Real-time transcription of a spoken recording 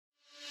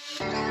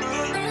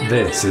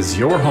This is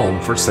your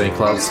home for St.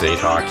 Cloud State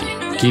hockey,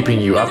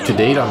 keeping you up to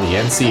date on the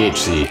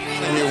NCHC.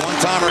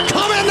 One-timer,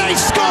 come in, they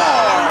score!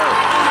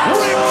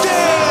 Ripped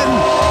in!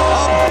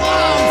 A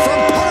bomb from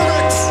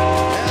Parvix!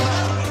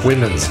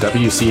 Women's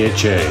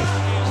WCHA.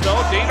 So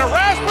Dana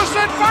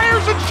Rasmussen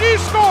fires and she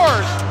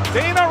scores!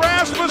 Dana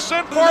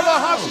Rasmussen for the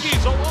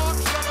Huskies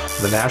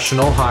alongside The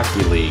National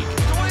Hockey League.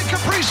 Dwayne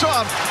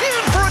Kaprizov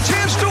in for a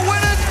chance to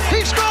win it!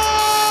 He scores!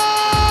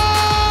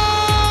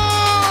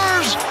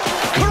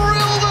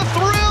 Kirill, the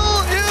thrill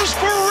is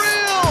for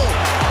real!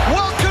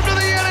 Welcome to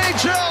the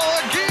NHL, a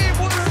game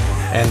winner!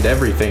 And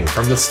everything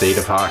from the state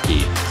of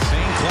hockey.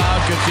 St.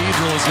 Cloud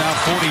Cathedral is now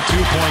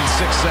 42.6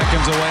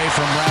 seconds away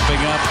from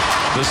wrapping up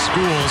the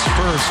school's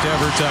first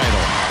ever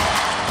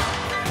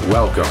title.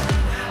 Welcome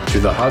to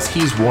the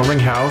Huskies Warming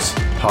House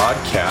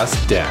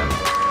Podcast Den.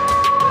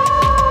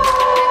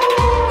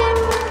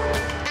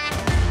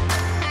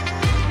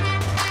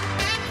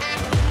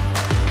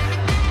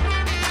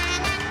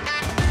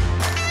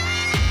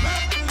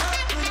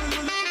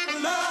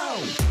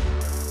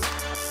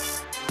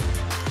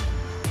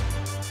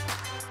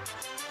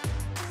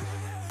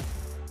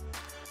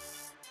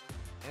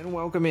 And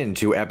welcome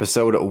into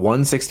episode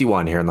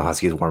 161 here in the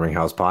Huskies Warming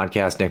House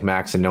Podcast. Nick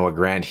Max and Noah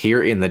Grant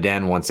here in the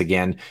den once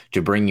again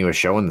to bring you a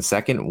show in the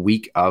second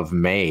week of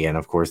May. And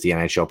of course, the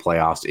NHL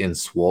playoffs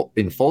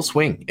in full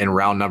swing in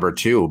round number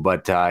 2.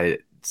 But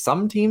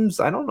some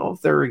teams, I don't know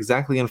if they're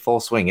exactly in full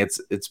swing.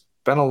 It's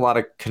been a lot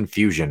of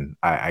confusion,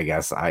 I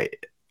guess.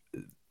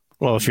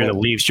 Well, if you're the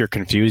Leafs, you're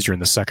confused. You're in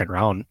the second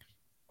round.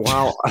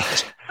 Well,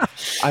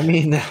 I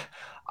mean,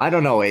 I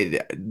don't know.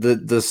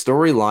 The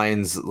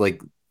storylines,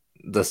 like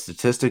the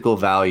statistical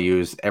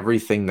values,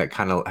 everything that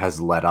kind of has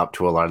led up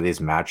to a lot of these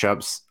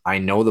matchups. I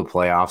know the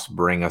playoffs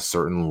bring a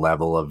certain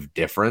level of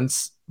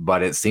difference,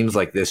 but it seems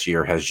like this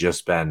year has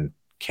just been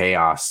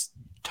chaos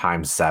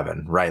times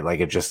 7, right? Like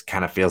it just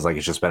kind of feels like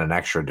it's just been an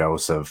extra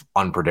dose of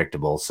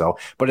unpredictable. So,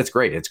 but it's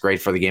great. It's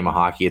great for the game of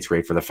hockey. It's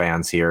great for the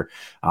fans here.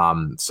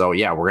 So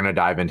yeah, we're going to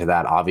dive into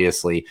that.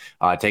 Obviously,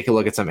 take a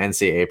look at some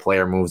NCAA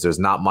player moves. There's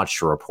not much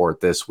to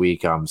report this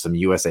week. Some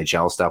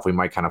USHL stuff. We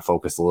might kind of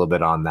focus a little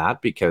bit on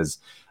that because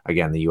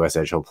again, the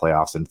USHL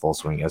playoffs in full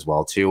swing as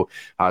well too.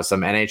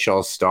 Some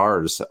NHL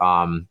stars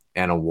and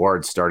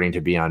awards starting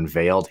to be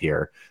unveiled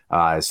here.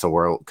 So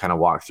we'll kind of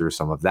walk through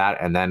some of that.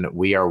 And then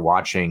we are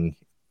watching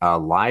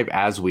live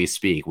as we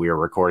speak. We are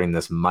recording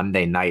this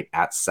Monday night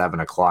at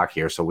 7:00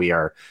 here. So we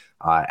are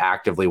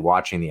actively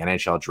watching the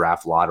NHL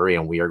draft lottery,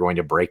 and we are going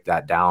to break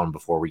that down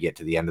before we get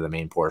to the end of the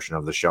main portion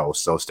of the show.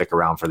 So stick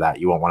around for that.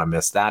 You won't want to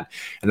miss that.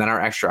 And then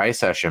our extra ice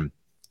session.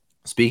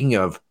 Speaking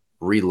of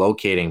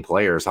relocating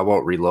players, how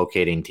about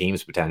relocating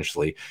teams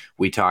potentially?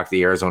 We talked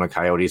the Arizona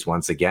Coyotes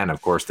once again.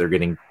 Of course, they're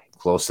getting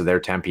close to their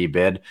Tempe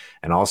bid,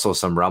 and also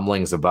some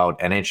rumblings about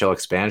NHL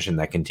expansion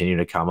that continue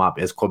to come up.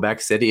 Is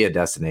Quebec City a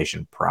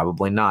destination?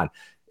 Probably not.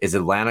 Is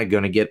Atlanta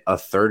going to get a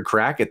third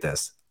crack at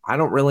this? I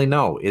don't really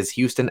know. Is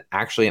Houston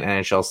actually an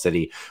NHL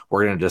city?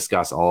 We're going to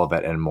discuss all of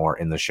it and more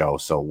in the show.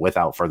 So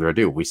without further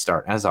ado, we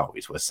start as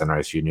always with Center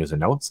Ice View News and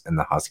Notes and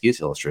the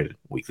Huskies Illustrated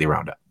Weekly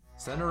Roundup.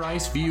 Center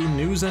Ice View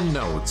News and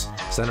Notes.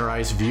 Center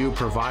Ice View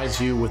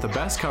provides you with the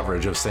best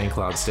coverage of St.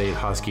 Cloud State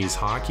Huskies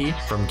hockey,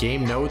 from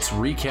game notes,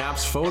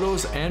 recaps,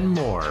 photos, and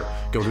more.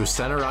 Go to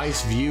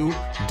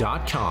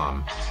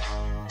centericeview.com.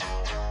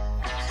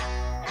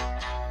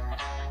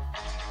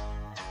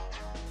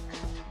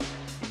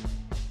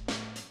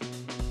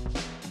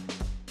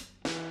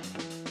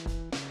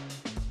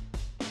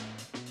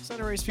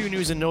 Center Ice View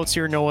News and Notes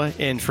here, Noah.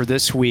 And for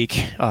this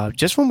week,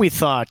 just when we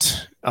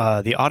thought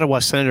the Ottawa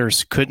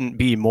Senators couldn't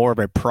be more of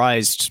a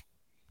prized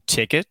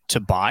ticket to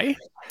buy,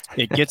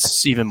 it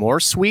gets even more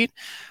sweet.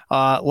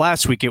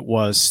 Last week it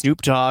was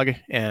Snoop Dogg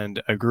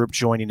and a group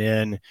joining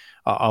in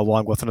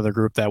along with another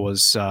group that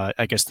was,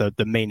 I guess the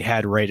main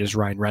head right is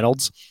Ryan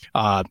Reynolds.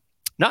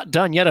 Not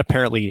done yet,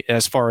 apparently,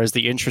 as far as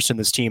the interest in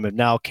this team. And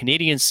now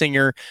Canadian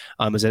singer,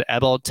 is it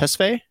Abel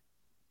Tesfaye?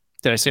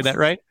 Did I say that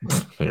right?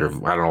 I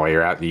don't know why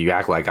you're at. You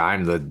act like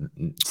I'm the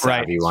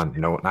savvy one.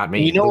 No, not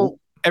me. You know,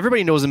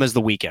 everybody knows him as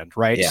The Weeknd,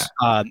 right? Yeah.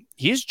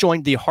 He's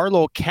joined the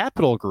Harlow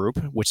Capital Group,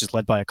 which is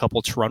led by a couple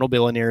of Toronto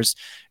billionaires,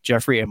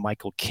 Jeffrey and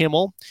Michael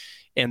Kimmel.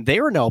 And they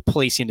are now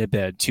placing a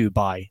bid to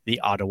buy the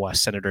Ottawa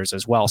Senators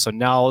as well. So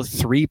now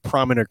 3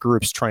 prominent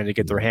groups trying to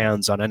get their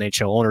hands on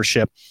NHL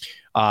ownership.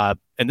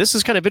 And this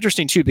is kind of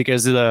interesting, too,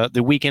 because the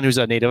Weeknd, who's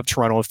a native of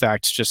Toronto, in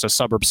fact, just a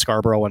suburb of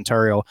Scarborough,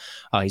 Ontario,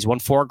 he's won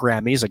 4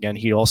 Grammys. Again,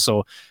 he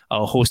also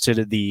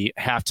hosted the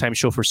halftime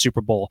show for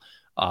Super Bowl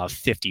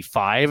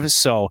 55.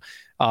 So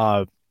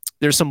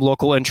there's some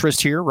local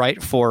interest here, right,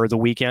 for the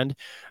Weeknd.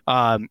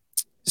 And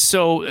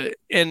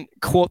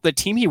quote, the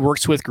team he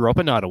works with grew up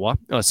in Ottawa,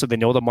 so they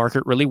know the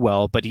market really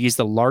well, but he's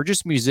the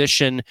largest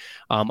musician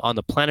on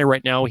the planet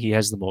right now. He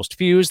has the most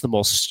views, the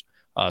most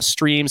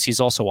streams. He's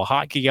also a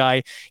hockey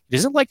guy. He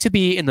doesn't like to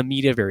be in the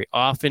media very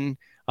often.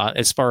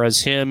 As far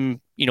as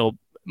him,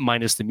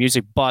 minus the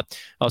music. But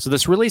so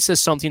this really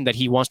says something that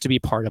he wants to be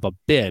part of a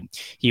bid.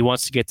 He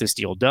wants to get this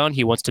deal done.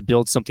 He wants to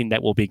build something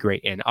that will be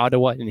great in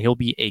Ottawa, and he'll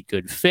be a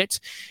good fit.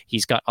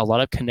 He's got a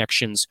lot of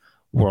connections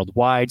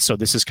worldwide. So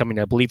this is coming,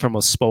 I believe, from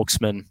a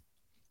spokesman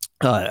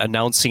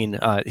announcing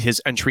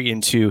his entry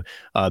into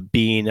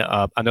being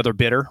another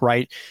bidder.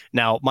 Right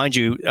now, mind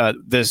you,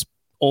 this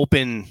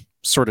open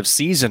sort of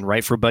season,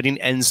 right, for bidding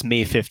ends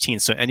May 15th.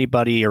 So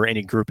anybody or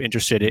any group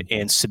interested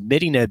in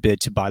submitting a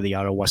bid to buy the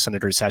Ottawa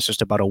Senators has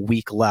just about a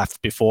week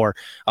left before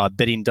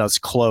bidding does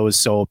close.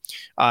 So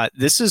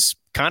this is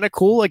kind of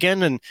cool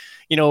again. And,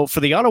 for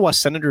the Ottawa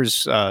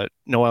Senators,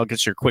 Noel,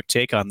 get your quick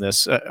take on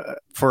this.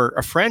 For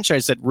a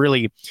franchise that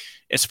really,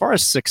 as far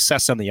as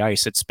success on the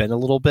ice, it's been a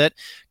little bit,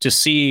 to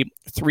see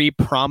three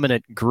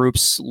prominent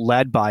groups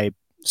led by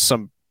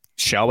some,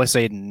 shall we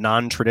say,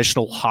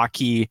 non-traditional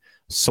hockey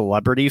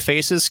celebrity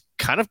faces,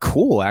 kind of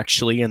cool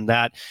actually, in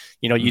that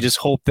you just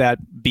hope that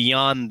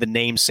beyond the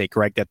namesake,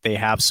 right, that they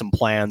have some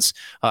plans.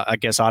 I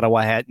guess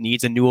Ottawa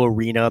needs a new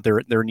arena.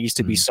 There needs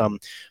to be some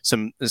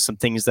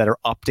things that are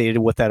updated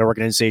with that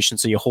organization.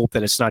 So you hope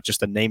that it's not just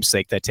the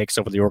namesake that takes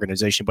over the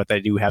organization, but they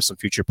do have some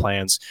future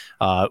plans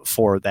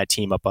for that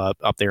team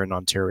up there in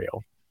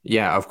Ontario.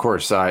 Yeah, of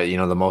course.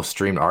 The most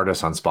streamed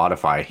artist on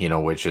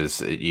Spotify, which is,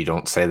 you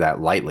don't say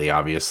that lightly,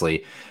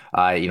 obviously.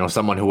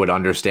 Someone who would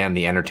understand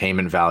the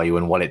entertainment value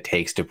and what it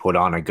takes to put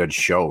on a good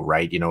show,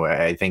 right?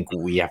 I think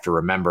we have to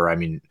remember,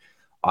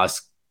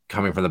 us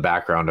coming from the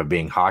background of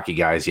being hockey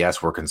guys,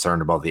 yes, we're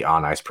concerned about the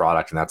on-ice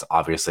product, and that's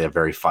obviously a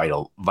very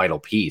vital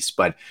piece.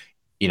 But,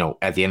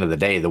 at the end of the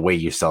day, the way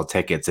you sell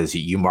tickets is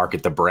you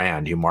market the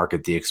brand, you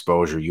market the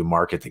exposure, you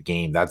market the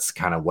game. That's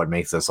kind of what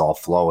makes this all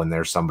flow. And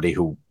there's somebody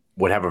who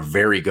would have a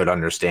very good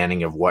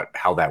understanding of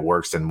how that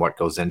works and what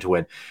goes into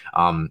it.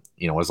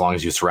 As long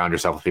as you surround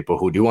yourself with people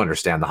who do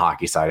understand the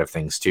hockey side of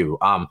things too.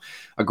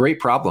 A great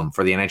problem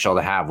for the NHL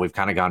to have. We've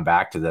kind of gone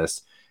back to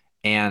this,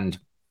 and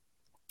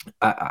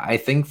I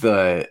think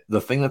the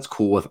thing that's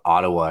cool with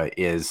Ottawa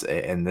is,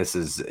 and this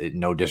is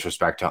no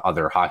disrespect to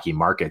other hockey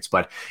markets,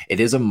 but it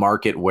is a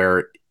market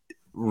where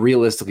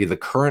realistically the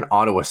current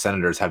Ottawa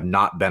Senators have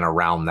not been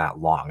around that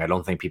long. I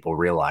don't think people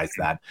realize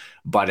that.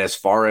 But as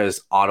far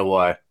as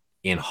Ottawa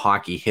in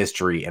hockey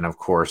history, and of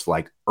course,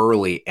 like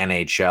early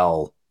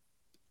NHL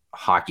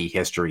hockey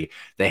history,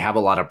 they have a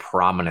lot of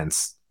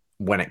prominence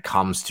when it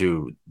comes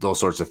to those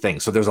sorts of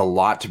things. So there's a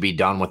lot to be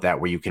done with that,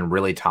 where you can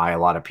really tie a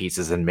lot of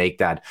pieces and make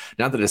that,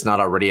 not that it's not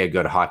already a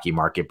good hockey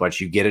market,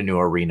 but you get a new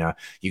arena,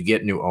 you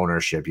get new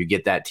ownership, you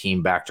get that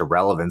team back to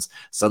relevance.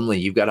 Suddenly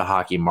you've got a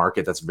hockey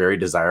market that's very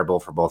desirable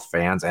for both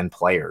fans and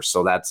players.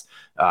 So that's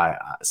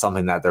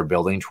something that they're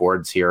building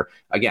towards here.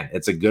 Again,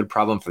 it's a good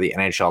problem for the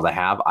NHL to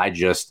have. I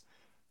just,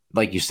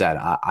 like you said,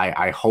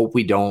 I hope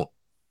we don't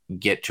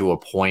get to a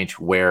point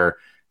where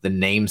the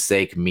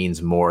namesake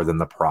means more than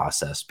the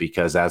process,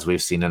 because as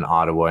we've seen in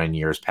Ottawa in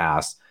years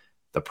past,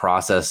 the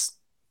process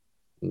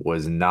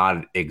was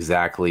not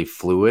exactly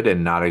fluid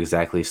and not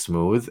exactly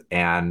smooth.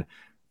 And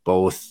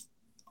both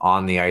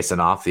on the ice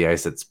and off the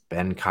ice, it's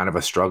been kind of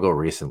a struggle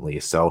recently.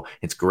 So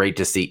it's great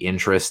to see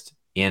interest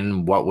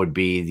in what would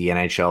be the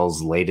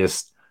NHL's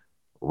latest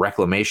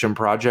reclamation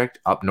project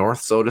up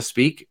north, so to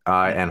speak.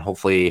 And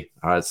hopefully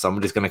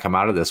somebody's going to come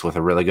out of this with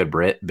a really good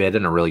bid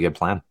and a really good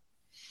plan.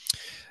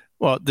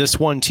 Well, this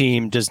one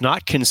team does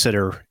not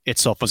consider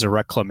itself as a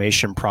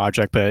reclamation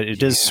project, but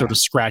it is sort of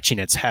scratching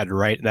its head,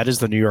 right? That is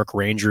the New York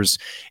Rangers.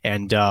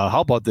 And how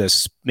about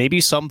this?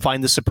 Maybe some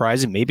find this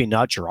surprising, maybe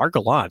not. Gerard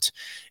Gallant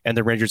and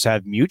the Rangers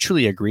have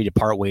mutually agreed to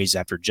part ways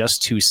after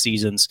just 2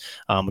 seasons.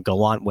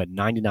 Gallant went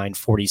 99,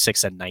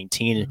 46, and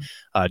 19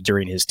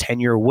 during his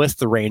tenure with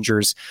the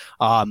Rangers.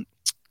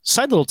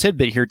 Side little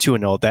tidbit here too,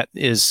 and that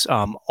is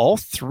all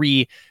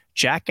 3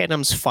 Jack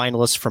Adams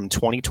finalists from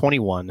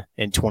 2021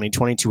 and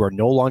 2022 are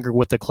no longer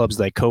with the clubs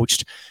they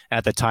coached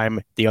at the time.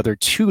 The other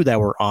 2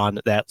 that were on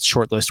that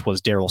short list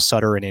was Daryl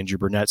Sutter and Andrew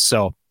Burnett.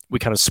 So we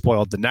kind of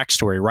spoiled the next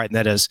story, right? And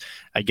that is,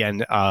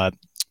 again,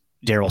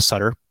 Daryl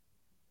Sutter,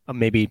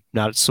 maybe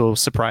not so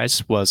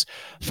surprised, was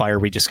fired.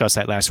 We discussed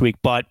that last week.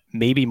 But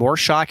maybe more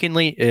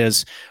shockingly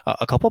is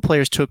a couple of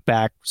players took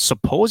back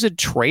supposed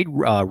trade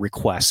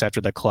requests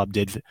after the club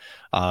did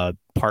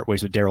part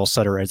ways with Daryl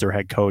Sutter as their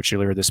head coach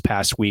earlier this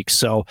past week.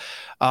 So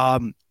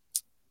I'm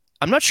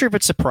not sure if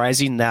it's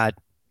surprising that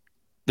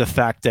the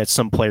fact that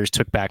some players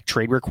took back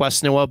trade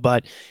requests, Noah,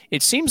 but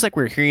it seems like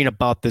we're hearing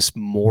about this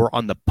more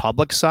on the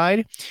public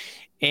side.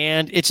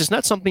 And it's just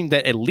not something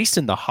that, at least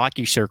in the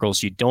hockey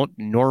circles, you don't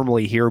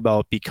normally hear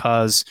about,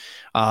 because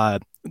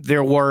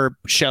there were,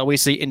 shall we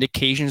say,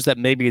 indications that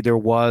maybe there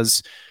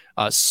was,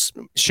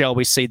 shall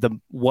we say,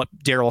 what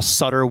Daryl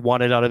Sutter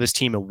wanted out of his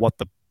team and what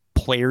the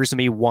players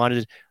maybe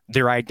wanted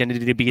their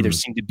identity to be. There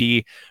seemed to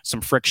be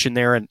some friction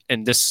there,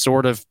 and this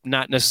sort of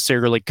not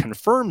necessarily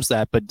confirms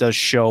that, but does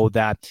show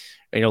that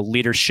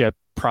leadership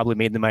probably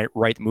made the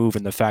right move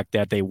in the fact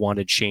that they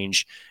wanted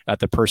change at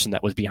the person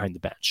that was behind the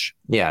bench.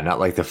 Yeah, not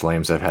like the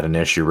Flames have had an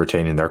issue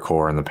retaining their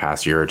core in the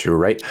past year or two,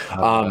 right?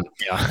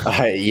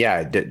 Yeah.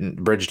 Yeah,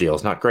 bridge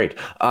deals, not great.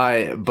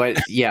 But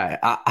yeah,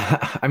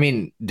 I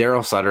mean,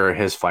 Daryl Sutter,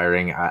 his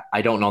firing,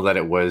 I don't know that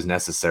it was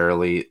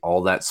necessarily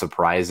all that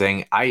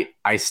surprising.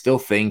 I still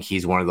think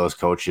he's one of those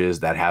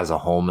coaches that has a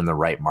home in the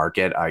right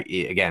market.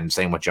 Again,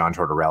 same with John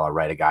Tortorella,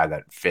 right? A guy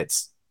that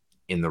fits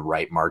in the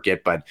right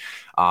market, but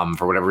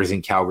for whatever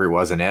reason, Calgary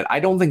wasn't it. I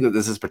don't think that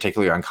this is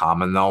particularly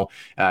uncommon, though.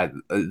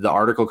 The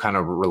article kind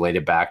of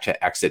related back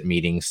to exit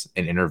meetings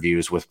and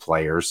interviews with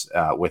players,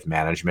 with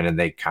management, and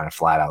they kind of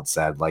flat out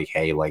said, like,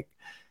 "Hey,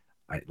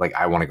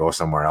 I want to go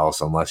somewhere else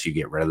unless you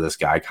get rid of this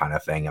guy," kind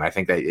of thing. And I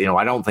think that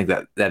I don't think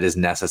that that is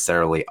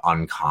necessarily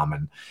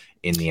uncommon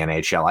in the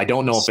NHL. I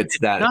don't know if it's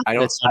that. Not that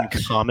it's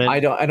uncommon.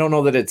 I don't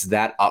know that it's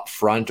that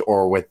upfront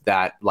or with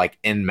that like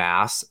en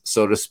masse,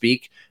 so to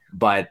speak.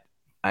 But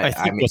I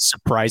think what's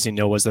surprising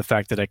though was the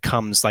fact that it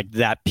comes like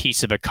that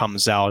piece of it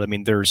comes out. I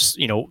mean, there's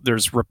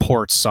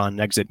reports on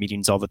exit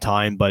meetings all the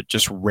time, but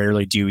just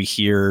rarely do you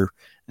hear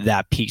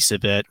that piece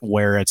of it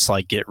where it's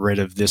like get rid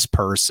of this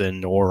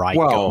person or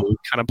go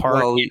kind of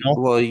part.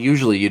 Well,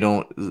 usually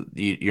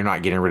you're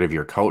not getting rid of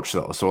your coach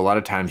though. So a lot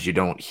of times you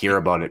don't hear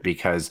about it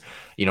because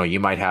you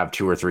might have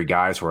 2 or 3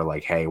 guys who are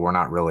like, "Hey, we're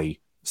not really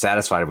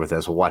satisfied with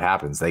this." Well, what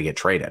happens? They get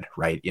traded,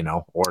 right?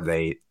 Or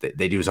they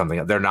do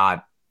something. They're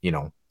not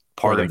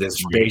part of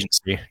this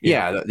agency.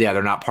 Yeah,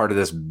 they're not part of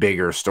this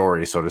bigger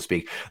story, so to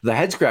speak. The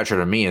head scratcher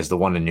to me is the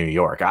one in New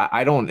York.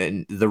 I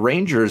don't. The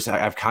Rangers,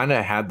 I've kind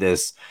of had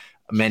this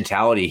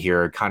mentality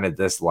here, kind of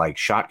this like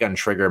shotgun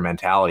trigger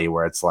mentality,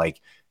 where it's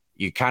like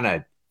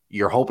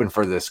you're hoping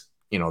for this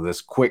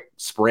this quick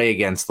spray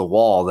against the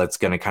wall that's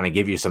going to kind of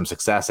give you some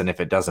success. And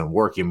if it doesn't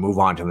work, you move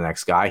on to the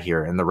next guy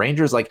here. And the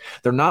Rangers, like,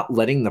 they're not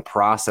letting the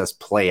process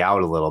play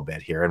out a little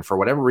bit here. And for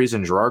whatever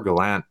reason, Gerard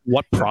Gallant.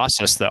 What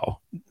process, though?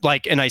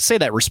 Like, and I say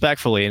that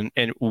respectfully.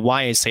 And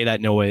why I say that,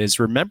 Noah, is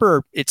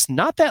remember, it's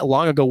not that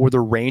long ago where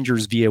the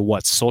Rangers via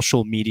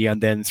social media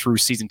and then through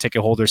season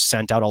ticket holders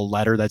sent out a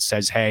letter that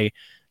says, hey,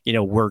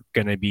 we're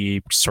going to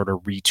be sort of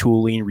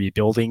retooling,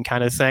 rebuilding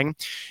kind of thing.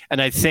 And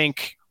I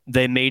think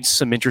they made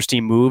some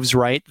interesting moves,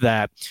 right,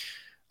 that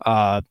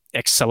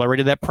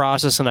accelerated that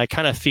process. And I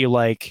kind of feel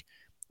like,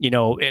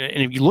 and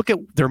if you look at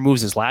their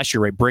moves this last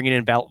year, right, bringing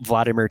in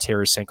Vladimir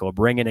Tarasenko,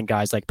 bringing in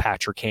guys like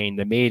Patrick Kane,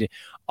 they made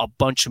a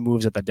bunch of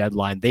moves at the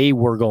deadline. They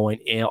were going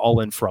all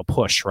in for a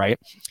push, right?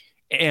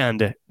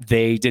 And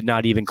they did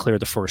not even clear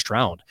the first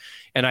round.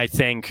 And I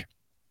think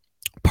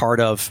part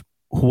of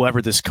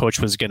whoever this coach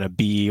was going to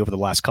be over the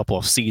last couple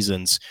of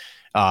seasons,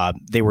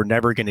 they were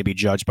never going to be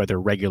judged by their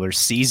regular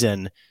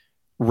season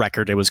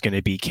record. It was going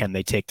to be, can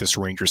they take this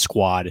Ranger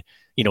squad,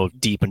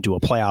 deep into a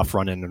playoff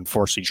run? And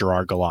unfortunately,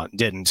 Gerard Gallant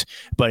didn't.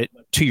 But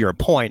to your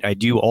point, I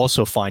do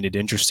also find it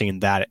interesting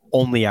that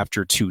only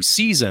after 2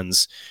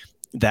 seasons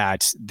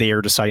that they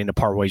are deciding to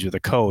part ways with a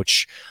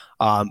coach.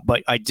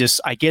 But I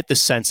get the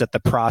sense that the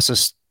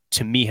process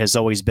to me has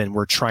always been,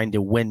 we're trying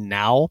to win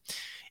now.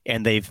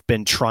 And they've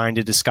been trying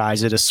to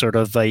disguise it as sort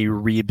of a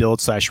rebuild /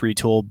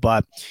 retool.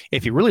 But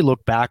if you really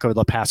look back over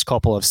the past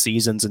couple of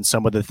seasons and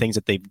some of the things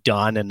that they've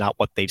done and not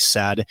what they've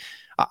said,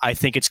 I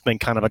think it's been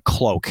kind of a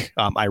cloak.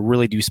 I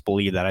really do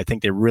believe that. I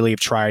think they really have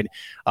tried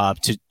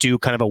to do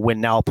kind of a win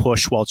now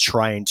push while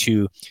trying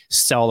to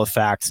sell the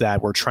fact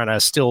that we're trying to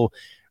still,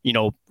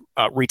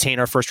 retain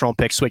our first round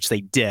picks, which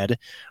they did,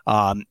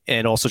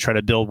 and also try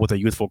to build with a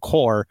youthful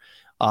core.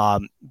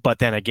 But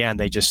then again,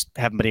 they just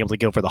haven't been able to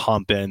get over the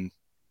hump, and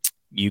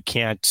you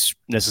can't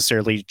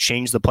necessarily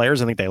change the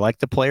players. I think they like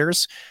the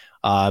players,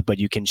 but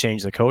you can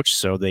change the coach,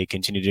 so they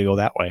continue to go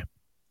that way.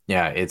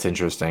 Yeah, it's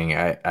interesting.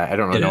 I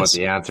don't really know what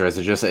the answer is.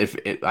 It's just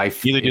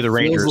neither do the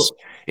Rangers.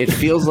 It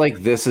feels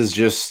like this is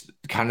just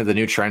kind of the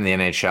new trend in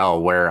the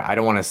NHL, where I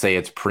don't want to say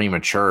it's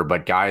premature,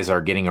 but guys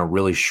are getting a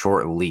really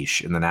short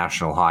leash in the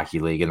National Hockey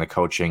League in the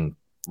coaching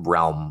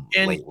realm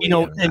lately.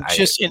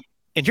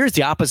 And here's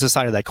the opposite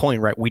side of that coin,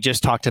 right? We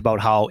just talked about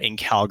how in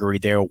Calgary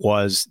there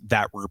was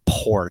that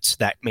report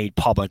that made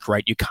public,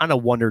 right? You kind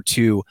of wonder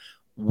too,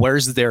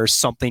 where's there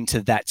something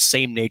to that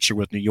same nature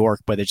with New York,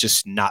 but it's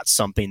just not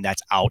something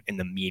that's out in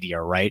the media,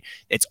 right?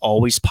 It's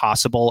always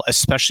possible,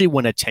 especially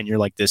when a tenure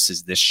like this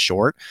is this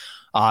short.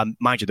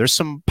 Mind you, there's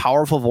some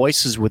powerful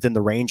voices within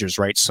the Rangers,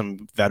 right?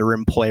 Some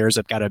veteran players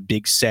have got a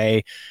big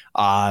say.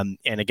 And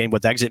again,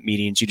 with exit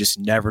meetings, you just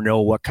never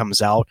know what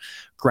comes out.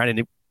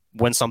 Granted,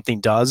 when something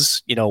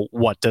does,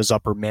 what does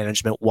upper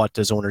management, what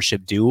does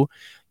ownership do?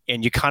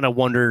 And you kind of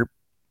wonder,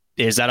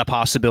 is that a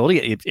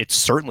possibility? It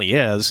certainly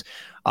is.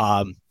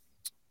 And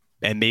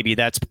maybe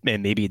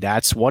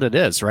that's what it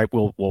is, right?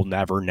 We'll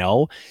never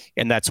know.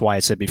 And that's why I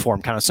said before,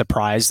 I'm kind of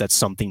surprised that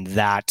something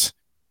that,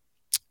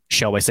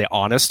 shall I say,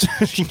 honest,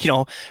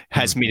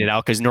 has made it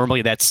out, because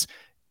normally that's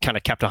kind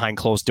of kept behind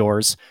closed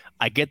doors.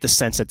 I get the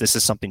sense that this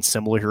is something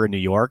similar here in New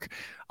York.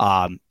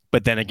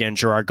 But then again,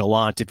 Gerard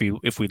Gallant,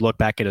 if we look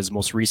back at his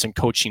most recent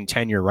coaching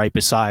tenure, right,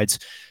 besides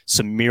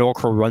some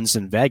miracle runs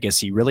in Vegas,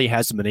 he really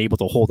hasn't been able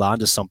to hold on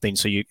to something.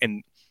 So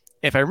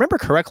if I remember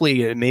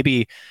correctly,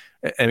 maybe,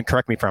 and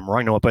correct me if I'm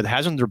wrong, Noah, but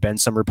hasn't there been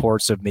some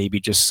reports of maybe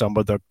just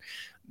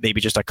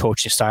a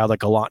coaching style that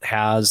Gallant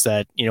has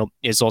that,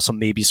 is also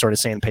maybe sort of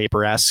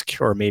sandpaper-esque,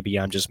 or maybe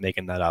I'm just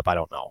making that up. I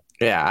don't know.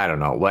 Yeah, I don't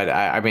know. But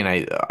I mean,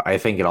 I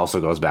think it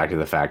also goes back to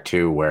the fact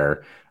too,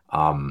 where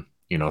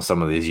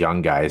some of these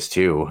young guys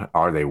too,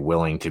 are they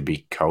willing to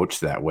be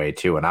coached that way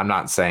too? And I'm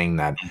not saying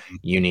that Mhm.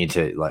 you need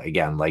to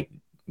like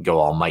go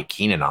all Mike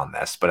Keenan on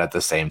this, but at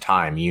the same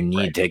time, you Right.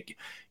 need to,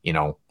 you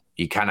know,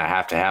 you kind of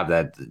have to have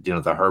that,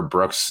 the Herb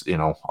Brooks,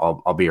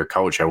 I'll be your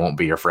coach, I won't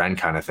be your friend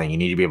kind of thing. You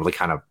need to be able to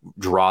kind of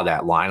draw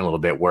that line a little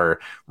bit where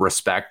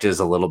respect is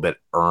a little bit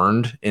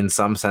earned in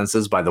some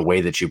senses by the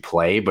way that you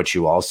play, but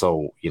you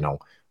also,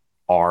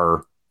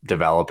 are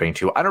developing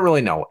too. I don't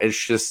really know.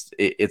 It's just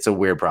it's a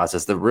weird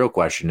process. The real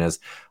question is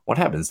what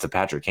happens to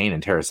Patrick Kane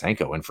and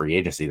Tarasenko in free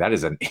agency. That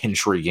is an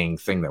intriguing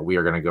thing that we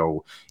are going to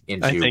go I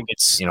into. think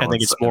it's I In,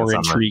 think it's in the more summer.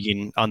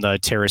 intriguing on the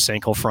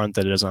Tarasenko front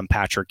than it is on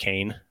Patrick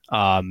Kane.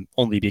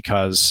 Only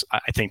because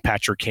I think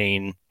Patrick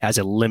Kane has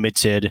a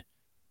limited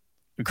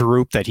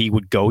group that he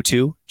would go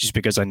to, just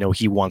because I know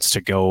he wants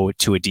to go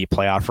to a deep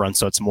playoff run.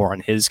 So it's more on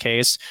his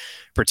case.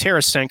 For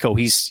Tarasenko,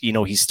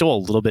 he's still a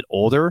little bit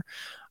older.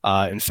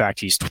 In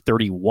fact, he's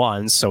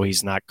 31, so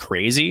he's not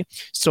crazy.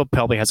 Still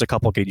probably has a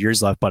couple good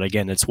years left, but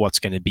again, it's what's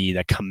going to be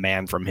the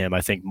command from him.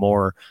 I think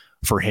more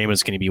for him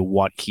is going to be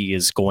what he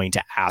is going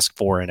to ask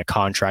for in a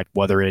contract,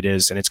 whether it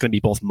is, and it's going to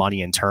be both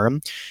money and term.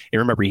 And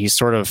remember, he's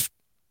sort of,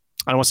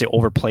 I don't want to say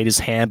overplayed his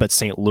hand, but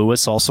St.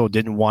 Louis also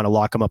didn't want to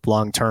lock him up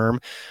long term.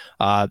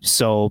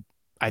 So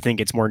I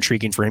think it's more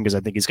intriguing for him because I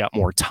think he's got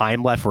more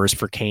time left. Whereas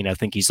for Kane, I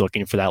think he's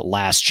looking for that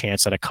last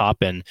chance at a cup,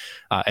 and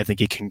I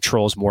think he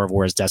controls more of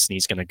where his destiny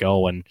is going to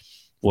go. And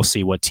we'll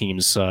see what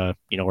teams are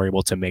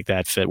able to make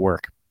that fit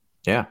work.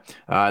 Yeah.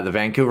 The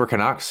Vancouver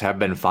Canucks have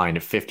been fined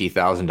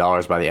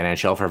 $50,000 by the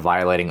NHL for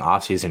violating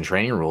offseason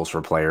training rules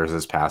for players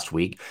this past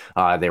week.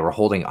 They were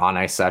holding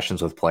on-ice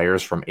sessions with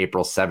players from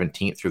April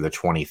 17th through the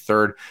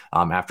 23rd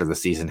after the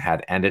season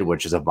had ended,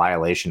 which is a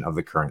violation of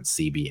the current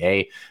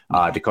CBA.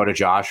 Dakota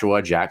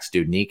Joshua, Jack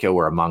Studnicka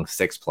were among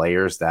 6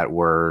 players that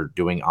were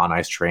doing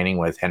on-ice training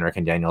with Henrik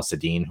and Daniel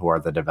Sedin, who are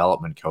the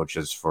development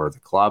coaches for the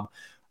club.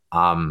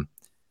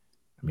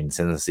 I mean,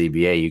 it's in the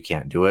CBA, you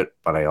can't do it,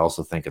 but I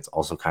also think it's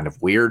also kind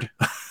of weird.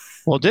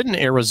 Well, didn't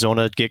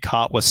Arizona get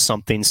caught with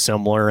something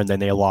similar and then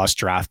they lost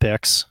draft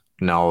picks?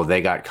 No, they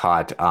got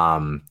caught.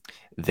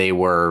 They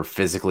were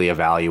physically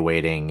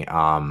evaluating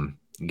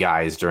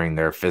guys during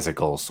their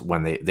physicals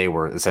when they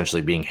were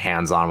essentially being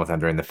hands-on with them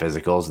during the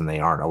physicals, and they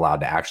aren't allowed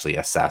to actually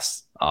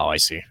assess. Oh, I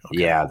see.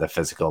 Okay. Yeah, the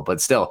physical,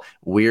 but still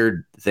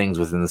weird things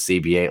within the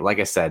CBA. Like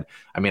I said,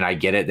 I mean, I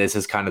get it. This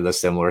is kind of the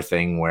similar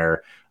thing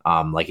where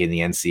like in the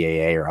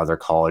NCAA or other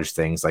college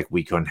things, like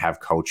we couldn't have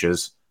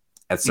coaches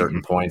at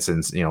certain points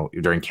and,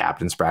 during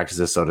captain's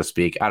practices, so to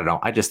speak. I don't know.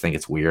 I just think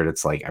it's weird.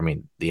 It's like, I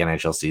mean, the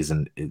NHL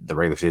season, the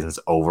regular season's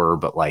over,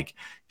 but like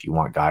if you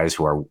want guys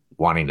who are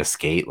wanting to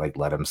skate, like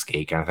let them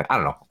skate kind of thing. I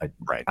don't know.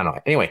 Right. I don't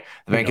know. Anyway,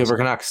 the Vancouver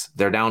Canucks,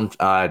 they're down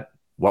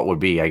what would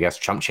be, I guess,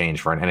 chump change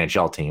for an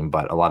NHL team,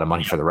 but a lot of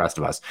money for the rest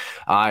of us.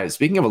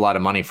 Speaking of a lot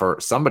of money for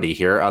somebody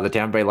here, the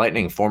Tampa Bay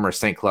Lightning, former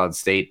St. Cloud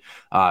State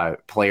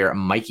player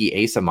Mikey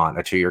Asamont,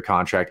 a 2-year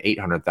contract,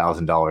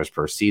 $800,000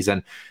 per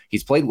season.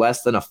 He's played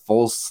less than a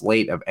full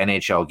slate of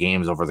NHL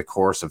games over the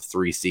course of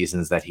 3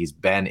 seasons that he's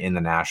been in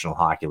the National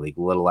Hockey League,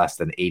 a little less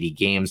than 80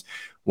 games.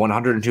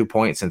 102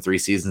 points in 3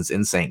 seasons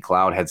in St.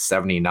 Cloud, had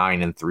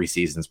 79 in 3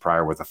 seasons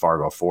prior with the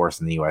Fargo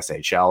Force in the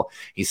USHL.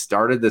 He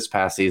started this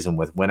past season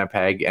with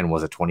Winnipeg and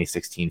was a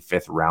 2016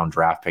 5th-round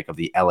draft pick of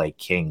the LA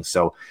Kings.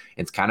 So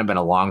it's kind of been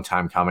a long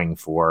time coming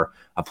for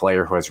a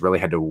player who has really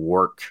had to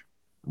work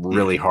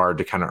really hard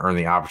to kind of earn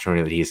the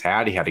opportunity that he's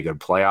had. He had a good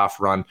playoff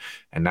run,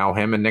 and now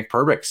him and Nick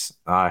Perbix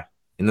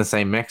in the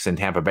same mix in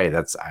Tampa Bay.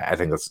 I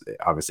think that's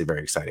obviously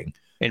very exciting.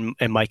 And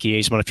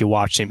Mikey Aisman, if you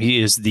watch him, he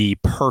is the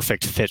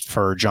perfect fit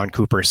for John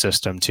Cooper's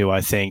system too.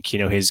 I think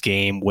his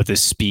game with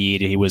his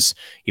speed. He was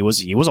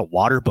a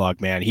water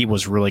bug, man. He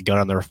was really good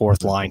on their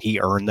fourth line. He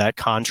earned that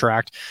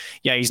contract.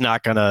 Yeah, he's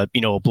not gonna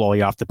blow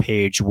you off the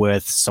page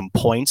with some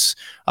points,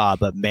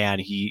 but man,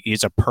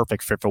 he's a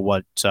perfect fit for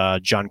what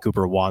John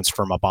Cooper wants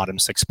from a bottom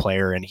 6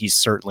 player, and he's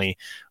certainly,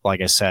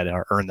 like I said,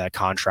 earned that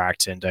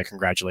contract. And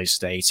congratulations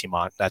to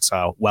Aisman. That's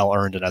well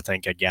earned, and I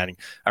think again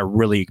a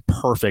really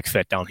perfect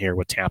fit down here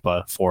with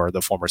Tampa for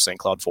the former St.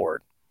 Cloud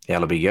forward. Yeah,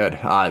 it'll be good.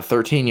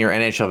 13-year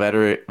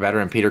NHL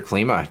veteran Peter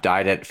Klima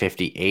died at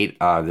 58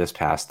 this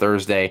past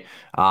Thursday.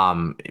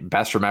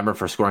 Best remembered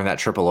for scoring that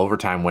triple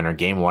overtime winner,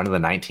 Game 1 of the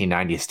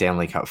 1990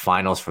 Stanley Cup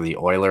Finals for the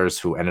Oilers,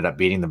 who ended up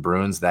beating the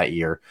Bruins that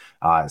year.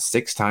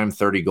 6-time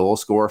 30-goal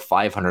scorer,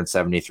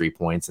 573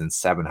 points in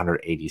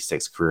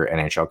 786 career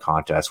NHL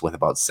contests with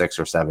about 6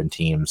 or 7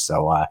 teams.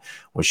 So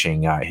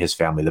wishing his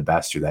family the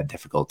best through that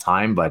difficult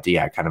time. But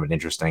yeah, kind of an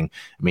interesting,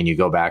 I mean, you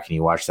go back and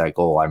you watch that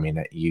goal. I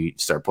mean, you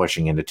start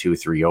pushing into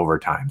 2-3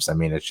 overtimes. I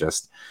mean, it's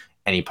just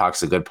any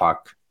puck's a good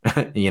puck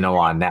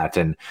on net,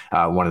 and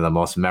one of the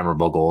most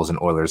memorable goals in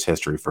Oilers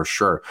history for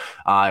sure.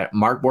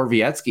 Mark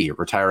Borowiecki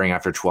retiring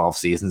after 12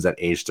 seasons at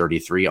age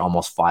 33,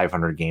 almost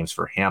 500 games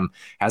for him.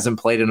 Hasn't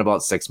played in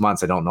about 6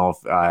 months. I don't know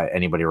if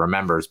anybody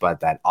remembers, but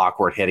that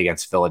awkward hit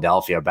against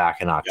Philadelphia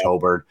back in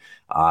October,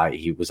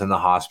 he was in the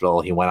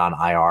hospital. He went on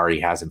IR. He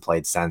hasn't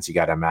played since. You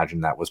got to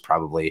imagine that was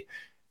probably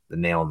the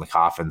nail in the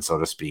coffin, so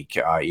to speak,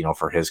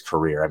 for his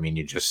career. I mean,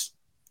 it just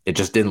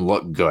didn't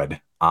look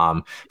good.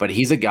 But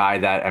he's a guy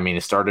that, I mean,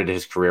 he started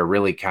his career,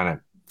 really kind of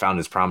found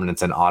his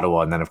prominence in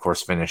Ottawa, and then, of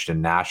course, finished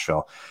in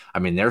Nashville. I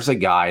mean, there's a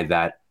guy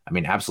that, I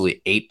mean,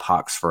 absolutely ate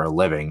pucks for a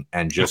living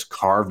and just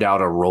carved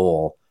out a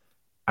role.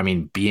 I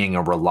mean, being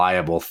a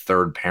reliable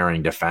third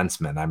pairing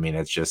defenseman. I mean,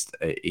 it's just,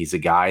 he's a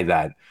guy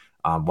that,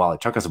 well,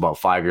 it took us about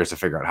 5 years to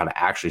figure out how to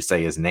actually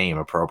say his name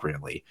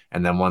appropriately.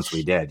 And then once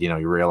we did,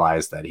 you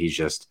realize that he's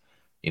just,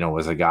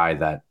 was a guy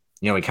that,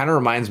 he kind of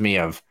reminds me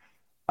of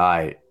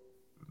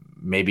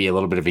maybe a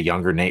little bit of a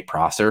younger Nate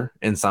Prosser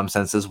in some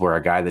senses, where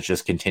a guy that's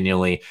just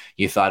continually,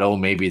 you thought, oh,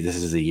 maybe this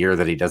is the year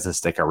that he doesn't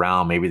stick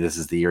around. Maybe this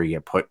is the year he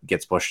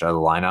gets pushed out of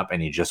the lineup.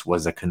 And he just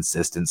was a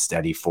consistent,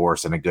 steady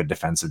force and a good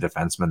defensive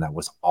defenseman that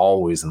was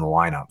always in the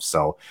lineup.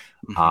 So,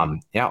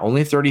 yeah,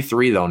 only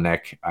 33 though,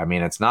 Nick. I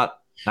mean, it's not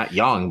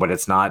young, but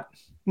it's not.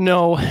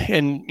 No,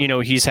 and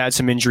he's had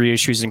some injury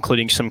issues,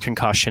 including some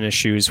concussion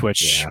issues,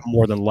 which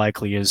more than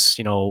likely is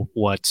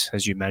what,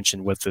 as you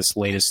mentioned with this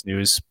latest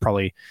news,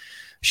 probably,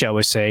 shall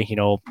we say,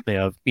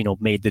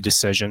 made the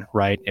decision,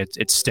 right?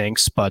 It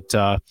stinks, but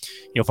for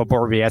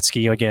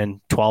Borowiecki, again,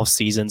 12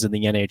 seasons in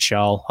the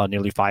NHL,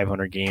 nearly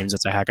 500 games.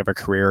 It's a heck of a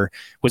career.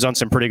 Was on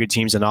some pretty good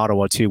teams in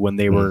Ottawa too when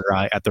they were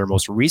at their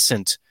most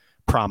recent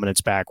prominence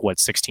back,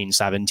 16,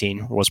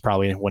 17 was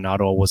probably when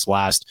Ottawa was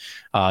last,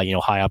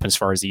 high up as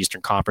far as the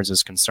Eastern Conference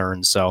is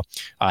concerned. So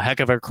a heck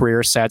of a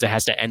career. Sad it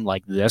has to end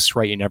like this,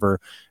 right? You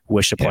never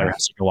wish a player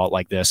has to go out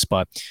like this,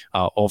 but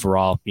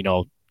overall,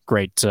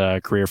 great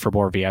career for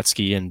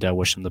Borowiecki, and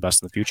wish him the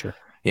best in the future.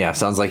 Yeah,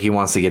 sounds like he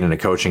wants to get into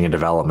coaching and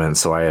development,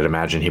 so I'd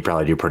imagine he'd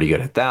probably do pretty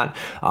good at that.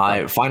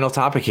 Final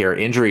topic here,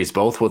 injuries,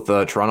 both with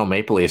the Toronto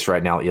Maple Leafs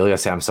right now. Ilya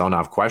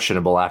Samsonov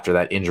questionable after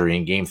that injury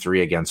in Game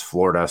 3 against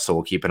Florida, so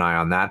we'll keep an eye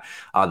on that.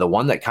 The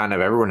one that kind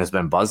of everyone has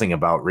been buzzing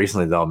about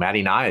recently, though,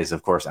 Matty Nyes,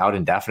 of course, out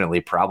indefinitely,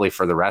 probably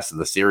for the rest of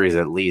the series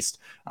at least,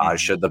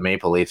 should the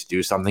Maple Leafs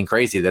do something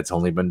crazy that's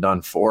only been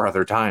done 4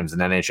 other times in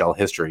NHL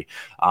history.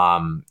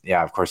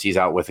 Of course, he's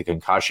out with a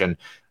concussion.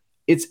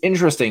 It's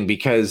interesting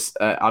because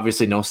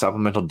obviously no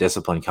supplemental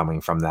discipline coming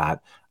from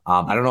that.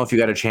 I don't know if you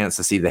got a chance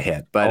to see the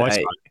hit, but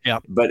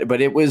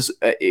but it was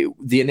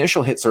the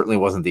initial hit certainly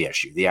wasn't the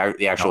issue.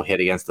 The actual hit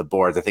against the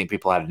boards, I think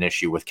people had an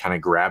issue with kind of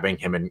grabbing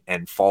him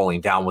and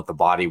falling down with the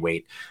body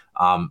weight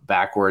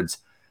backwards.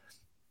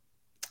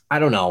 I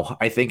don't know.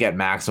 I think at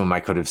maximum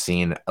I could have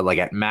seen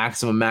at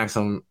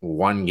maximum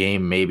 1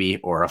 game maybe,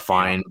 or a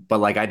fine,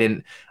 but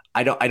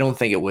I don't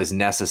think it was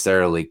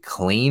necessarily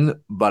clean,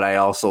 but I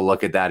also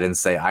look at that and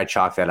say I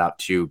chalk that up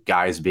to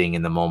guys being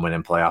in the moment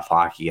in playoff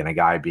hockey and a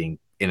guy being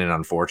in an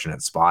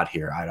unfortunate spot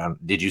here.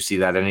 Did you see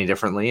that any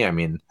differently? I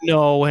mean,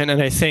 no. And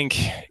I think,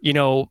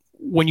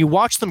 when you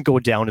watch them go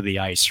down to the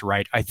ice,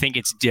 right, I think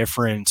it's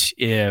different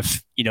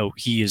if,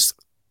 he is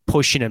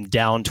pushing him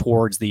down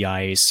towards the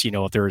ice,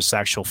 if there's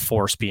actual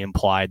force being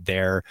applied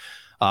there.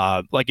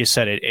 Like you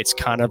said, it's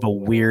kind of a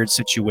weird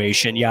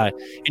situation. Yeah.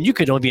 And you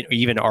could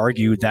even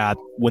argue that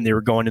when they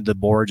were going to the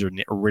boards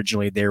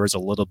originally, there was a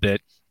little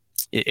bit,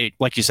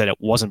 like you said, it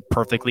wasn't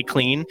perfectly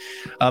clean,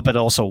 but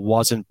also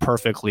wasn't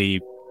perfectly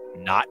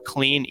not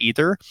clean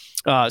either.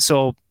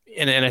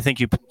 And I think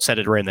you said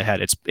it right in the head.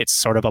 It's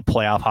sort of a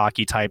playoff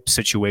hockey type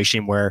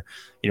situation where,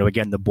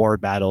 again, the board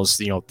battles,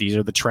 these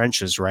are the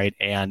trenches, right?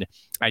 And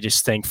I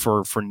just think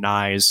for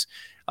Nyes,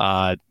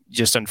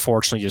 just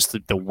unfortunately, just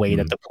the way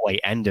that the play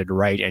ended,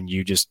 right? And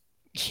you just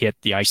hit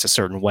the ice a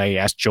certain way.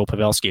 Ask Joe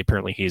Pavelski.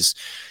 Apparently, he's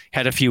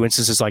had a few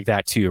instances like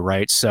that too,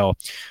 right? So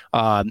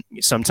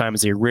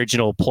sometimes the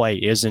original play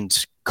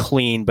isn't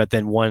clean, but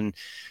then when,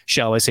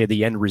 shall I say,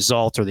 the end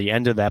result or the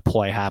end of that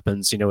play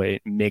happens,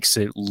 it makes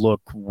it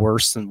look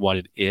worse than what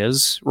it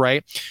is,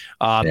 right?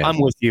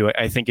 I'm with you.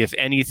 I think if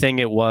anything,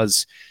 it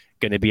was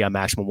going to be a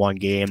maximum 1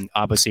 game.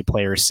 Obviously,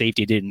 player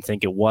safety didn't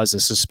think it was a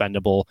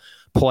suspendable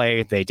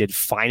play. They did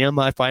fine him,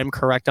 if I'm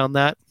correct on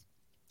that.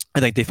 I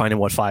think they fined him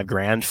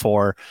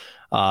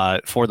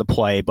 $5,000 for the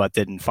play, but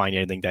didn't find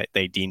anything that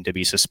they deemed to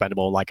be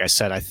suspendable. Like I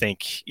said, I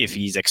think if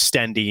he's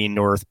extending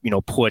or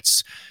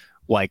puts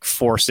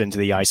force into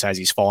the ice as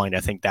he's falling,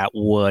 I think that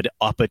would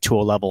up it to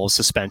a level of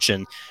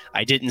suspension.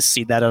 I didn't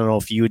see that. I don't know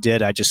if you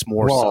did. I just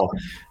so.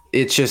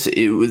 It's just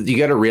you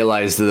got to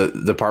realize the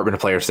Department of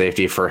Player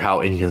Safety, for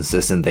how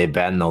inconsistent they've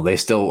been, though they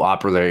still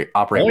operate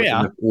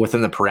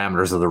within the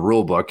parameters of the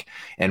rule book.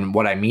 And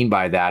what I mean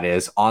by that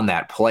is, on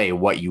that play,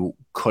 what you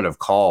could have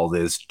called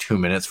is 2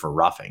 minutes for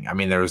roughing. I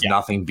mean, there's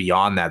nothing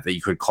beyond that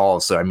you could call.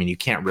 So I mean, you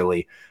can't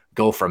really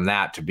go from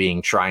that to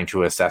being trying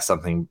to assess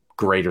something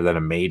greater than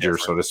a major,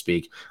 so to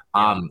speak.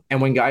 Yeah.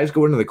 And when guys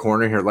go into the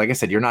corner here, like I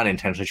said, you're not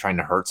intentionally trying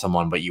to hurt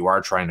someone, but you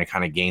are trying to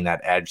kind of gain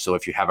that edge. So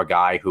if you have a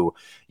guy who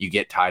you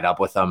get tied up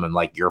with them and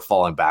like you're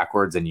falling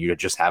backwards and you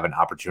just have an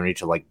opportunity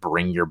to like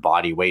bring your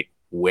body weight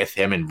with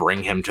him and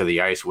bring him to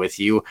the ice with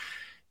you,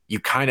 you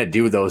kind of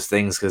do those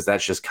things because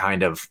that's just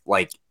kind of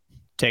like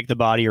take the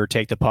body or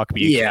take the puck,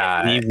 but you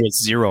can't leave with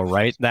zero,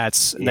 right?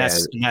 That's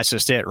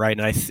just it, right?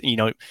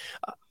 And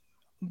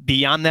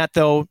beyond that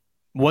though,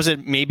 was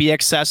it maybe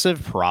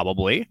excessive?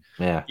 Probably.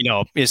 Yeah.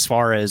 As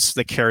far as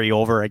the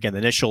carryover, again, the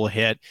initial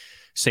hit,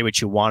 say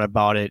what you want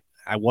about it.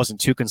 I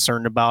wasn't too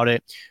concerned about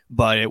it,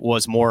 but it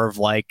was more of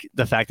like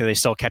the fact that they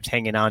still kept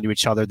hanging on to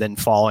each other, then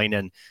falling,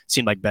 and it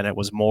seemed like Bennett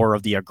was more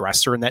of the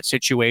aggressor in that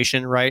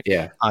situation, right?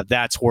 Yeah.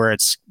 That's where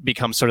it's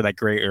become sort of that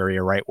gray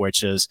area, right?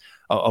 Which is,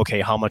 okay,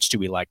 how much do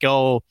we let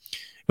go?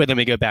 But then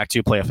we go back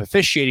to playoff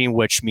officiating,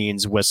 which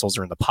means whistles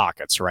are in the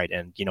pockets, right?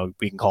 And,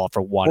 we can call it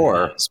for one.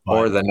 Or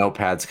the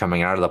notepads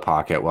coming out of the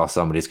pocket while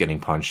somebody's getting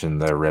punched in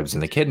the ribs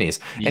and the kidneys.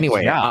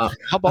 Anyway. How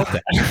about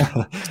that?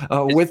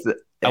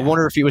 I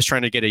wonder if he was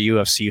trying to get a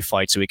UFC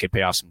fight so he could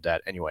pay off some debt.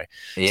 Anyway.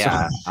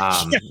 Yeah.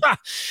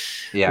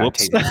 Yeah.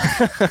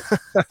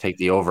 Take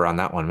the over on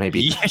that one,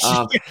 maybe.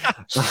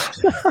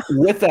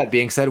 With that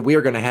being said, we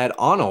are going to head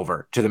on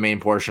over to the main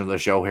portion of the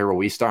show here where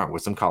we start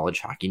with some college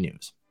hockey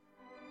news.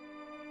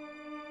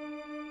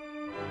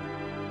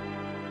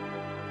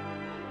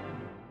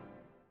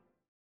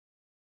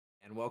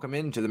 Welcome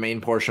into the main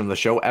portion of the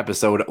show,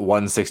 episode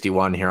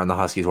 161 here on the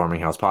Huskies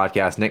Warming House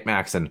podcast. Nick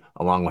Maxon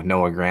along with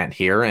Noah Grant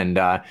here. And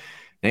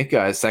Nick,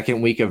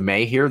 second week of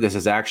May here. This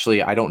is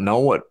actually, I don't know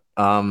what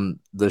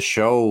the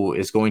show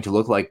is going to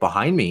look like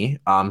behind me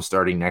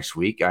starting next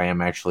week. I am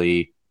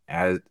actually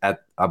at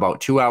about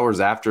 2 hours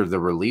after the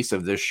release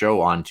of this show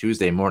on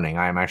Tuesday morning.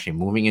 I am actually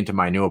moving into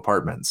my new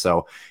apartment.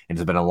 So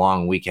it's been a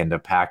long weekend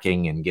of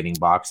packing and getting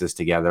boxes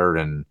together.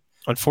 And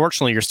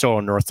unfortunately, you're still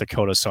in North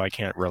Dakota, so I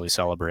can't really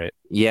celebrate.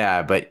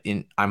 Yeah, but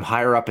I'm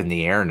higher up in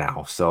the air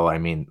now, so I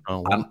mean,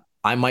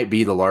 I might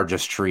be the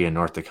largest tree in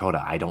North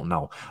Dakota. I don't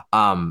know.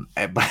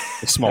 But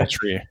a small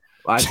tree.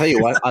 I'll tell you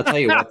what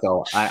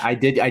though. I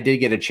did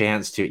get a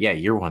chance to. Yeah,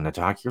 you're one to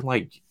talk. You're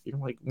like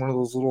one of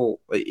those little.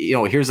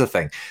 Here's the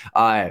thing.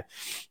 I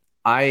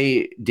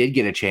did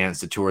get a chance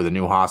to tour the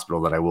new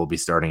hospital that I will be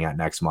starting at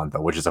next month,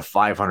 though, which is a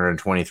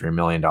 $523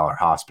 million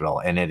hospital,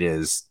 and it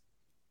is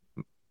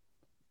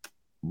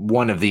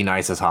one of the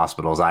nicest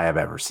hospitals I have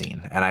ever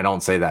seen. And I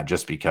don't say that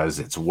just because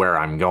it's where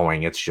I'm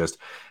going. It's just,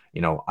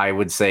 I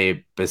would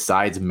say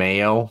besides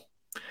Mayo,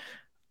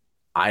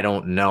 I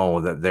don't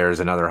know that there's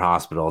another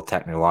hospital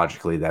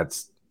technologically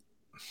that's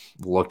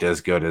looked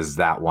as good as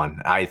that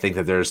one. I think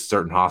that there's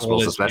certain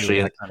hospitals,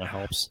 especially that kind of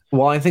helps.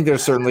 Well, I think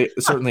there's certainly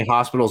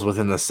hospitals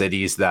within the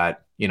cities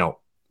that,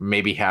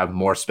 maybe have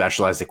more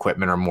specialized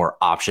equipment or more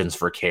options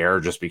for care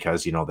just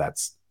because,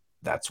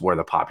 that's where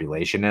the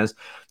population is.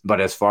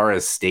 But as far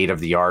as state of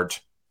the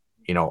art,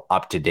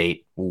 up to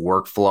date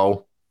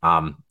workflow,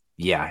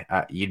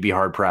 you'd be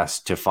hard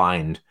pressed to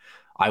find,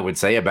 I would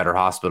say, a better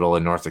hospital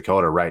in North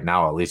Dakota right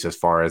now, at least as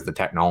far as the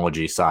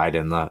technology side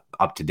and the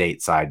up to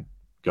date side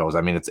goes.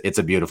 I mean, it's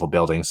a beautiful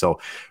building,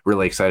 so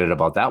really excited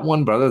about that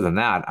one. But other than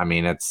that, I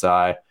mean, it's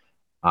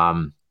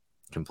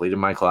completed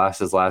my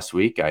classes last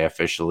week. I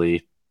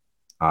officially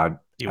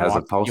you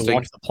walked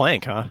the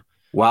plank, huh?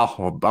 Well,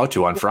 we're about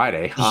to on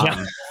Friday.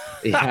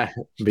 Yeah,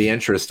 be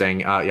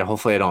interesting.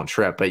 Hopefully I don't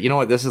trip. But you know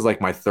what? This is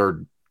like my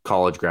third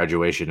college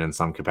graduation in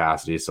some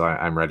capacity, so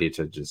I'm ready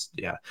to just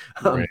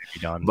ready to be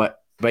done.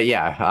 But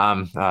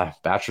yeah,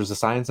 Bachelor's of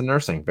Science in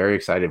Nursing. Very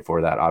excited for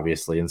that,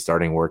 obviously, and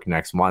starting work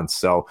next month.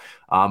 So,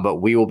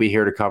 but we will be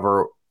here to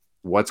cover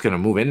what's going to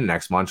move into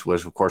next month,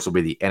 which of course will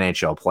be the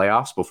NHL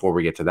playoffs. Before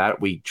we get to that,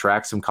 we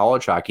track some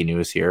college hockey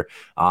news here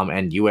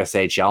and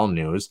USHL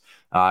news.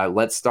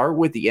 Let's start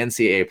with the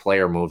NCAA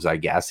player moves, I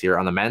guess. Here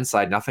on the men's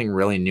side, nothing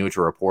really new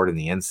to report in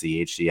the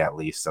NCHC at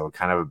least, so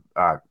kind of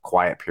a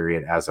quiet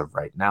period as of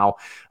right now.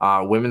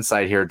 Women's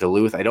side here,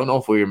 Duluth. I don't know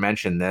if we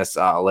mentioned this.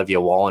 Olivia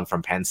Wallen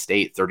from Penn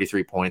State,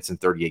 33 points in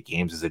 38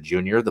 games as a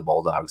junior. The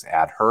Bulldogs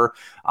add her.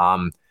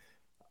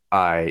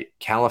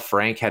 Calla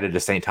Frank headed to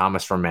St.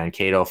 Thomas from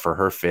Mankato for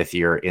her fifth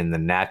year in the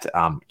net.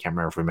 Can't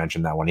remember if we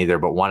mentioned that one either,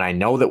 but one I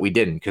know that we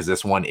didn't because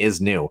this one is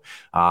new.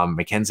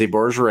 Mackenzie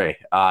Bergeret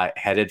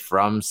headed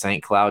from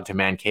St. Cloud to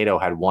Mankato,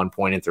 had 1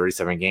 point in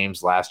 37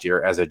 games last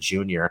year as a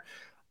junior.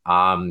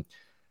 Of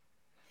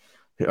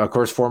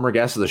course, former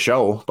guest of the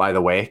show, by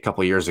the way, a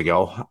couple years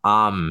ago.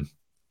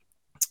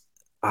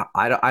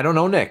 I don't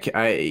know, Nick.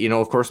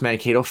 Of course,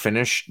 Mankato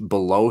finished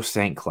below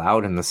St.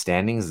 Cloud in the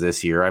standings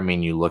this year. I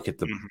mean, you look at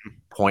the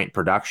point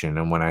production,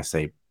 and when I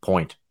say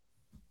point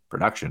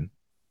production,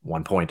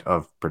 1 point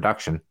of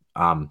production.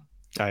 I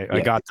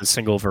got the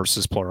single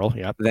versus plural.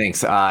 Yeah.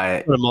 Thanks.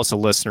 For most of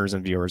the listeners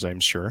and viewers, I'm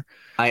sure.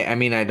 I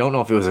mean, I don't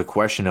know if it was a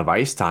question of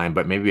ice time,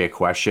 but maybe a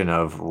question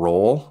of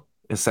role,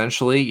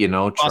 essentially.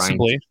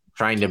 Possibly.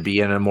 trying to be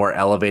in a more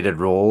elevated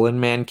role in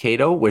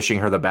Mankato, wishing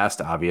her the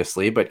best,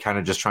 obviously, but kind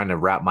of just trying to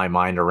wrap my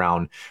mind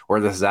around where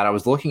this is at. I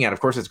was looking at, of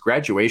course, it's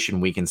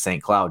graduation week in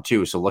St. Cloud,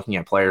 too. So looking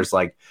at players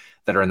like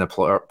that are in the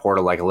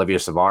portal, like Olivia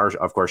Savard,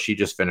 of course, she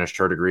just finished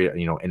her degree,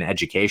 in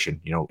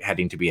education,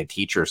 heading to be a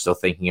teacher. So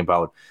thinking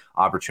about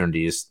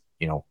opportunities,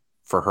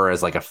 for her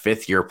as like a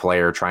fifth-year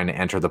player trying to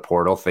enter the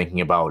portal, thinking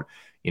about,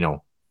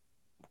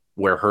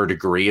 where her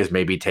degree is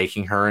maybe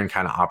taking her and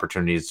kind of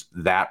opportunities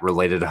that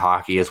related to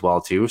hockey as well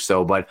too.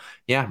 So, but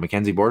yeah,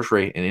 Mackenzie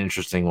Borgere, an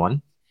interesting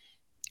one.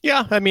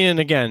 Yeah, I mean, and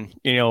again,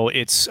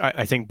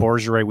 I think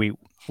Borgere,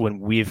 when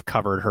we've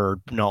covered her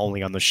not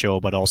only on the show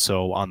but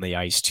also on the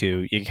ice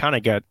too, you kind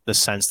of get the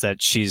sense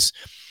that she's,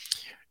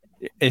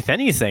 if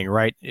anything,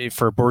 right,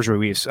 for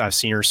Borgere, I've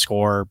seen her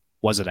score,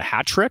 was it a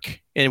hat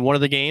trick in one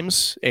of the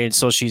games? And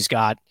so she's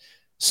got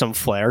some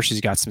flair, she's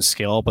got some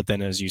skill, but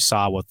then as you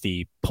saw with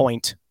the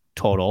point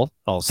total,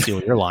 I'll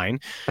steal your line,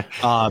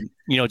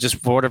 just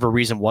for whatever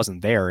reason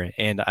wasn't there.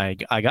 And I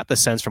got the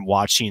sense from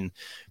watching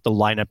the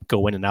lineup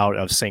go in and out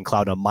of St.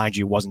 Cloud. Now, mind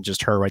you, it wasn't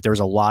just her, right? There was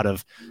a lot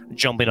of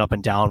jumping up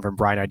and down from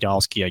Brian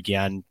Idalski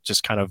again,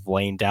 just kind of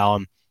laying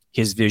down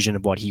his vision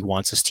of what he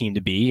wants his team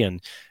to be.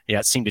 And yeah,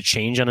 it seemed to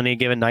change on any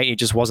given night. He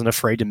just wasn't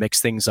afraid to mix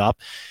things up.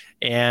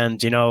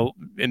 And,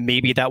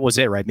 maybe that was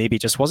it, right? Maybe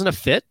it just wasn't a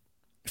fit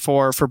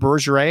for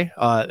Bergeret.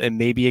 And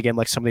maybe, again,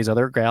 like some of these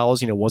other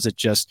gals, was it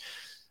just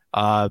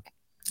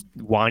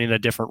wanting a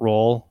different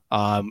role?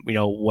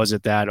 Was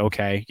it that,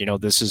 okay,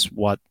 this is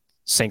what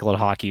St. Cloud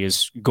hockey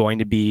is going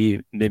to be.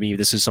 Maybe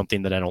this is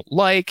something that I don't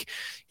like,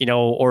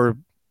 or,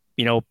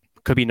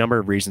 could be a number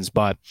of reasons.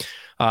 But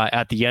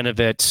at the end of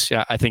it,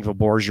 I think for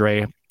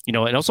Borgere,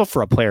 and also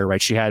for a player,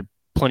 right, she had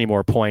plenty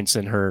more points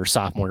in her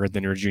sophomore year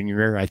than her junior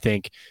year. I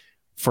think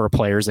for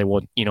players, they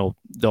will,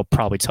 they'll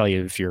probably tell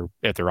you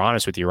if they're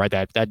honest with you, right,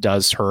 that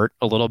does hurt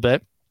a little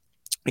bit.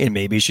 And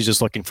maybe she's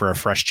just looking for a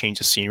fresh change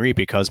of scenery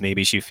because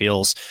maybe she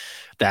feels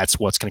that's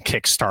what's going to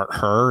kickstart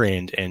her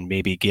and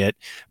maybe get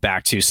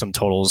back to some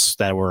totals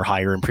that were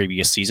higher in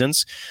previous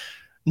seasons.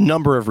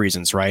 Number of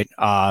reasons, right?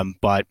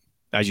 But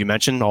as you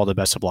mentioned, all the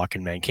best of luck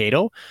in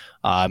Mankato,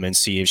 and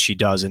see if she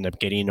does end up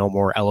getting a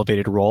more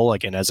elevated role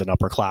again as an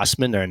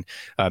upperclassman,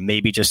 and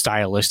maybe just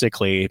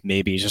stylistically,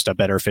 maybe just a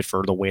better fit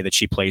for the way that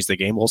she plays the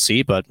game. We'll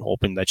see, but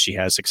hoping that she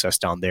has success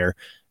down there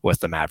with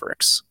the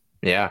Mavericks.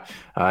 Yeah,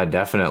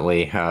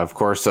 definitely. Of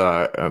course,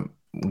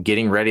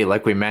 getting ready,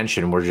 like we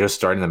mentioned, we're just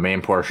starting the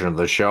main portion of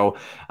the show.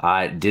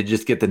 Did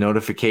just get the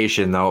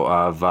notification, though,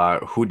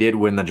 of who did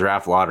win the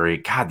draft lottery.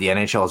 God, the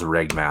NHL is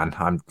rigged, man.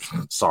 I'm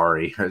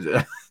sorry.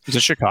 Is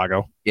it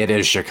Chicago? It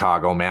is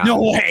Chicago, man. No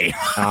way.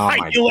 Oh,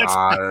 my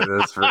God.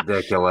 That's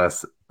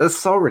ridiculous. It's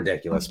so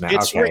ridiculous, man.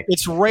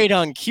 It's right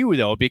on cue,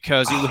 though,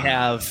 because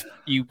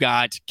you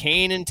got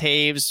Kane and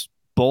Taves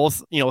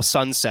both,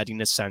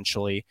 sunsetting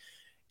essentially.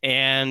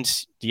 And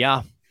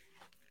yeah,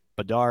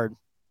 Bedard.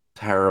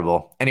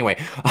 Terrible. Anyway,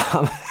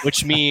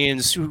 which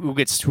means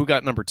who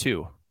got number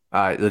 2?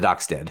 The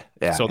Ducks did.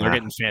 Yeah. So they're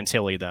getting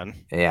Fantilli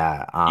then.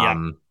 Yeah.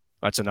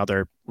 That's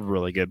another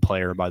really good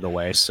player, by the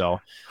way. So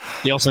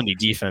they also need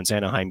defense.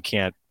 Anaheim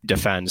can't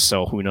defend,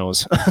 so who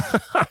knows?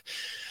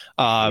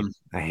 I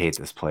hate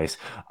this place.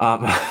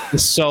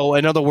 So,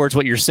 in other words,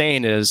 what you're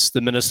saying is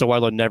the Minnesota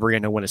Wild are never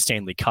going to win a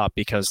Stanley Cup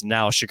because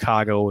now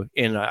Chicago,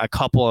 in a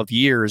couple of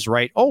years,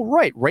 right? Oh,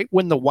 right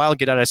when the Wild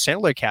get out of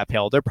Stanley Cup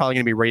hell, they're probably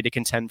going to be ready to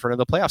contend for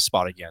another playoff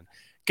spot again.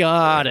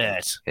 Got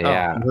it.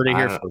 Yeah, heard it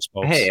here first,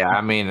 folks. Hey,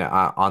 I mean,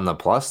 on the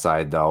plus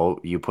side, though,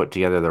 you put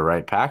together the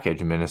right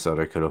package.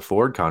 Minnesota could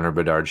afford Connor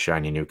Bedard's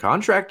shiny new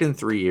contract in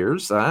 3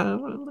 years.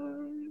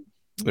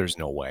 There's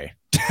no way.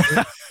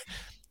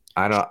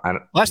 I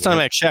don't. Last time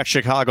I checked,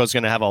 Chicago's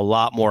going to have a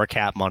lot more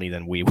cap money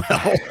than we will.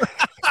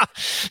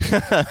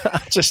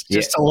 just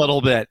a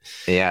little bit.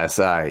 Yes,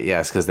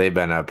 because they've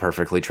been a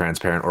perfectly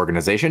transparent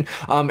organization.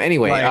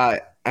 Anyway,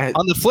 right.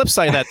 On the flip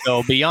side of that,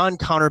 though, beyond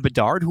Connor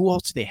Bedard, who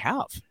else do they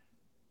have?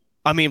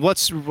 I mean,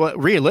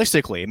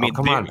 realistically? I mean,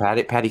 come on,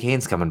 Patty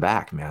Kane's coming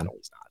back, man. No,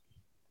 he's not.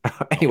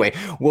 Anyway,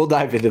 we'll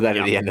dive into that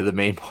at the end of the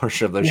main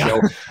portion of the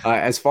show.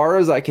 As far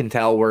as I can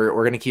tell, we're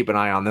going to keep an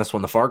eye on this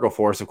one. The Fargo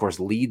Force, of course,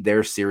 lead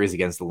their series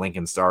against the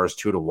Lincoln Stars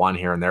 2-1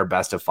 here in their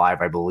best of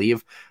 5, I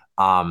believe.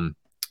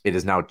 It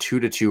is now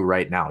 2-2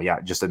 right now. Yeah,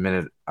 just a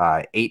minute,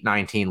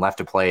 8:19 left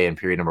to play in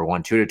period number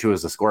 1. 2-2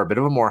 is the score. A bit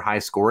of a more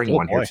high-scoring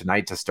one here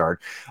tonight to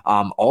start.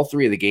 All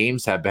 3 of the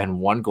games have been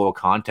 1-goal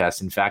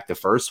contests. In fact, the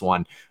first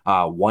one,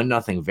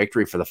 1-0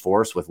 victory for the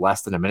Force with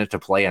less than a minute to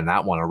play in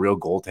that one, a real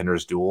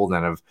goaltenders duel.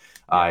 Then of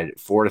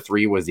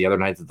 4-3 was the other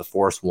night that the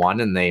Force won,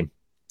 and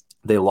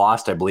they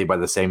lost, I believe, by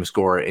the same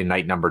score in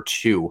night number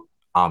 2.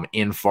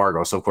 In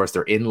Fargo. So, of course,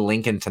 they're in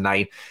Lincoln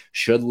tonight.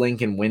 Should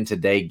Lincoln win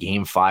today,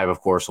 Game 5, of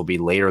course, will be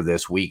later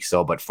this week.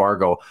 So, but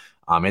Fargo,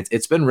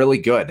 it's been really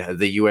good,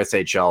 the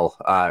USHL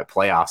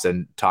playoffs,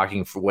 and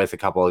talking with a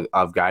couple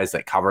of guys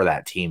that cover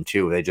that team,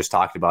 too. They just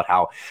talked about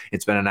how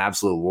it's been an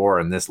absolute war,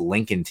 and this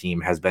Lincoln team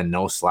has been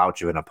no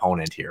slouch of an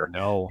opponent here.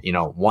 No.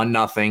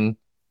 1-0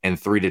 and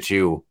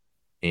 3-2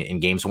 in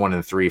games 1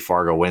 and 3,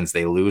 Fargo wins.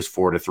 They lose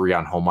 4-3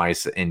 on home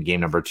ice in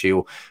game number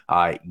 2.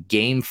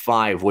 Game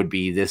 5 would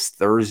be this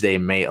Thursday,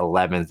 May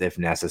 11th, if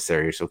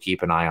necessary. So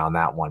keep an eye on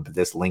that one. But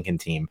this Lincoln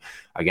team,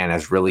 again,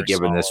 has really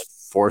given this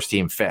Force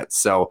team fits.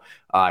 So,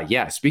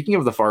 speaking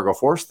of the Fargo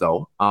Force,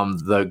 though,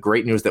 the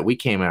great news that we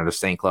came out of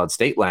St. Cloud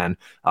State Land,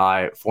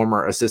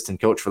 former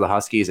assistant coach for the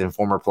Huskies and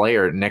former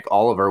player Nick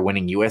Oliver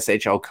winning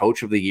USHL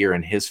Coach of the Year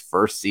in his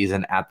first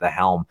season at the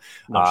helm.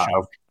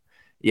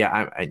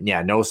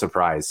 No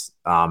surprise.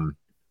 I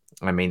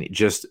mean,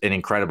 just an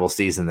incredible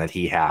season that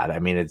he had. I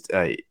mean, it's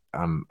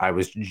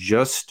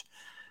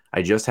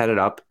I just had it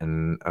up,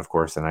 and of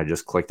course, then I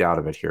just clicked out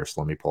of it here.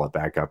 So let me pull it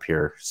back up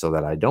here so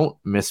that I don't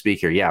misspeak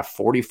here. Yeah,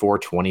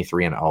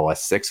 44-23-0, a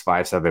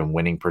 .657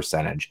 winning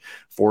percentage,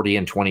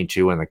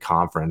 40-22 in the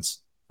conference,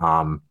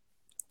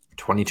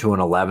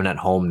 22-11 at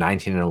home,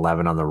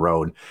 19-11 on the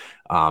road.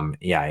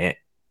 An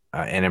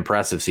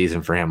impressive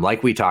season for him.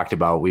 Like we talked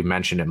about, we've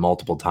mentioned it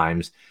multiple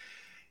times.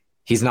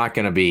 He's not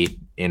going to be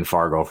in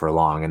Fargo for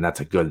long, and that's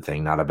a good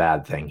thing, not a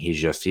bad thing.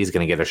 He's going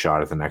to get a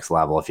shot at the next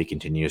level if he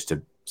continues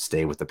to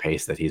stay with the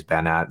pace that he's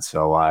been at.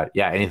 So,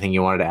 anything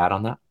you wanted to add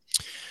on that?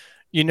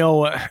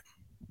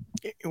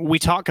 We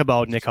talk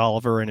about Nick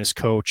Oliver and his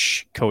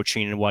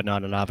coaching and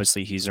whatnot, and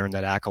obviously he's earned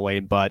that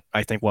accolade. But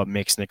I think what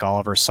makes Nick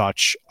Oliver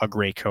such a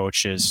great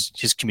coach is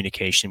his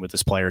communication with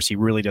his players. He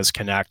really does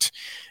connect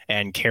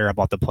and care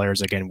about the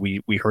players. Again,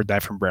 we heard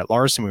that from Brett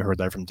Larson. We heard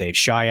that from Dave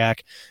Shayak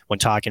when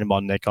talking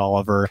about Nick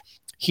Oliver.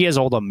 He has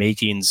all the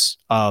makings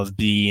of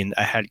being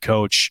a head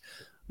coach,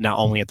 not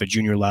only at the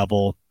junior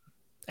level,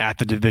 at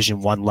the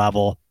Division I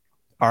level.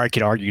 Or I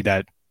could argue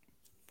that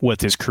with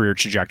his career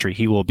trajectory,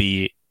 he will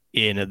be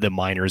in the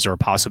minors or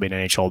possibly an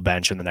NHL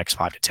bench in the next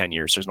 5 to 10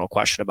 years. There's no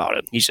question about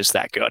it. He's just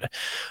that good.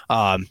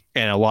 And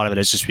a lot of it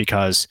is just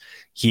because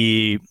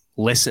he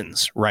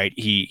listens, right?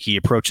 He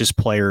approaches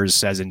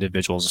players as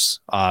individuals,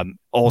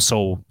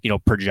 also,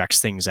 projects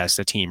things as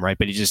the team, right?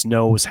 But he just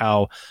knows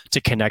how to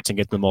connect and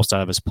get the most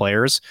out of his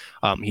players.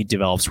 He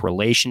develops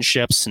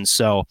relationships. And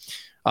so,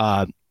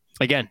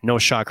 again, no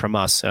shock from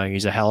us.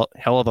 He's a hell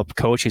of a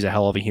coach. He's a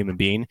hell of a human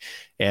being.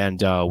 And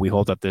we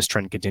hope that this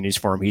trend continues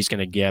for him. He's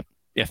going to get,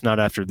 if not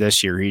after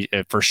this year,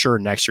 for sure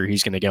next year,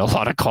 he's going to get a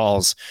lot of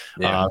calls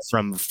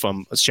from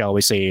shall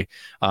we say,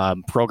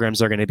 programs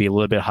that are going to be a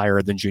little bit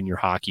higher than junior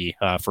hockey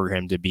for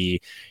him to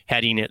be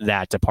heading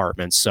that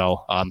department.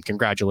 So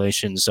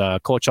congratulations,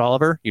 Coach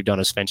Oliver. You've done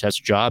a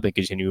fantastic job and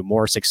continue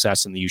more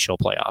success in the USHL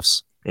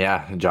playoffs.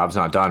 Yeah, the job's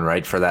not done,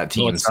 right, for that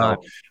team. It's going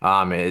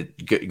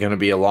to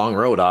be a long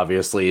road,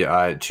 obviously,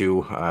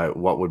 to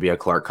what would be a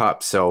Clark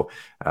Cup. So,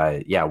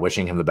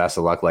 wishing him the best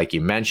of luck, like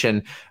you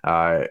mentioned.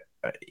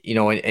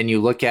 And you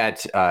look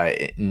at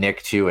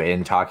Nick too,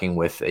 in talking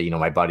with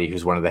my buddy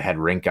who's one of the head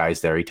rink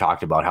guys there. He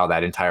talked about how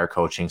that entire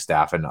coaching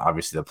staff and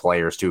obviously the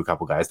players too, a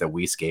couple guys that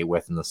we skate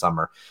with in the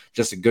summer,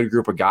 just a good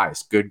group of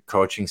guys, good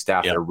coaching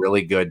staff. Yep. They're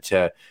really good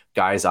to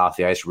guys off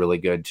the ice, really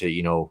good to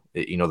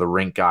the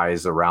rink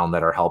guys around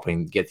that are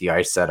helping get the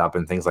ice set up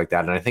and things like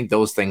that. And I think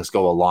those things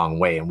go a long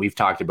way. And we've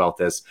talked about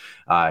this,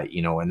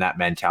 and that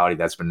mentality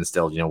that's been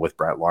instilled, with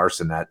Brett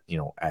Larson at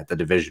the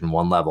Division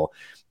I level.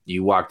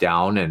 You walk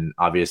down and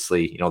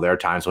obviously, there are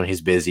times when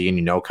he's busy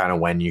and kind of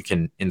when you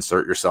can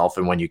insert yourself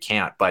and when you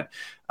can't. But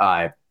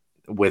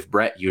with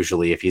Brett,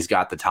 usually if he's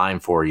got the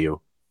time for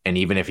you, and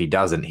even if he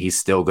doesn't, he's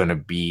still going to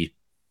be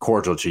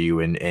cordial to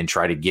you and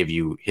try to give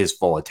you his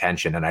full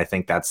attention. And I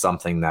think that's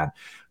something that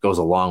goes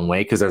a long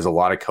way, because there's a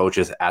lot of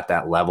coaches at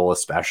that level,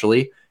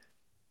 especially,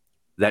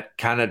 that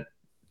kind of,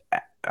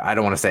 I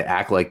don't want to say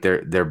act like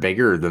they're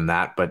bigger than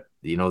that, but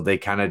they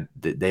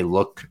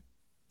look,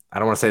 I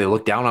don't want to say they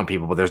look down on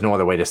people, but there's no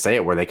other way to say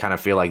it, where they kind of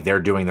feel like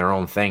they're doing their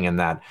own thing and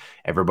that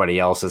everybody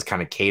else is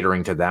kind of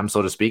catering to them,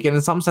 so to speak. And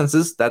in some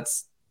senses,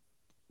 that's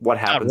what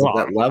happens at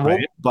that level.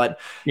 Right? But,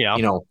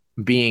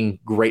 being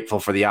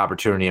grateful for the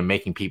opportunity and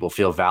making people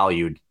feel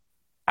valued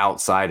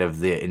outside of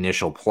the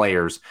initial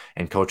players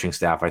and coaching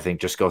staff, I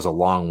think just goes a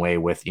long way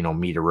with,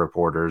 media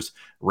reporters,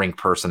 rink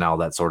personnel,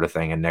 that sort of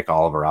thing. And Nick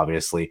Oliver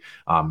obviously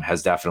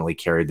has definitely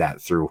carried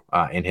that through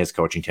in his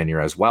coaching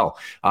tenure as well.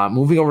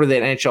 Moving over to the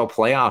NHL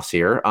playoffs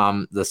here,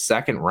 the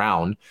second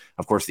round,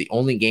 of course, the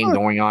only game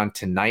going on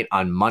tonight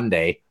on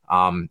Monday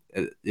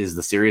is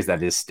the series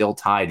that is still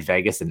tied,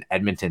 Vegas and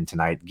Edmonton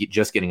tonight,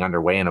 just getting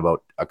underway in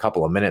about a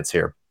couple of minutes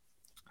here.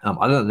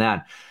 Other than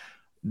that,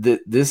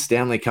 this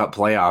Stanley Cup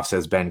playoffs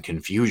has been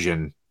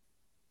confusion,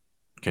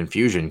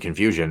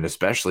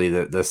 especially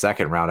the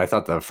second round. I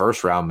thought the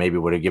first round maybe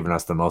would have given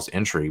us the most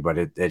intrigue, but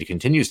it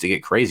continues to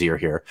get crazier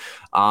here.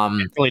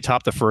 It really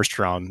topped the first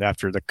round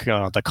after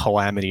the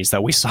calamities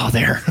that we saw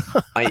there.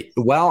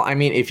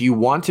 If you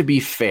want to be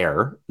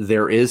fair,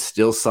 there is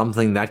still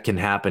something that can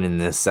happen in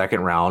this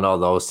second round,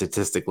 although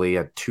statistically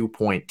a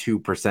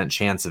 2.2%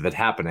 chance of it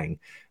happening.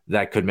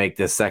 That could make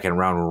this second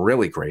round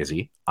really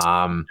crazy.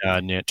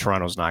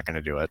 Toronto's not going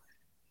to do it.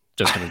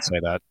 Just going to say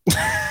that.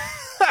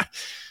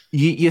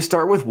 You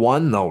start with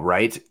one, though,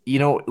 right?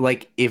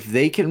 If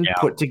they can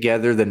put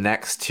together the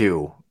next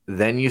two,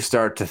 then you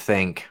start to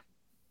think,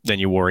 then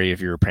you worry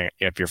if you're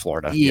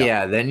Florida.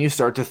 Yeah, then you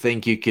start to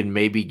think you can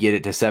maybe get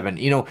it to 7.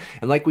 And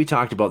like we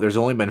talked about, there's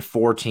only been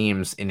 4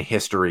 teams in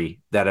history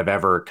that have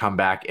ever come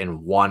back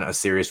and won a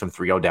series from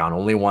 3-0 down.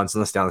 Only once in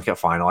the Stanley Cup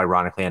final,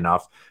 ironically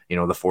enough,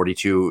 the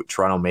 42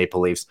 Toronto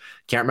Maple Leafs.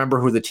 Can't remember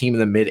who the team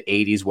in the mid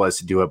 80s was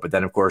to do it, but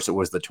then of course it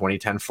was the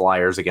 2010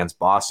 Flyers against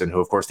Boston,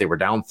 who of course they were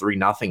down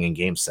 3-0 in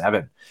game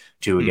 7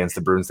 against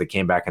the Bruins that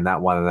came back in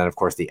that one. And then of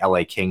course the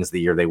LA Kings the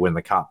year they win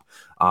the cup,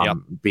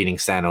 beating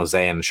San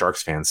Jose, and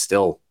Sharks fans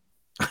still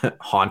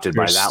haunted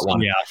by that one.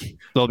 Yeah,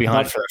 they'll be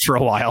haunted for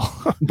a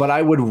while. But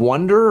I would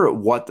wonder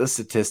what the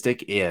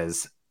statistic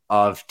is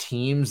of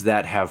teams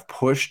that have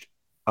pushed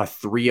a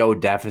 3-0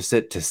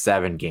 deficit to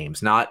 7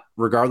 games, not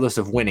regardless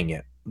of winning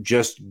it,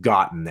 just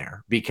gotten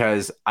there.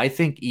 Because I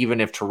think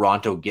even if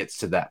Toronto gets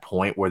to that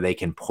point where they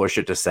can push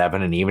it to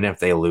 7, and even if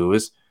they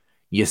lose,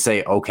 you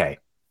say, okay,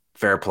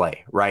 fair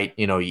play, right?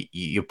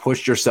 You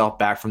pushed yourself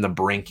back from the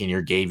brink and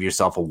you gave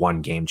yourself a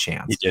 1-game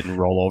chance. You didn't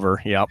roll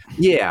over. Yep.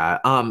 Yeah.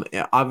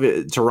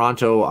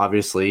 Toronto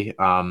obviously, is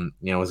going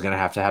to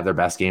have their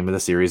best game of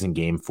the series in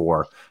game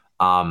 4,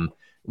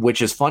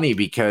 which is funny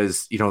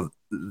because,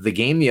 the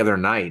game the other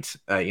night,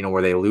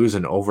 where they lose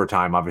in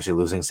overtime, obviously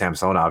losing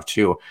Samsonov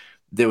too,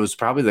 it was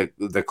probably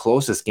the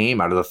closest game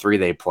out of the 3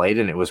 they played.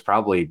 And it was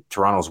probably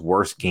Toronto's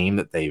worst game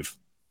that they've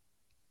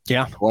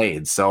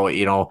played. So,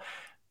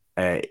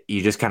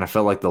 you just kind of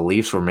felt like the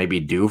Leafs were maybe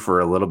due for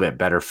a little bit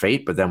better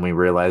fate, but then we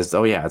realized,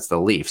 oh yeah, it's the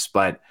Leafs.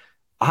 But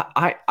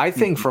I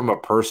think from a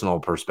personal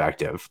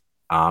perspective,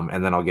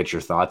 and then I'll get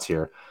your thoughts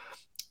here,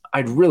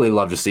 I'd really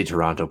love to see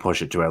Toronto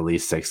push it to at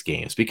least 6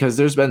 games, because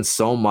there's been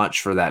so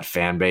much for that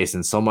fan base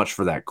and so much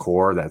for that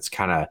core that's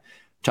kind of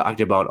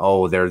talked about,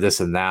 oh, they're this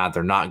and that,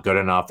 they're not good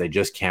enough, they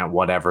just can't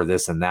whatever,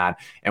 this and that.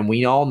 And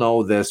we all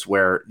know this,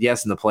 where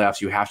yes, in the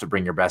playoffs you have to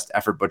bring your best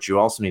effort, but you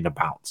also need to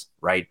bounce,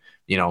 right?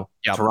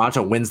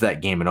 Toronto wins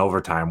that game in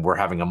overtime, we're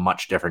having a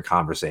much different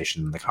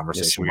conversation than the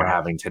conversation we're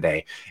having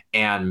today.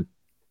 And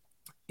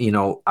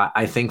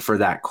I think for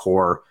that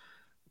core,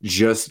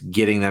 just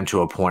getting them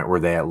to a point where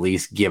they at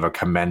least give a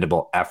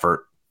commendable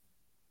effort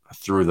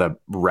through the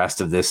rest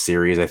of this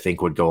series, I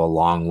think would go a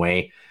long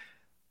way.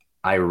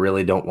 I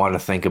really don't want to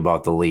think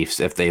about the Leafs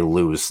if they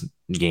lose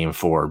game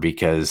 4,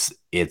 because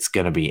it's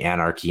going to be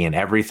anarchy, and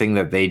everything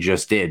that they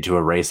just did to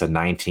erase a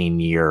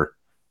 19-year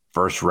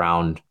first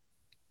round,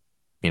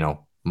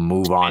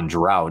 move on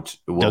drought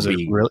will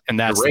be and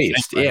that's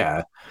erased. Thing,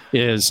 right?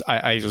 Yeah.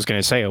 I was going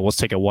to say, let's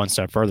take it one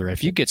step further.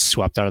 If you get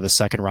swept out of the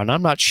second round,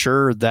 I'm not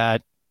sure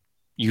that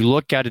you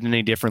look at it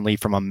any differently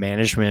from a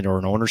management or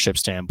an ownership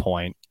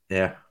standpoint.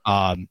 Yeah.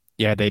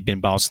 They've been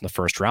bounced in the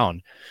first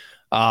round.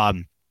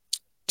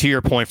 To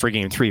your point for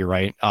game 3,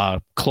 right?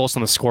 Close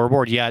on the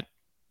scoreboard, yet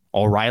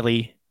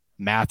O'Reilly,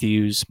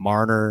 Matthews,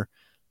 Marner,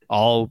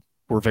 all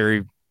were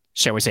very,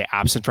 shall we say,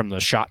 absent from the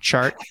shot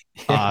chart.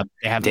 They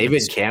have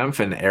David Kampf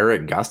and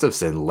Eric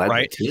Gustafsson led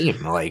the team,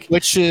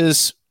 which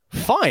is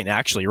fine,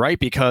 actually, right?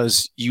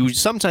 Because you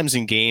sometimes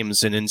in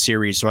games and in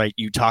series, right,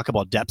 you talk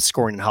about depth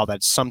scoring and how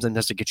that sometimes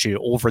has to get you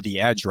over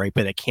the edge, right?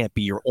 But it can't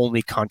be your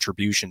only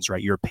contributions,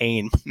 right? You're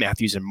paying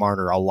Matthews and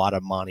Marner a lot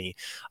of money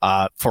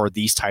for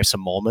these types of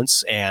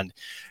moments. And,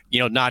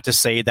 not to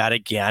say that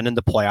again in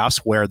the playoffs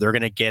where they're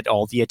going to get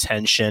all the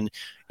attention.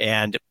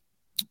 And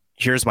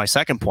here's my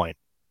second point.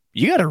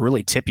 You got to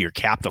really tip your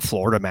cap to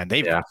Florida, man.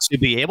 To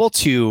be able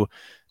to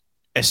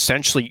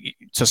essentially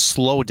to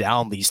slow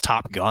down these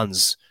top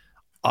guns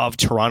of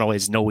Toronto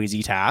is no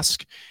easy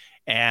task.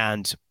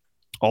 And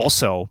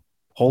also,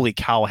 holy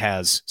cow,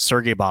 has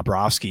Sergei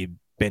Bobrovsky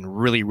been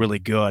really, really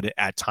good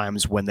at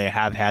times when they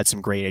have had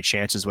some great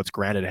chances, which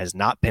granted has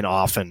not been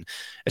often,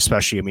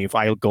 especially, if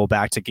I go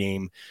back to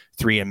game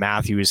 3 and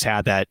Matthews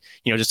had that,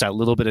 just that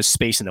little bit of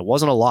space, and it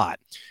wasn't a lot.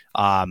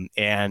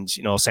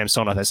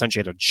 Samsonov essentially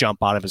had to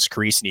jump out of his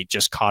crease, and he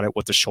just caught it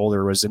with the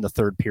shoulder. It was in the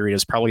third period.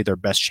 Is probably their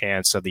best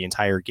chance of the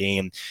entire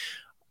game.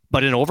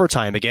 But in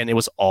overtime, again, it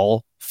was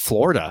all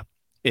Florida.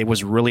 It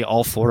was really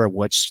all Florida,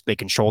 which they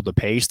controlled the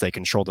pace. They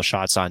controlled the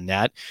shots on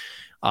net.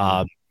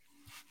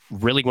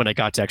 Really, when it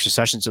got to extra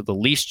sessions, the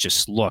Leafs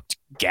just looked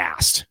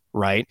gassed,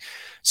 right?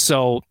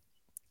 So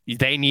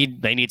they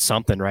need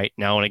something right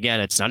now. And again,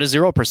 it's not a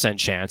 0%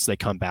 chance they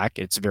come back.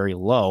 It's very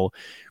low.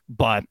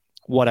 But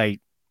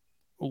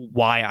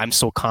why I'm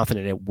so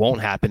confident it won't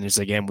happen is,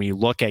 again, when you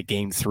look at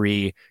game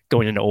 3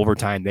 going into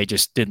overtime, they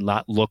just did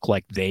not look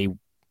like they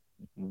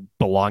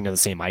belong on the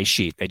same ice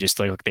sheet. They just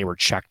looked like they were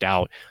checked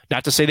out.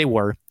 Not to say they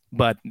were,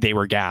 but they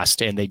were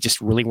gassed, and they just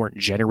really weren't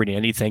generating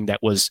anything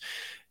that was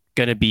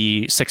going to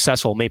be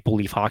successful Maple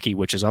Leaf hockey,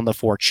 which is on the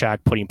forecheck,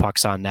 putting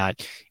pucks on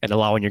net, and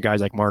allowing your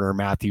guys like Marner,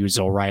 Matthews,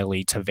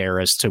 O'Reilly,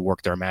 Tavares to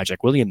work their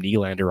magic. William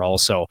Nylander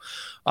also.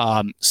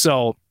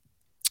 So,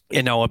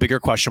 a bigger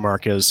question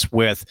mark is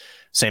with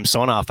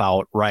Samsonov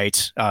out,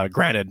 right?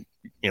 Granted,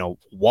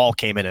 Wall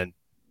came in and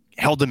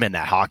held them in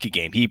that hockey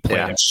game. He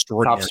played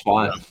extraordinarily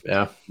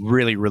well.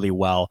 Really, really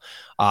well.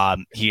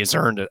 He has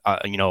earned,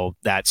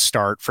 that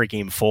start for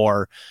game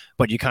 4,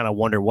 but you kind of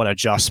wonder what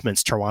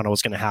adjustments Toronto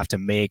is going to have to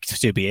make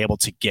to be able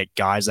to get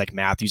guys like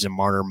Matthews and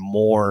Marner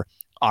more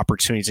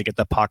opportunities to get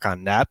the puck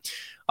on net.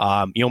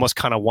 You almost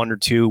kind of wonder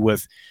too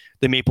with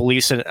the Maple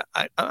Leafs, and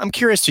I'm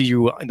curious to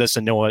you this,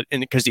 and Noah,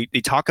 and because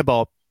they talk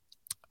about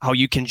how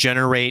you can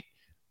generate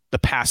the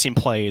passing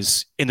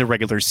plays in the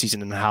regular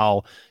season and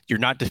how you're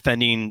not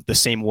defending the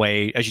same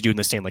way as you do in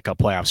the Stanley Cup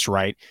playoffs,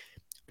 right?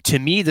 To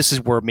me, this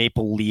is where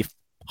Maple Leaf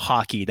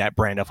hockey, that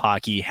brand of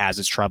hockey, has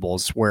its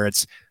troubles, where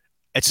it's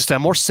just a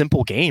more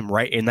simple game,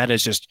 right? And that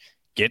is just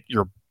get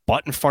your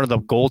butt in front of the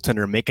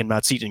goaltender, make him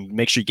not see it, and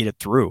make sure you get it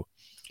through.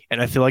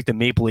 And I feel like the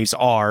Maple Leafs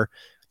are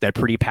that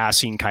pretty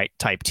passing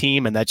type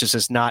team, and that just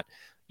is not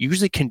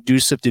usually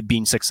conducive to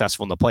being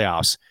successful in the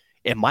playoffs.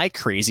 Am I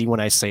crazy when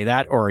I say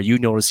that, or are you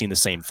noticing the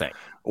same thing?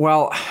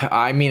 Well,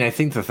 I mean, I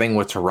think the thing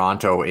with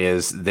Toronto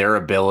is their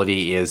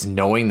ability is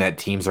knowing that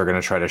teams are going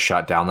to try to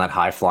shut down that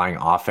high-flying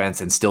offense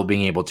and still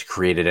being able to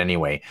create it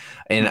anyway.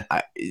 And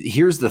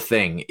here's the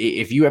thing.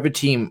 If you have a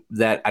team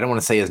that I don't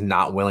want to say is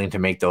not willing to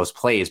make those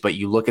plays, but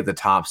you look at the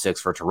top six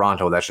for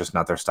Toronto, that's just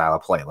not their style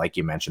of play. Like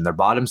you mentioned, their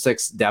bottom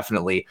six,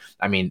 definitely.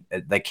 I mean,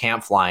 the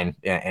camp line,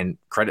 and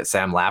credit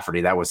Sam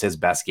Lafferty, that was his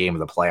best game of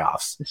the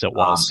playoffs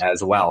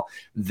as well.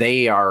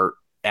 They are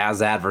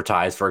as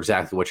advertised for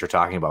exactly what you're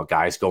talking about,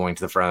 guys going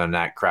to the front of the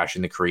net,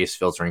 crashing the crease,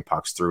 filtering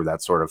pucks through,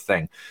 that sort of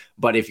thing.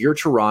 But if you're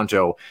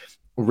Toronto,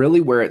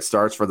 really where it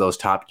starts for those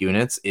top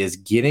units is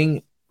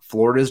getting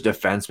Florida's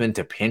defensemen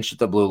to pinch at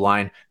the blue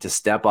line, to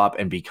step up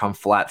and become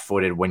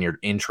flat-footed when you're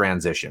in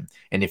transition.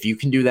 And if you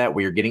can do that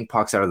where you're getting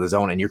pucks out of the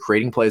zone and you're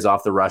creating plays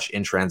off the rush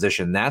in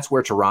transition, that's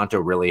where Toronto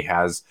really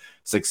has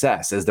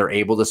success, is they're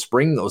able to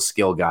spring those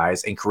skill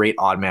guys and create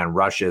odd man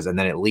rushes, and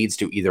then it leads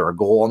to either a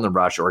goal on the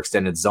rush or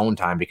extended zone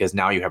time, because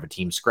now you have a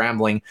team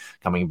scrambling,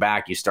 coming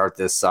back, you start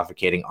this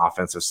suffocating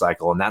offensive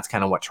cycle, and that's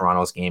kind of what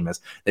Toronto's game is.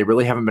 They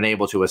really haven't been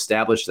able to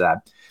establish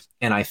that.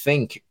 And I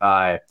think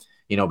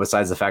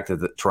besides the fact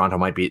that Toronto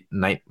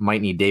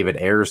might need David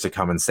Ayers to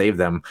come and save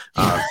them,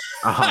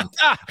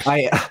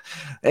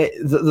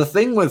 the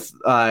thing with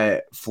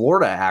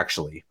Florida,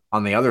 actually,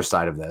 on the other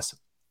side of this,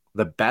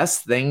 the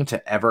best thing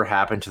to ever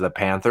happen to the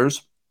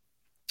Panthers,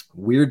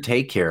 weird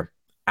take here,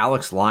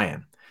 Alex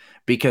Lyon,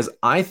 because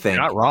I think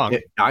not wrong.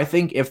 I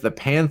think if the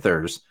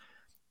Panthers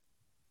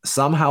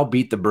somehow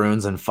beat the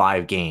Bruins in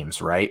 5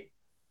 games, right?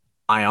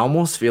 I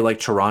almost feel like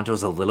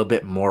Toronto's a little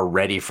bit more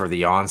ready for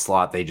the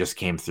onslaught they just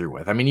came through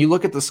with. I mean, you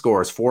look at the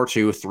scores,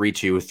 4-2,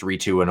 3-2,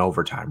 3-2 in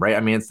overtime, right?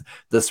 I mean,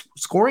 the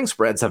scoring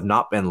spreads have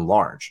not been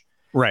large.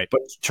 Right.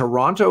 But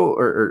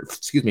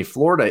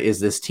Florida is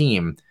this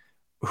team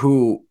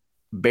who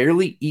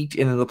barely eked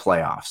into the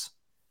playoffs,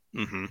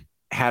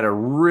 had a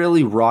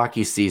really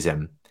rocky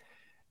season.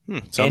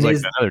 Sounds like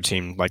another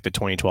team like the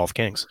 2012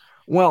 Kings.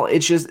 Well,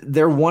 it's just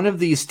they're one of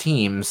these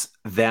teams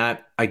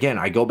that, again,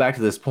 I go back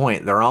to this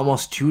point, they're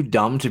almost too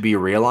dumb to be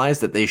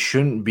realized that they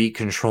shouldn't be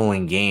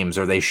controlling games,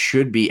 or they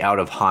should be out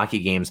of hockey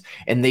games,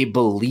 and they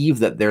believe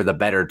that they're the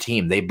better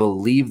team. They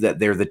believe that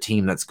they're the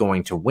team that's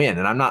going to win.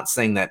 And I'm not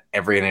saying that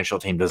every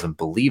NHL team doesn't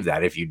believe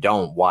that. If you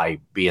don't, why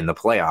be in the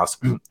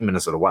playoffs?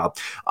 Minnesota Wild.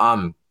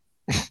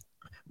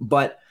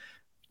 But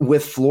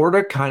with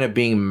Florida kind of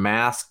being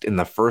masked in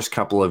the first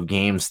couple of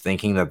games,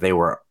 thinking that they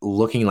were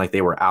looking like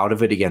they were out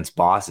of it against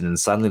Boston, and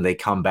suddenly they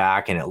come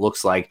back and it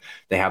looks like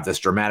they have this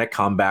dramatic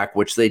comeback,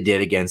 which they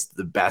did against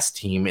the best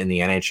team in the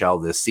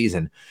NHL this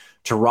season.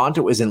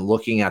 Toronto isn't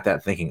looking at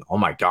that thinking, oh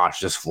my gosh,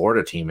 this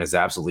Florida team is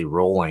absolutely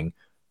rolling.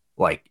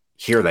 Like,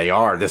 here they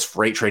are, this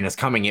freight train is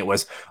coming. It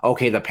was,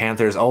 okay, the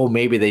Panthers,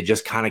 maybe they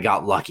just kind of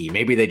got lucky.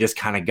 Maybe they just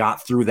kind of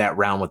got through that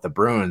round with the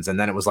Bruins. And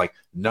then it was like,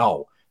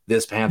 no,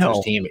 this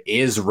Panthers team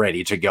is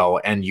ready to go.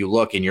 And you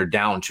look and you're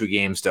down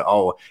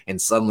 2-0, and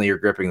suddenly you're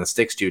gripping the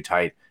sticks too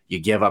tight. You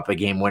give up a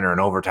game winner in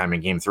overtime in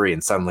game 3,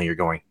 and suddenly you're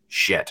going,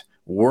 shit,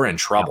 we're in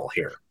trouble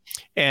here.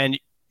 And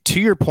to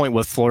your point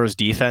with Florida's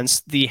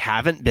defense, they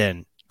haven't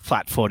been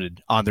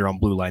flat-footed on their own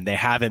blue line. They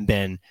haven't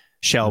been,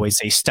 shall we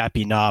say,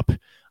 stepping up,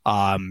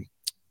 and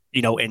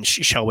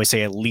shall we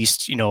say, at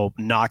least,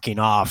 knocking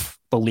off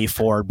the Leaf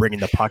forward, bringing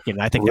the puck in.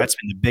 I think that's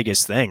been the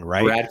biggest thing,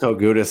 right? Radko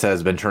Gudas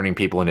has been turning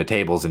people into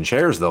tables and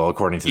chairs, though,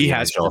 according to the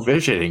NHL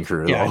officiating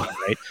crew. Yeah,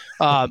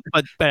 right.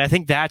 But I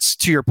think that's,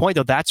 to your point,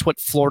 though, that's what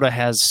Florida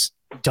has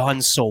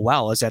done so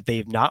well, is that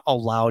they've not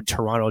allowed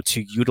Toronto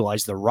to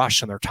utilize the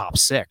rush on their top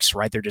 6,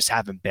 right? They just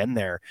haven't been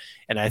there.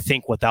 And I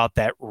think without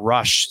that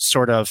rush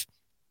sort of,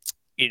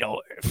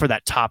 for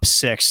that top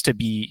 6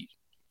 to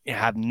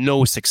have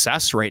no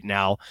success right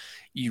now,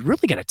 you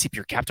really got to tip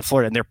your cap to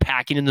Florida. And they're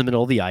packing in the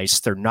middle of the ice.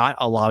 They're not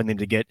allowing them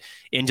to get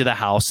into the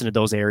house, into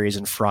those areas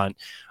in front.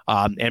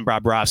 And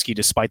Bobrovsky,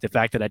 despite the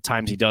fact that at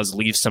times he does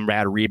leave some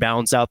rad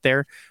rebounds out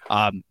there,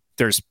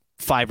 there's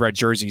 5 red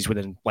jerseys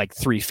within like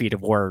 3 feet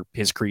of where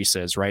his crease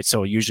is, right?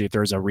 So usually if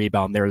there's a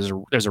rebound, there's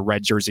a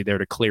red jersey there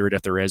to clear it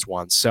if there is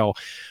one. So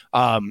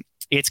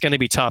it's going to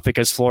be tough,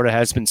 because Florida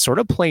has been sort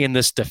of playing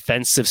this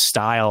defensive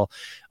style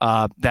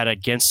that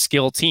against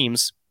skilled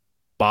teams,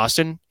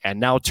 Boston and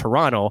now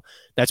Toronto,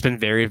 that's been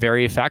very,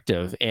 very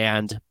effective.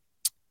 And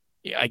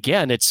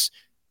again,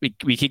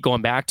 we keep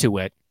going back to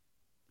it.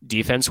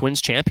 Defense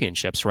wins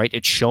championships, right?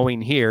 It's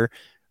showing here.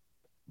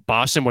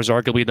 Boston was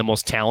arguably the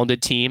most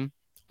talented team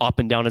up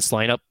and down its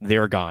lineup,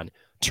 they're gone.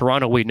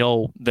 Toronto, we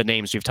know the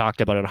names we've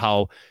talked about and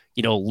how,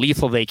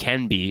 lethal they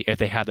can be if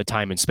they have the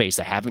time and space.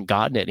 They haven't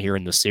gotten it here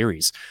in the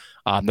series.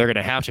 They're going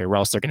to have to, or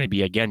else they're going to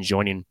be, again,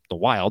 joining the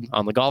Wild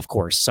on the golf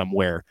course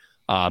somewhere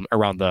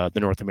around the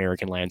North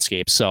American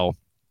landscape. So,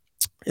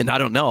 and I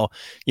don't know,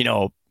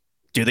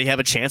 do they have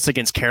a chance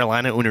against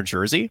Carolina or New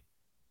Jersey?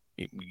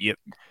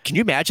 Can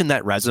you imagine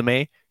that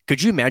resume?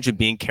 Could you imagine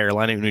being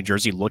Carolina and New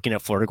Jersey looking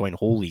at Florida going,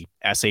 holy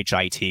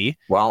SHIT?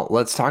 Well,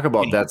 let's talk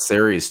about that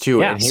series too.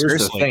 Yeah, And here's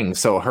seriously. the thing.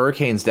 So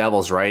Hurricanes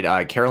Devils,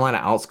 right? Carolina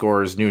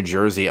outscores New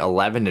Jersey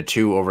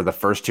 11-2 over the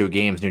first two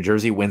games. New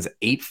Jersey wins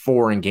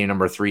 8-4 in game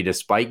number 3,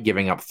 despite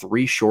giving up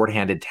 3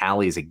 shorthanded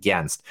tallies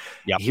against.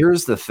 Yep.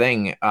 Here's the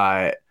thing.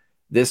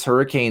 This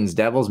Hurricanes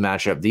Devils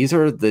matchup, these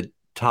are the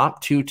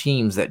top 2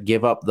 teams that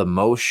give up the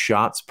most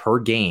shots per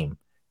game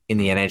in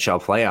the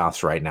NHL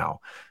playoffs right now.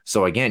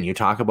 So again, you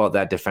talk about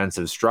that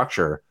defensive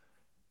structure.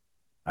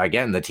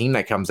 Again, the team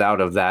that comes out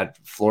of that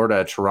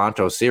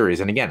Florida-Toronto series,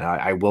 and again,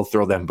 I will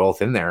throw them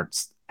both in there,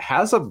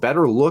 has a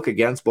better look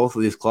against both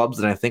of these clubs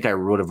than I think I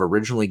would have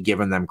originally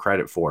given them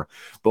credit for.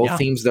 Both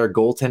teams, their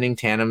goaltending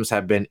tandems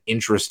have been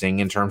interesting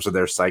in terms of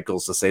their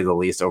cycles, to say the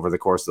least, over the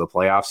course of the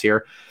playoffs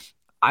here.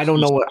 I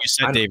don't know what you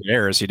said. David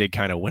Ayres, he did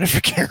kind of win it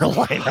for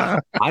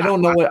Carolina. I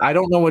don't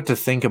know what to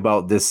think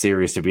about this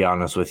series, to be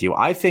honest with you.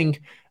 I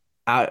think,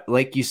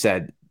 like you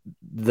said,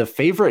 the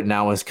favorite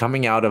now is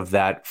coming out of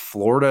that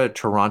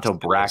Florida-Toronto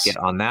bracket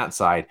on that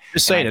side.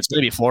 Just saying, it's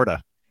going to be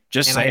Florida.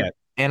 Just say it.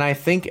 And I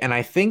think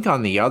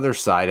on the other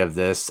side of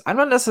this, I'm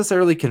not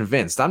necessarily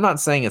convinced. I'm not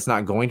saying it's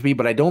not going to be,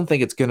 but I don't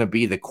think it's going to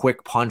be the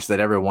quick punch that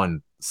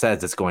everyone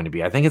says it's going to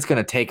be. I think it's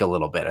going to take a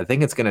little bit. I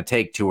think it's going to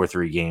take 2 or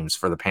 3 games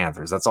for the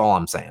Panthers. That's all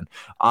I'm saying.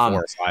 4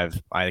 or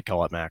 5, I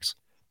call it max.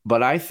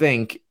 But I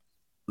think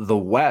the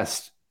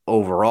West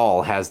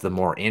overall has the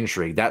more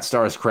intrigue. That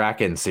Stars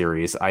Kraken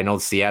series, I know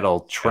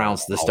Seattle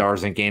trounced the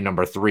Stars in game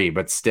number 3,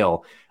 but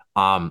still,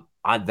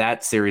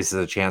 that series has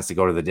a chance to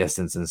go to the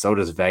distance, and so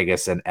does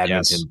Vegas and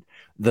Edmonton. Yes.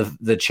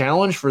 The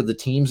challenge for the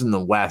teams in the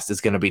West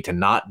is going to be to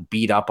not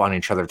beat up on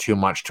each other too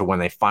much to when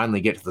they finally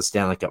get to the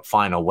Stanley Cup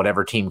final,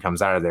 whatever team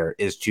comes out of there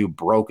is too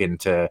broken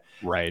to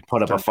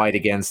put up a fight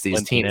against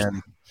these teams.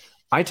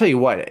 I tell you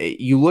what,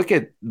 you look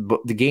at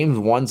the games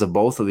ones of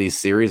both of these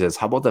series.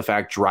 How about the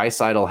fact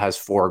Draisaitl has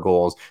 4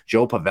 goals,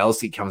 Joe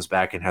Pavelski comes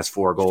back and has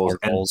 4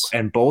 goals,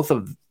 and both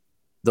of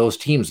those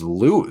teams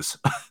lose.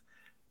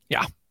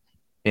 Yeah.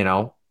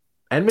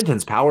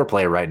 Edmonton's power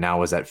play right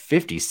now is at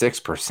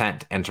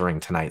 56% entering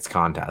tonight's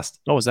contest.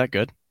 Oh, is that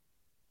good?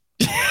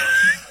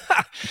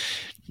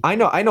 I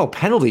know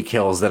penalty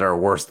kills that are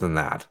worse than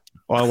that.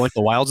 Well, like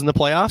the Wilds in the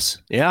playoffs?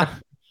 Yeah.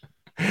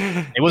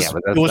 It was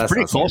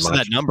pretty close to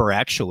that number,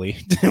 actually.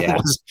 Yeah.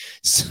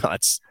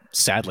 It's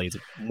sadly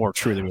more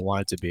true than we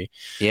want it to be.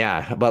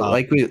 Yeah, but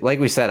like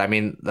we said, I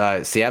mean,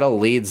 Seattle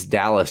leads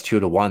Dallas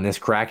 2-1. This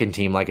Kraken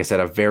team, like I said,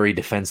 a very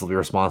defensively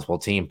responsible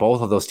team.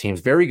 Both of those teams,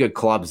 very good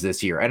clubs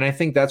this year, and I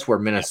think that's where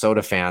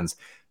Minnesota fans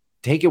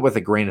take it with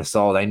a grain of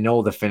salt. I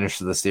know the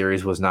finish of the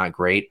series was not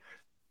great.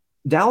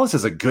 Dallas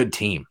is a good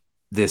team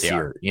this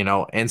year,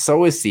 and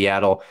so is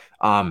Seattle.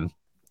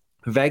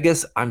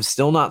 Vegas, I'm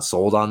still not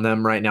sold on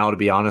them right now, to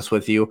be honest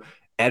with you.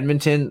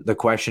 Edmonton, the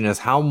question is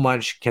how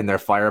much can their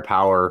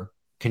firepower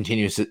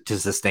continue to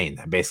sustain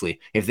them? Basically,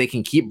 if they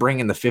can keep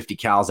bringing the 50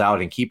 cals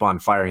out and keep on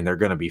firing, they're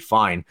going to be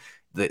fine.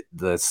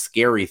 The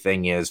scary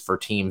thing is for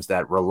teams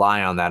that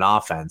rely on that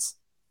offense,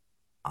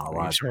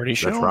 the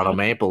Toronto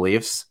Maple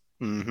Leafs,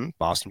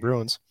 Boston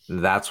Bruins.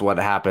 That's what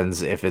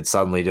happens if it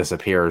suddenly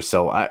disappears.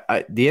 So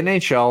the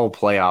NHL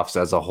playoffs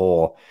as a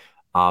whole,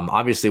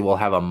 obviously we'll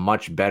have a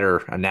much better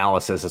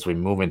analysis as we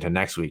move into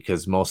next week,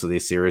 because most of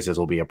these series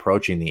will be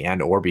approaching the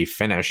end or be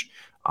finished,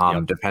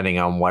 depending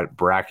on what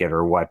bracket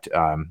or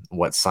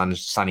what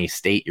sunny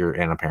state you're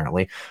in,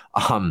 apparently.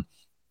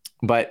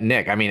 But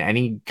Nick, I mean,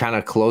 any kind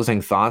of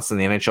closing thoughts on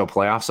the NHL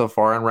playoffs so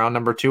far in round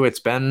number 2? It's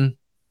been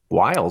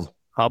wild.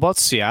 How about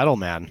Seattle,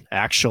 man?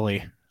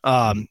 Actually,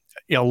 a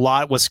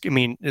lot was. I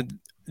mean,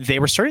 they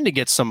were starting to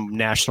get some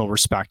national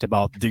respect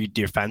about the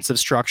defensive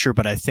structure,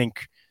 but I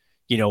think,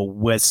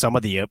 with some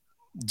of the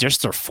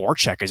just their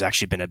forecheck has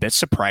actually been a bit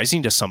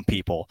surprising to some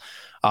people,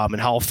 and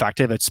how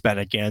effective it's been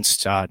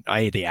against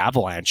the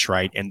Avalanche,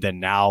 right? And then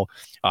now,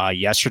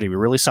 yesterday, we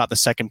really saw the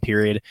second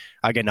period.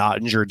 Again,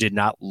 Ottinger did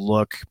not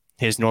look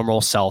his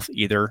normal self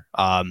either.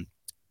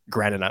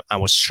 Granted, I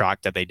was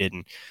shocked that they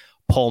didn't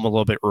pull him a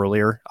little bit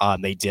earlier.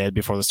 They did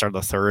before the start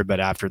of the third, but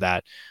after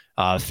that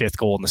 5th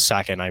goal in the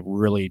second, I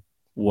really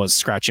was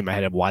scratching my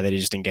head of why they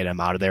just didn't get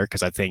him out of there,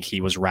 because I think he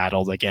was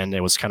rattled again.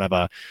 It was kind of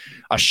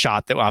a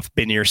shot that off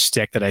Benier's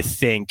stick that I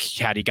think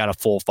had he got a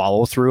full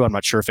follow through, I'm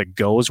not sure if it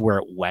goes where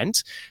it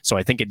went. So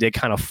I think it did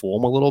kind of fool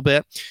him a little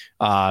bit.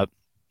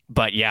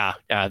 But yeah,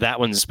 that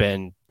one's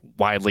been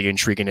widely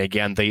intriguing.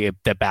 Again, the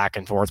back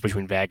and forth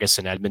between Vegas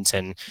and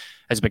Edmonton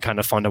has been kind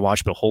of fun to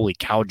watch, but holy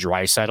cow,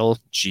 Draisaitl,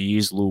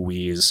 geez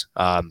Louise.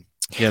 Him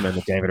and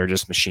McDavid are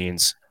just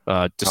machines,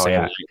 to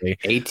say the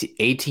least.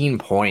 18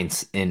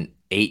 points in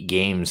 8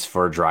 games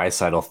for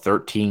Draisaitl,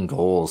 13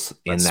 goals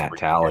in That's that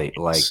tally.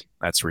 ridiculous.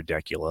 That's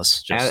ridiculous.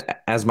 As, Just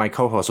as my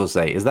co-host will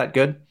say, is that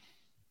good?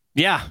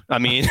 yeah, I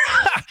mean,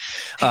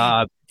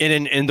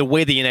 in the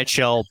way the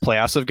NHL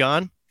playoffs have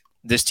gone,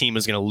 this team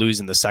is going to lose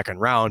in the second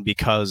round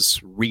because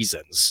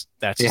reasons.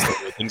 That's just Yeah,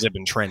 the way things have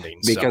been trending.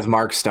 because So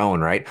Mark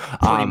Stone, right?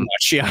 pretty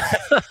much, yeah.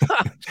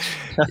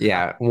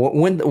 Yeah.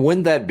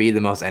 Wouldn't that be the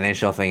most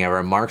NHL thing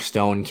ever? Mark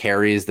Stone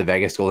carries the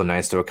Vegas Golden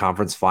Knights to a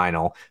conference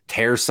final,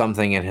 tears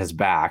something in his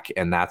back,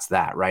 and that's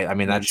that, right? I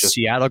mean, And then that's just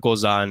Seattle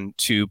goes on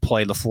to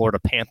play the Florida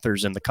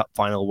Panthers in the Cup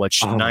final,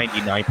 which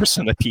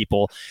 99% of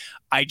people.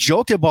 I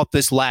joked about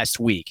this last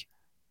week.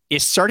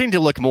 It's starting to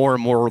look more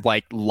and more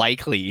like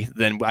likely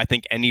than I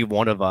think any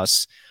one of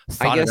us I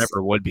thought it guess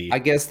ever would be. I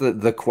guess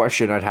the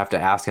question I'd have to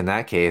ask in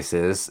that case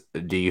is,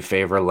 do you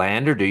favor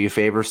land or do you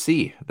favor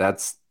sea?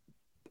 That's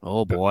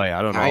Oh boy,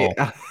 I don't know.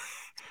 I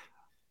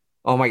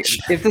Oh my!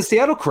 If the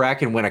Seattle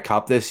Kraken win a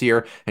cup this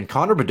year and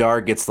Connor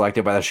Bedard gets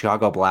selected by the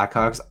Chicago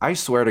Blackhawks, I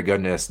swear to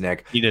goodness,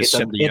 Nick, You just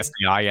send the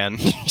FBI in.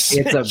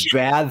 it's a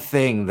bad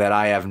thing that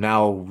I have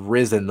now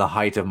risen the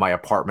height of my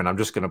apartment. I'm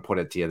just going to put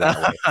it to you that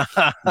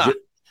way. J-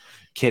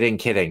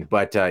 kidding.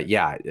 But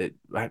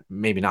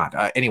maybe not.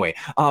 Anyway,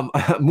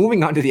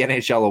 moving on to the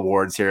NHL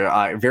awards here.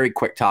 Very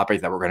quick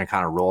topic that we're going to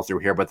kind of roll through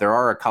here, but there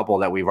are a couple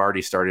that we've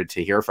already started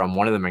to hear from.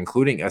 One of them,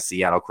 including a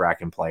Seattle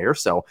Kraken player.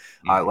 So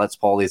let's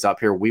pull these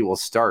up here. We will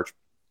start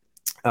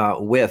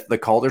with the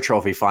Calder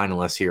Trophy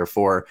finalists here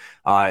for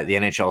the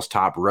NHL's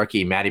top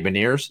rookie, Matty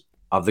Beniers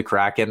of the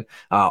Kraken,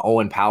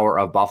 Owen Power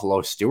of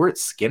Buffalo, Stuart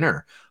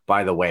Skinner,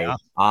 by the way.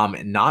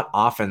 Not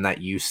often that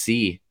you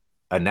see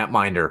a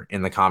netminder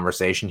in the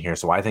conversation here,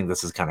 so I think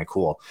this is kind of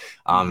cool.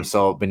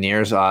 So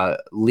Beniers,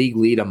 league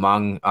lead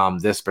among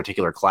this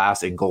particular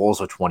class in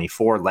goals with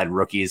 24, led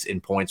rookies in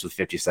points with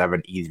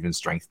 57, even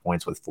strength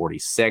points with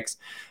 46.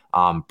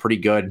 Pretty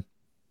good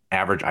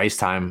average ice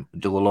time, a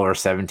little over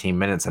 17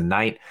 minutes a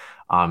night.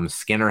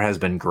 Skinner has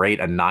been great,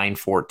 a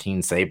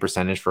 914 save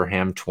percentage for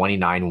him,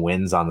 29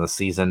 wins on the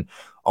season.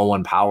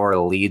 Owen Power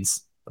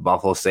leads the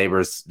Buffalo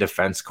Sabres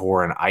defense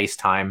core in ice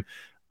time,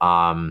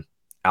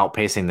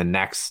 outpacing the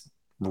next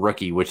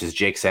rookie, which is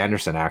Jake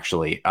Sanderson,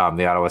 actually,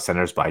 the Ottawa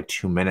Senators by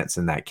 2 minutes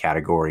in that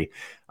category.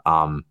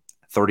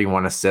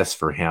 31 assists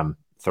for him,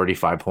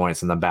 35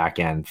 points in the back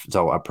end.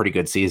 So a pretty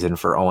good season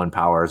for Owen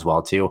Power as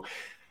well, too.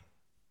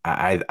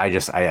 I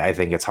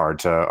think it's hard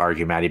to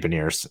argue Matty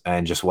Beniers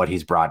and just what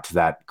he's brought to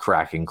that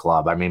Kraken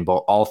club. I mean,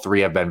 all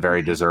three have been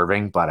very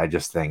deserving, but I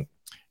just think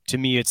to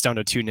me, it's down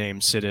to two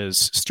names. It is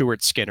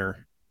Stuart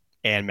Skinner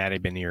and Matty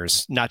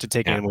Beniers. Not to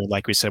take anyone,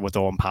 like we said, with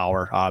Owen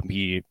Power.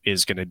 He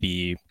is going to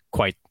be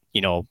quite,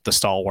 the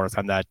stalwart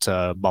on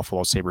that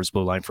Buffalo Sabres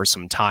blue line for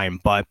some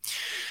time. But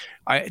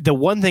the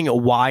one thing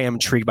why I'm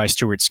intrigued by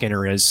Stuart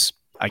Skinner is,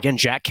 again,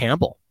 Jack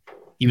Campbell.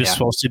 He was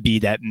supposed to be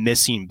that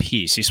missing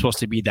piece. He's supposed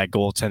to be that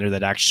goaltender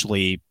that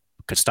actually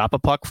could stop a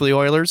puck for the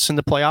Oilers in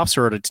the playoffs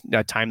or at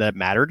a time that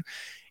mattered.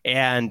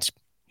 And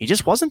he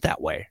just wasn't that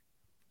way.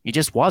 He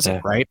just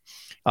wasn't, right?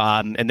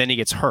 And then he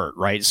gets hurt,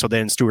 right? So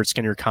then Stuart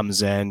Skinner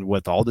comes in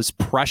with all this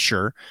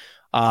pressure,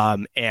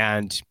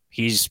 and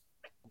he's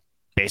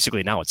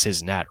basically now it's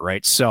his net,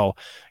 right? So,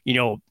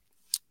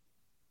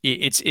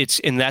 it's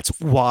and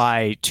that's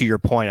why, to your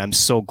point, I'm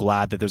so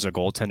glad that there's a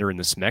goaltender in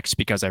this mix,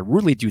 because I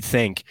really do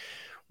think,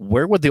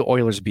 where would the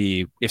Oilers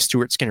be if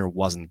Stuart Skinner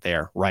wasn't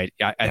there, right?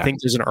 I think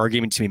there's an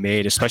argument to be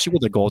made, especially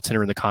with the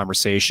goaltender in the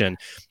conversation,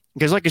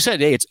 because like you said,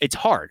 hey, it's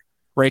hard,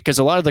 right? Because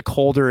a lot of the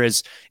Calder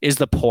is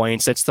the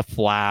points, it's the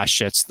flash,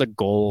 it's the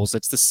goals,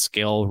 it's the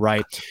skill,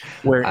 right?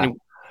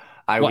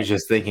 I was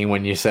just thinking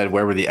when you said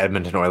where would the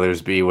Edmonton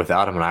Oilers be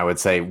without him, and I would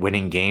say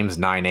winning games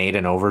 9-8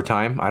 in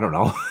overtime. I don't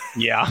know.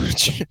 Yeah,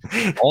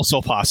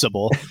 also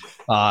possible.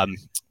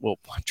 Well,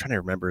 I'm trying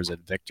to remember. Is it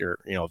Victor?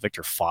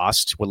 Victor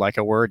Fost would like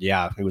a word.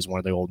 Yeah, he was one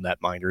of the old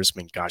netminders. I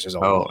mean, gosh, there's a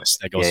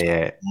list that goes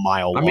a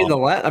mile long.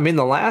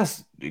 The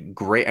last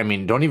great. I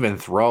mean, don't even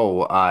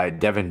throw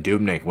Devin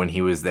Dubnyk when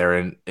he was there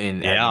in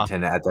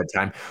Edmonton at that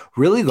time.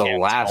 Really, the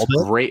last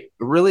great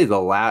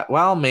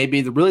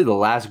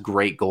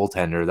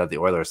goaltender that the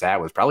Oilers had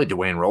was probably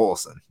Dwayne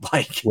Rolison.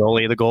 Like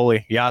Rolly, the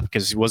goalie. Yeah,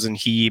 because wasn't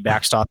he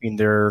backstopping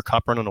their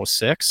cup run in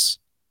 06?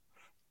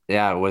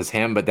 Yeah, it was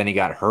him, but then he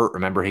got hurt.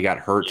 Remember, he got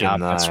hurt. Yeah,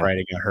 that's right.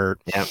 He got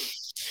hurt. Yeah.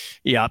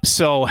 Yeah.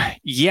 So,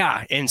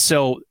 and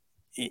so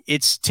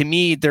it's, to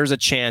me, there's a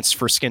chance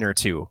for Skinner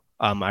too.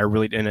 I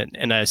really,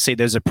 and I say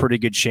there's a pretty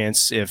good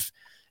chance if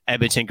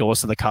Edmonton goes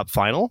to the Cup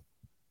final,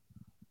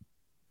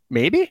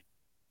 maybe,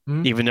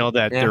 even though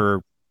that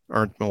there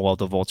aren't, well,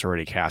 the votes are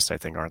already cast, I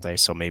think, aren't they?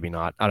 So maybe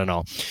not. I don't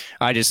know.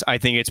 I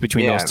think it's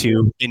between those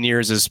two.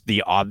 Beniers is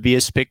the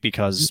obvious pick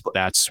because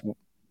that's.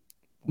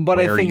 But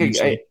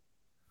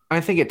I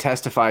think it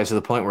testifies to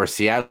the point where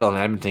Seattle and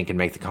Edmonton can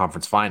make the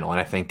conference final. And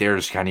I think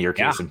there's kind of your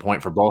case in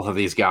point for both of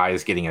these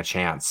guys getting a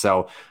chance.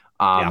 So,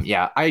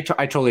 I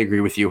totally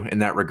agree with you in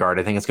that regard.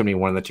 I think it's going to be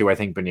one of the two. I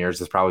think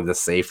Beniers is probably the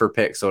safer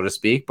pick, so to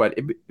speak. But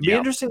it'd be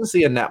interesting to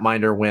see a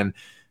netminder win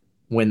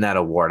win that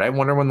award. I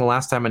wonder when the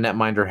last time a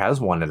netminder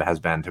has won it has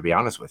been, to be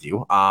honest with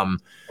you. Or a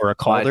But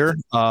Calder.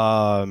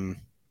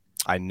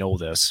 I know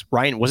this.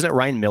 Wasn't it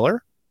Ryan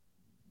Miller?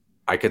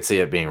 I could see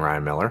it being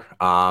Ryan Miller.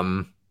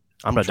 I'm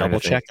gonna Trying to double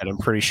think. check it. I'm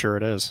pretty sure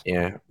it is.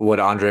 Yeah, would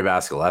Andre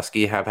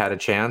Vasilevsky have had a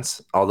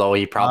chance? Although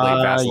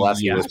Vasilevsky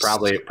was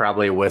Yes.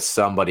 probably with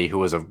somebody who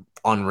was an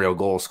unreal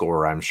goal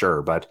scorer, I'm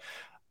sure. But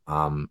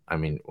I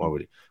mean,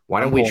 why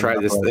I'm don't we pulling try it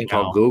up this right thing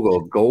called now. Google I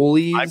got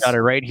goalies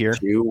it right here.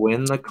 to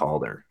win the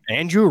Calder?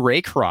 Andrew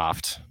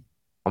Raycroft.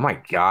 Oh my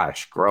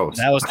gosh, gross.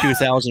 That was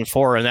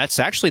 2004, and that's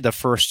actually the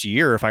first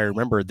year, if I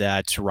remember,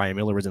 that Ryan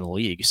Miller was in the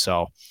league.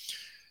 So,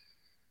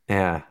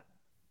 Yeah.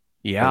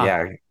 yeah,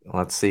 Yeah,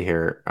 let's see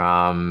here.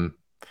 yeah,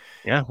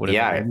 would have been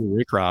Yeah, Andrew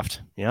Raycroft.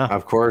 Yeah,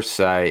 of course.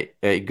 Good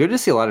to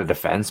see a lot of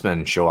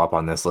defensemen show up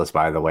on this list,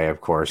 by the way. Of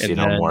course, and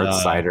then Mort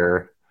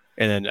Seider,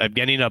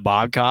 Evgeny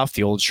Nabokov,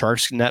 the old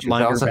Sharks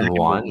netminder back in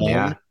 2001. 01.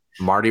 Yeah.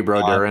 Marty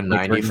Brodeur in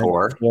Like during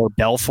 94. 94,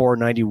 Belfour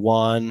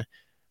 91,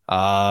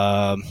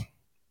 um,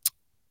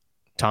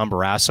 Tom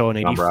Barrasso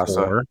in John Barrasso.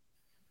 84.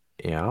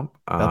 Yeah.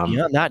 But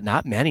beyond that,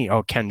 not many.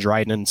 Oh, Ken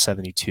Dryden in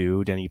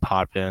 72, Denny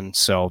Potvin.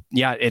 So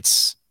yeah,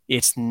 it's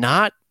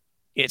not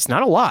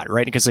a lot,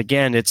 right? Because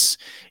again, it's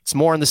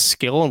more on the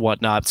skill and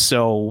whatnot.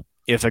 So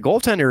if a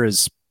goaltender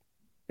is,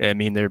 I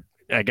mean,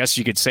 I guess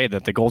you could say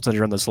that the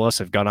goaltender on this list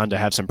have gone on to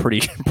have some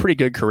pretty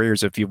good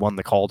careers if you won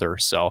the Calder.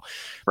 So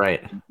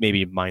right.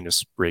 maybe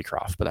minus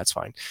Raycroft, but that's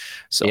fine.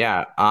 So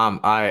yeah.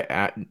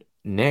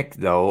 Nick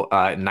though,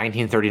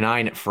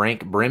 1939,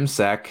 Frank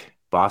Brimsek,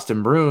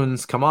 Boston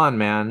Bruins. Come on,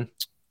 man.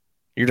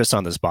 You're just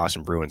on this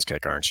Boston Bruins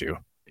kick, aren't you?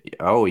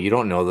 Oh, you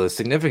don't know the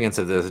significance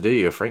of this, do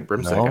you? Frank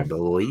Brimsek, No. I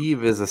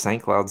believe, is a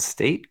St. Cloud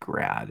State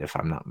grad, if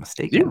I'm not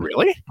mistaken. You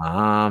really?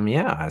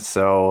 Yeah.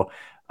 So,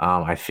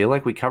 I feel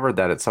like we covered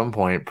that at some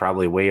point,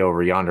 probably way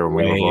over yonder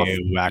when we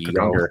were both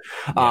younger.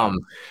 Yeah.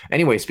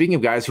 Anyway, speaking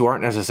of guys who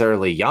aren't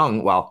necessarily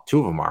young, well, two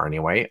of them are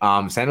anyway.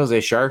 San Jose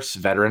Sharks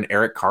veteran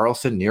Erik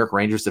Karlsson, New York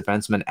Rangers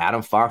defenseman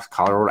Adam Fox,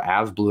 Colorado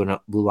Avs blue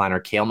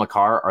liner Cale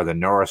Makar are the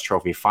Norris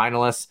Trophy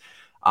finalists.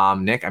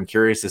 Nick, I'm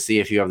curious to see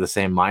if you have the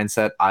same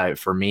mindset.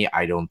 For me,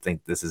 I don't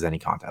think this is any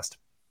contest.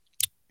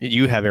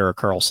 You have Erik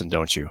Karlsson,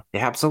 don't you?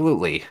 Yeah,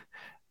 absolutely.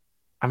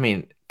 I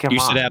mean, come on. You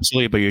said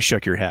absolutely, but you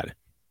shook your head.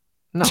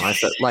 No, I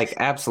said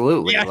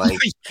absolutely. Yeah,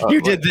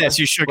 you did this.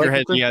 You shook your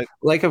head. Yeah,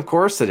 of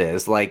course it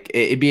is.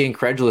 It'd be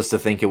incredulous to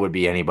think it would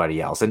be anybody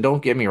else. And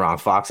don't get me wrong,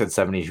 Fox had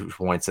 70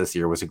 points this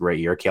year, was a great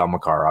year. Cale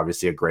Makar,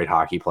 obviously a great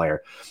hockey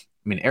player.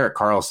 I mean, Erik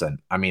Karlsson.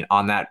 I mean,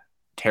 on that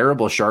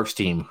terrible Sharks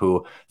team,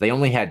 who they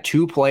only had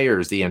two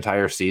players the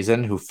entire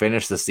season who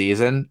finished the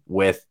season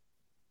with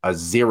a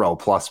 0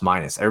 plus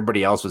minus.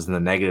 Everybody else was in the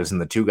negatives,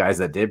 and the two guys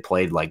that did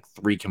played like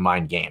 3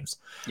 combined games.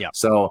 Yeah.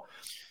 So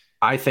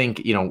I think,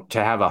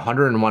 to have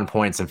 101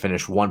 points and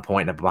finish 1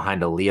 point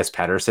behind Elias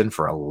Pettersson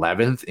for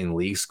 11th in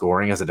league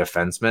scoring as a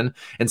defenseman.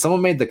 And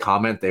someone made the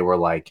comment, they were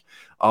like,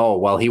 oh,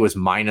 well, he was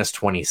minus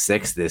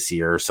 26 this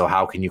year, so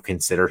how can you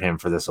consider him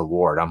for this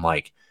award? I'm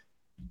like,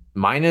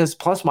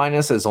 plus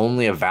minus is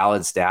only a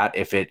valid stat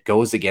if it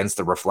goes against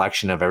the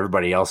reflection of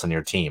everybody else on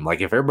your team. Like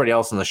if everybody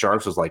else in the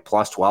Sharks was like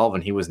plus 12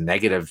 and he was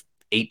negative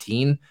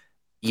 18,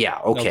 yeah,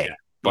 okay.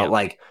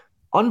 But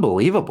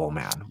unbelievable,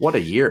 man. What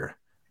a year.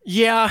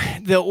 Yeah,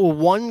 the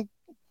one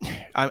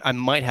I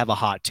might have a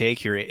hot take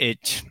here.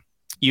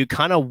 You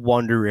kind of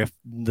wonder if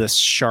the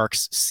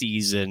Sharks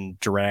season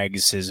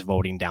drags his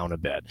voting down a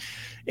bit.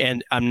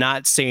 And I'm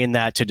not saying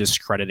that to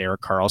discredit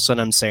Erik Karlsson.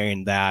 I'm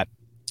saying that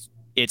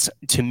it's,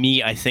 to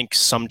me, I think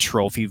some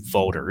trophy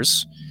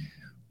voters,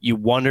 you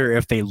wonder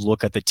if they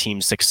look at the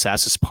team's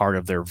success as part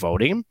of their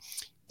voting.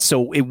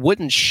 So it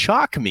wouldn't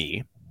shock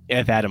me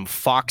if Adam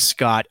Fox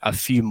got a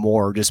few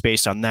more just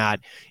based on that.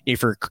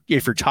 If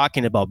you're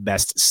talking about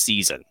best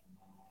season,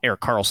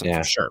 Erik Karlsson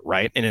for sure,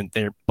 right?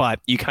 But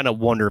you kind of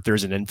wonder if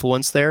there's an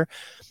influence there.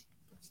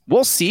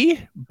 We'll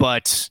see,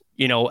 but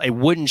it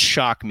wouldn't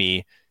shock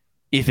me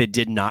if it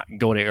did not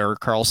go to Erik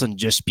Karlsson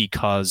just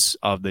because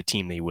of the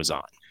team that he was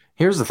on.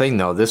 Here's the thing,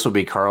 though. This will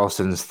be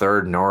Karlsson's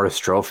third Norris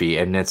Trophy,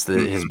 and it's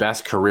his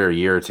best career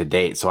year to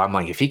date. So I'm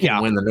like, if he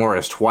can win the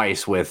Norris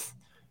twice with,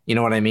 you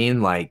know what I mean?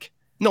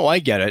 No, I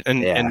get it.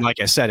 And like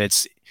I said,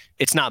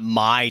 it's not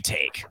my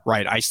take,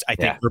 right? I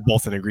think we're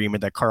both in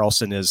agreement that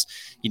Karlsson is,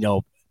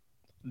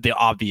 the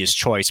obvious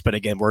choice. But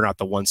again, we're not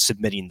the ones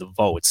submitting the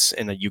votes.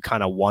 And you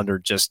kind of wonder,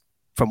 just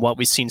from what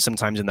we've seen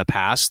sometimes in the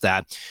past,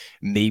 that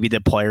maybe the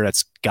player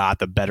that's got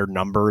the better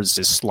numbers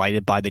is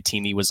slighted by the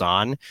team he was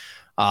on.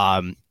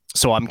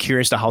 So I'm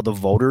curious to how the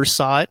voters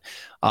saw it.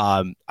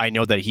 I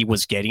know that he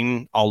was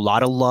getting a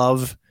lot of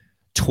love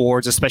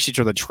especially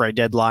to the trade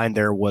deadline.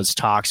 There was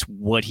talks,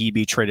 would he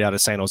be traded out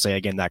of San Jose?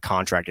 Again, that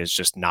contract is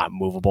just not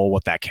movable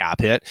with that cap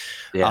hit.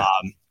 Yeah.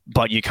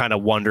 But you kind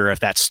of wonder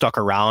if that stuck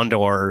around,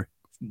 or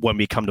when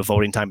we come to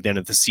voting time at the end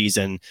of the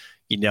season,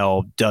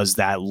 does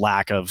that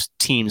lack of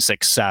team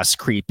success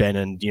creep in?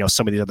 And,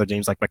 some of these other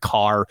names like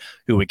McCarr,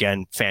 who,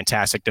 again,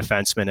 fantastic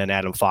defenseman, and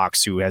Adam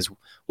Fox, who has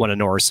won a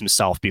Norris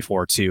himself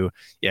before, too.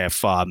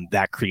 If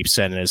that creeps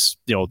in as,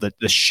 the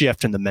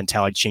shift in the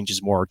mentality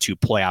changes more to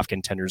playoff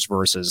contenders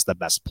versus the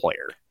best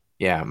player.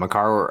 Yeah,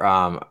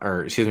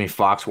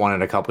 Fox won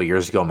it a couple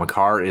years ago.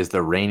 McCarr is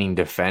the reigning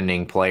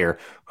defending player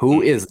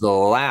who is the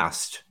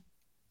last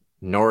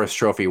Norris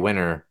Trophy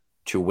winner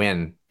to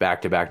win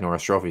back-to-back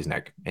Norris Trophies,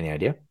 Nick. Any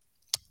idea?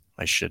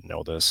 I should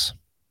know this.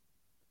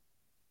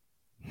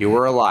 You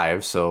were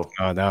alive, so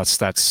that's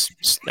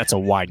a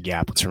wide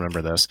gap. Let's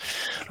remember this.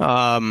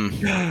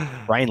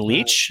 Ryan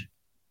Leach?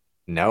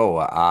 No,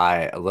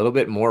 a little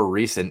bit more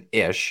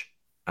recent-ish.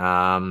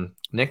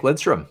 Nick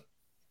Lidstrom.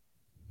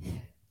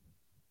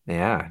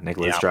 Yeah, Nick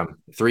Lidstrom.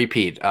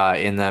 Three-peat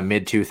in the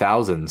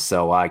mid-2000s.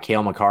 So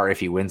Cale Makar,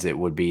 if he wins it,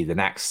 would be the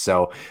next.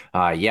 So,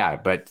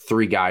 but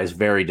three guys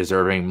very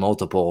deserving,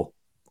 multiple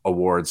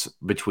awards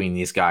between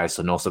these guys.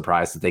 So no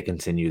surprise that they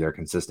continue their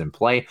consistent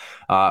play.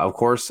 Of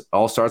course,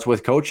 all starts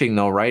with coaching,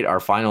 though, right?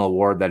 Our final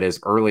award that is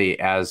early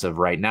as of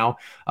right now.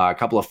 A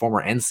couple of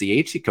former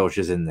NCHC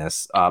coaches in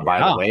this, by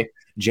the way.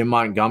 Jim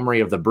Montgomery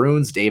of the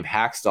Bruins, Dave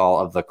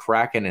Haxtell of the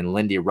Kraken, and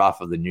Lindy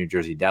Ruff of the New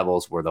Jersey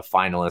Devils were the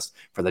finalists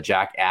for the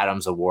Jack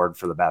Adams Award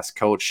for the best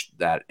coach.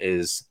 That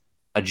is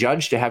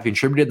adjudged to have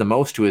contributed the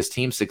most to his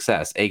team's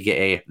success,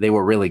 aka they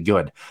were really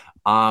good.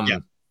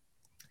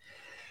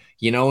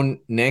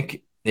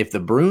 Nick, if the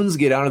Bruins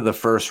get out of the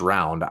first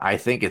round, I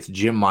think it's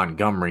Jim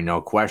Montgomery,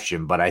 no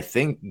question. But I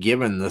think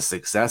given the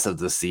success of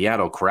the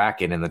Seattle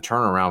Kraken and the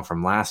turnaround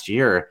from last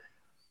year,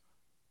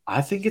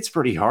 I think it's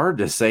pretty hard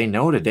to say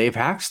no to Dave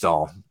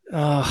Haxtell.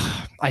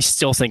 I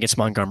still think it's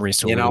Montgomery's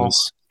to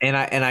lose. And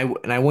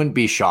I wouldn't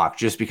be shocked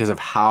just because of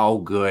how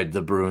good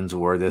the Bruins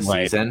were this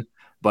season.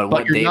 But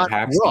what Dave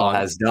Haxtell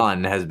has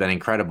done has been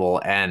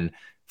incredible. And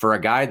for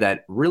a guy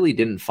that really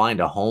didn't find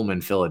a home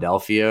in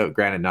Philadelphia,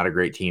 granted, not a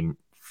great team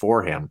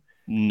for him,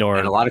 and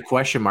a lot of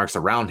question marks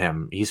around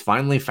him, he's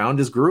finally found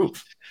his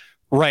groove.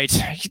 Right.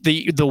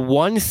 The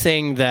one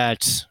thing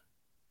that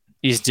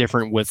is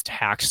different with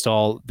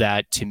Haxtell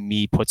that to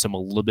me puts him a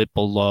little bit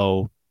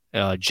below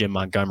Jim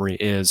Montgomery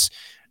is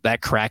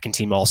that Kraken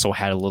team also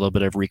had a little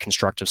bit of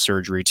reconstructive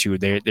surgery too.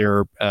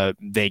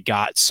 They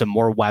got some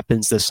more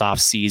weapons this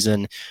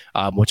offseason,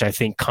 which I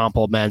think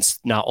complements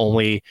not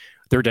only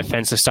their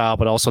defensive style,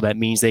 but also that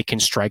means they can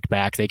strike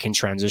back, they can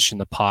transition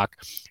the puck,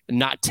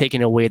 not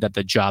taking away that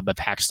the job of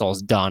Haxtell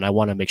is done. I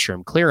want to make sure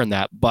I'm clear on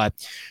that, but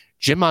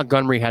Jim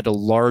Montgomery had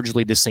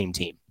largely the same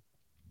team.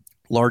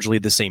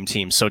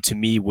 So to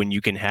me, when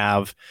you can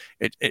have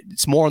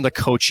it's more on the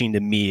coaching to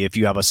me, if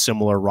you have a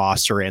similar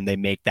roster and they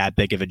make that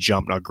big of a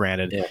jump. Now,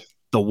 granted,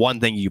 the one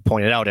thing you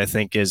pointed out, I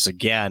think, is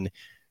again,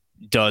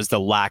 does the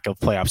lack of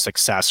playoff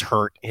success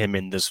hurt him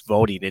in this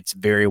voting? It's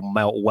very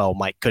well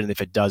might could, and if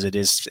it does, it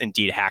is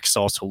indeed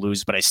Haxtell to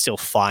lose. But I still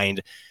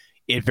find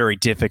it very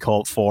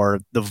difficult for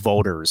the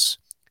voters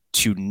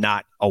to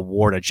not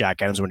award a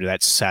Jack Adams winner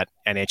that set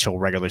NHL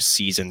regular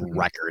season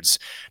records.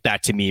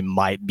 That to me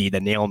might be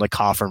the nail in the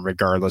coffin,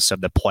 regardless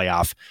of the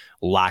playoff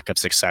lack of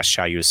success,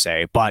 shall you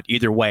say. But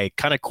either way,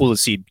 kind of cool to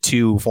see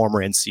two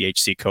former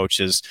NCHC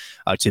coaches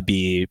to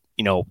be,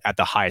 at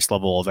the highest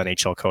level of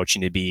NHL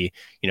coaching, to be,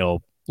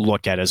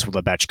 looked at as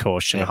the best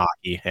coach in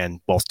hockey,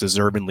 and both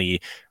deservingly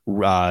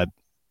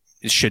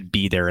should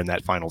be there in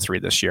that final three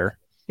this year.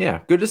 Yeah,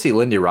 good to see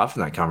Lindy Ruff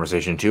in that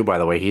conversation too, by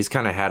the way. He's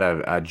kind of had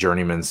a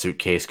journeyman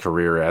suitcase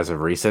career as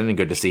of recent, and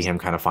good to see him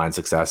kind of find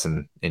success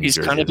in He's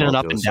Jersey, kind of been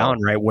up and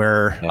down, right?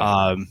 Where,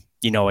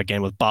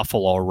 again, with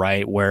Buffalo,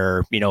 right?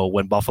 Where,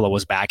 when Buffalo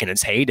was back in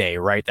its heyday,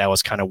 right? That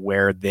was kind of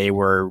where they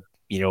were,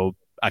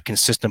 a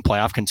consistent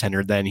playoff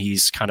contender. Then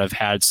he's kind of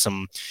had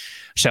some,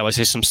 shall I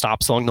say, some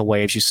stops along the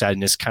way, as you said,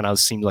 and it's kind of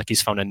seemed like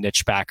he's found a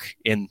niche back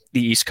in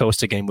the East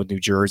Coast again with New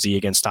Jersey,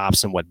 again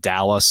stops in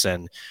Dallas,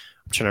 and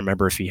I'm trying to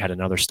remember if he had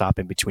another stop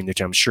in between the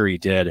two. I'm sure he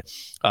did,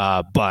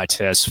 but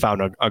has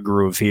found a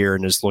groove here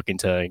and is looking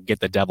to get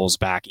the Devils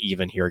back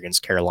even here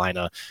against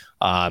Carolina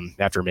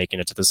after making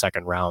it to the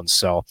second round.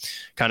 So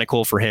kind of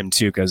cool for him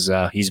too, because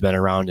he's been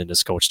around and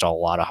has coached a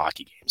lot of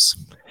hockey games.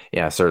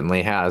 Yeah,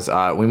 certainly has.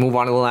 We move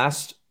on to the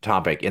last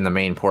topic in the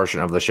main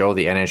portion of the show,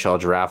 the NHL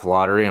draft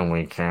lottery, and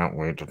we can't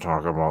wait to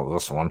talk about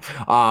this one.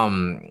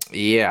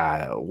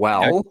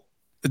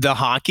 The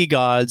hockey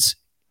gods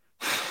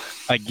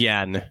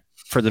again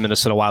for the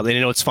Minnesota Wild. And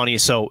it's funny.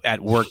 So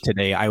at work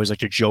today, I was like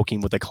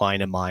joking with a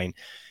client of mine,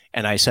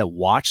 and I said,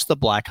 watch the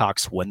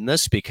Blackhawks win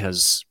this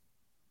because,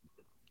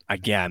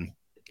 again,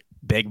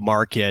 big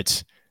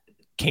market,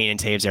 Kane and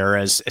Taves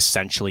era is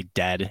essentially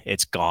dead.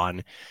 It's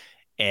gone.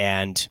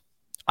 And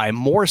I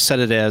more said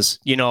it as,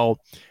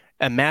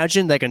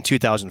 imagine like in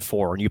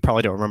 2004, and you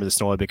probably don't remember this,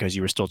 Noah, because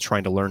you were still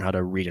trying to learn how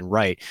to read and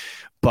write.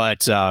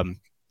 But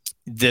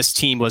this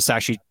team was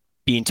actually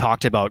being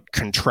talked about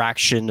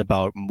contraction,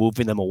 about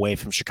moving them away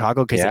from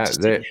Chicago because they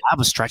just didn't have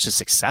a stretch of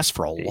success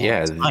for a long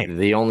time.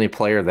 The only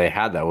player they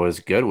had that was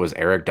good was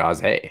Eric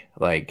Daze.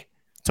 Like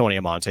Tony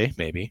Amonte,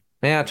 maybe.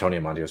 Yeah, Tony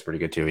Amonte was pretty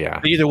good too. Yeah.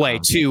 But either way,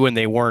 too, and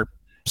they weren't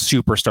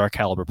superstar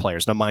caliber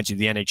players. Now, mind you,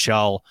 the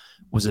NHL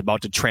was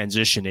about to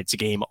transition its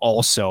game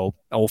also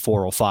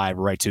 0405,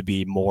 right, to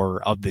be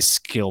more of the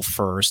skill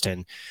first.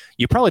 And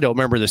you probably don't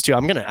remember this too.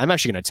 I'm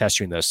actually gonna test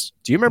you in this.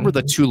 Do you remember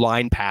the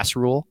 2-line pass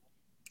rule?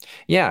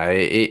 Yeah,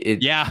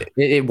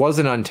 it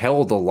wasn't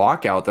until the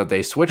lockout that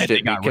they switched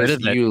it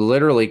because you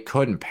literally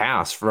couldn't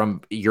pass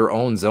from your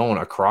own zone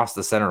across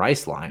the center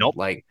ice line. Nope.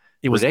 Like,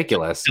 it was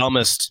ridiculous. The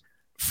dumbest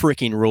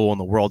freaking rule in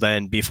the world.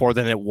 And before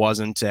then, it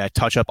wasn't a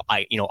touch up,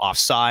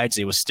 offsides.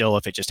 It was still,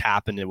 if it just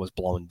happened, it was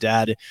blown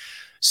dead.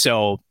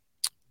 So,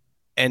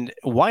 and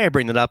why I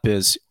bring that up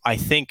is I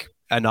think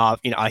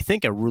I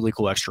think a really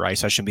cool extra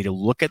ice session would be to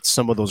look at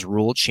some of those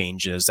rule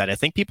changes that I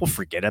think people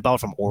forget about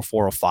from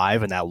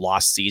 0405 and that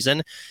lost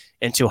season,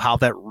 into how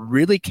that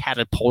really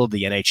catapulted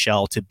the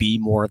NHL to be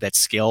more of that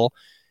skill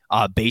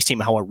based on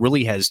how it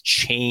really has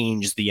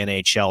changed the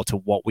NHL to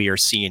what we are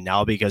seeing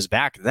now. Because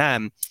back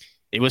then,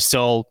 it was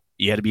still,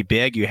 you had to be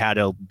big, you had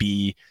to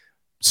be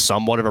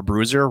somewhat of a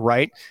bruiser,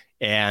 right?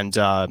 And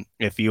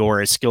if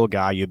you're a skill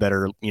guy, you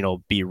better,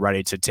 be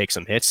ready to take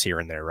some hits here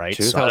and there, right?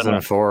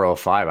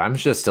 2004-05. I'm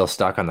just still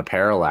stuck on the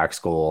parallax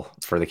goal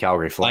for the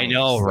Calgary Flames. I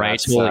know,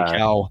 right? Holy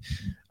cow.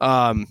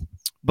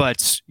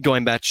 But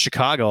going back to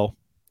Chicago,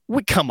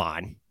 come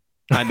on.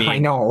 I mean, I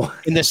know.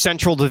 In the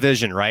Central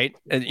Division, right?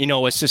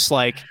 It's just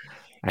like,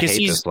 because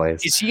he's going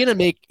to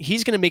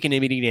make an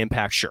immediate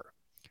impact? Sure.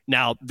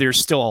 Now, there's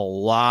still a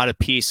lot of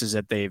pieces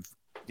that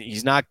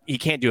he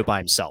can't do it by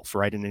himself,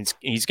 right? And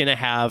he's going to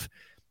have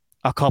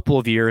a couple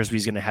of years where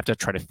he's going to have to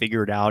try to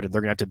figure it out, and they're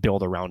going to have to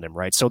build around him,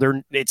 right? So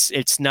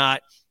it's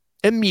not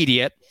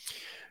immediate,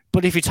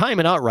 but if you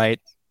time it out right,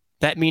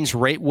 that means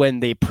right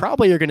when they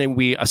probably are going to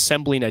be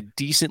assembling a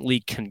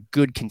decently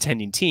good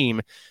contending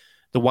team,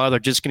 the Wild are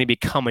just going to be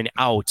coming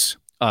out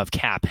of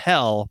cap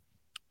hell,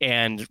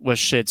 and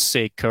let's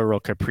say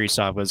Kirill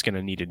Kaprizov was going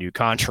to need a new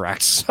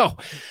contract. So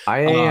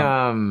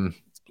maybe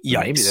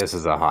this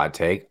is a hot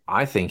take.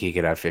 I think he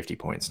could have 50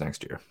 points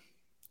next year.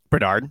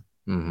 Bedard?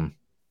 Mm-hmm.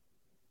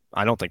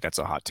 I don't think that's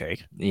a hot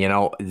take. The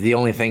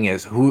only thing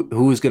is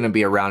who's going to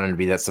be around and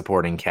be that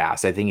supporting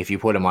cast. I think if you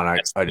put him on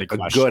a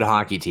good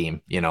hockey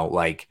team,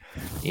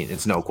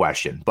 it's no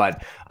question.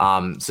 But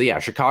so yeah,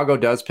 Chicago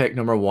does pick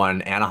number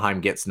 1.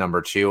 Anaheim gets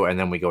number 2, and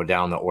then we go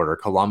down the order.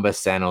 Columbus,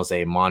 San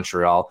Jose,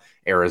 Montreal,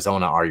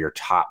 Arizona are your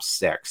top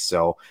 6.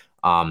 So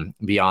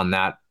beyond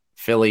that,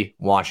 Philly,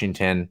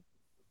 Washington,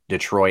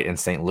 Detroit, and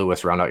St.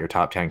 Louis round out your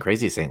top 10.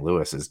 Crazy, St.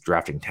 Louis is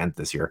drafting 10th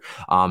this year.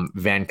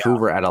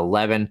 Vancouver at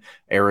 11,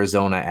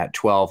 Arizona at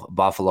 12,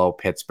 Buffalo,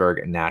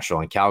 Pittsburgh,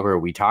 Nashville, and Calgary.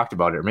 We talked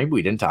about it, or maybe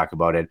we didn't talk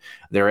about it.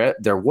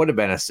 There would have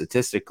been a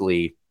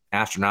statistically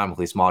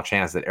astronomically small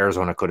chance that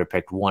Arizona could have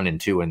picked 1 and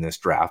 2 in this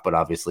draft, but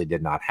obviously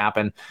did not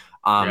happen.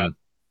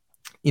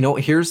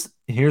 Here's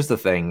the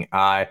thing.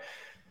 I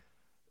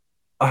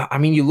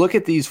mean, you look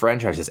at these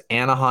franchises: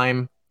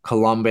 Anaheim,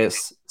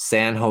 Columbus,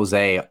 San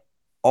Jose.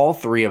 All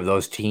 3 of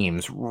those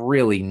teams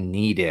really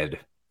needed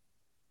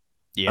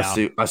a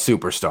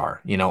superstar,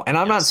 and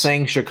I'm not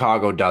saying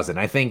Chicago doesn't.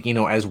 I think,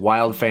 as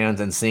Wild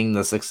fans and seeing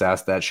the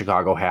success that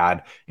Chicago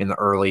had in the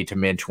early to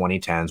mid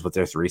 2010s with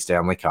their 3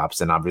 Stanley Cups,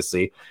 and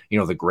obviously,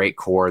 the great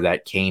core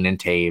that Kane and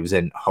Taves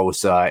and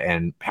Hossa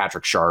and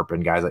Patrick Sharp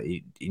and guys like,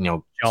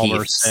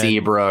 Keith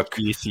Seabrook,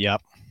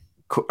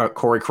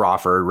 Corey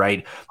Crawford,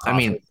 right? I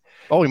mean,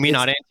 you mean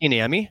not Anthony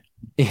Niemi?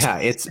 Yeah,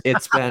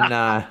 it's been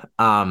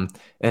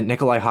and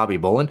Nikolai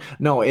Hobby-Bolin.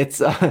 No, it's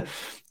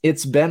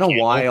been a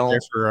while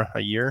for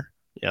a year.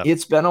 Yeah,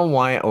 it's been a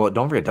while. Oh,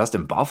 don't forget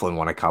Dustin Byfuglien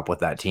won a cup with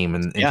that team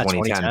in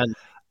 2010.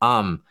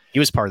 He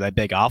was part of that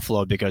big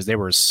offload because they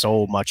were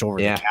so much over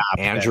the cap.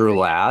 Andrew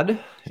Ladd.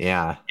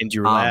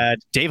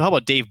 Dave, how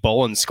about Dave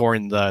Bolin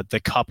scoring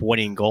the cup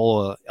winning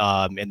goal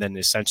and then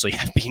essentially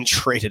being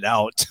traded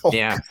out?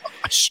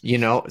 Gosh.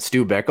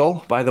 Stu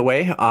Bickle, by the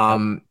way.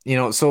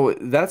 So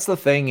that's the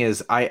thing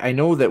is I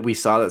know that we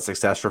saw that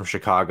success from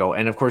Chicago,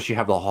 and of course you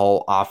have the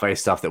whole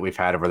off-ice stuff that we've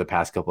had over the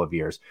past couple of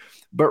years.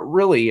 But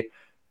really,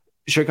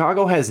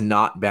 Chicago has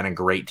not been a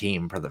great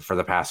team for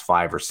the past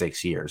 5 or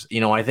 6 years.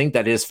 I think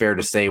that is fair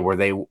to say, where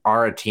they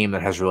are a team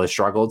that has really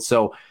struggled.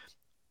 So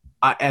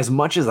as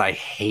much as I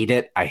hate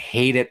it,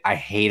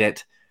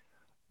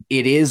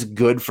 it is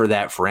good for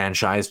that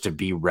franchise to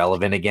be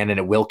relevant again, and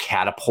it will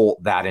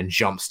catapult that and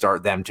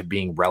jumpstart them to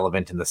being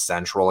relevant in the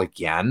Central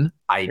again.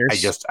 I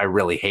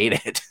really hate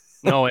it.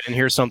 No, and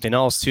here's something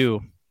else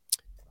too.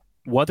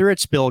 Whether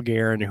it's Bill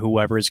Guerin,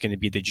 whoever is going to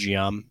be the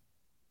GM,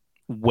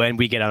 when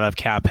we get out of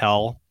cap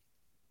hell,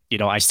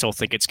 I still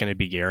think it's going to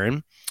be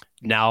Guerin.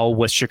 Now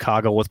with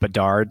Chicago, with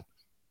Bedard,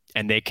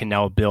 and they can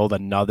now build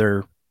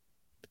another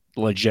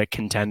legit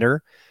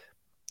contender.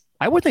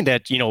 I would think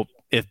that,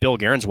 if Bill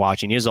Guerin's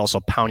watching, he's also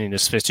pounding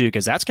his fist too,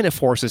 because that's going to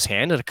force his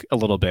hand a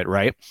little bit,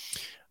 right?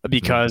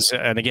 Because,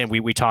 and again,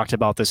 we talked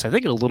about this, I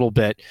think, a little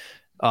bit,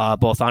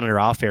 both on and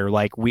off air.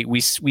 Like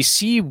we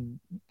see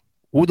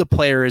who the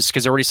players,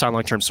 because they already signed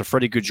long term. So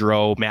Freddie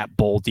Gaudreau, Matt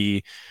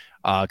Boldy,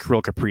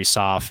 Kirill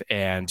Kaprizov,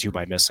 and who am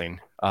I missing?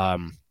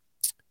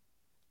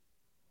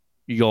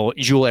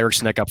 Joel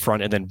Eriksson up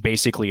front, and then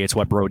basically it's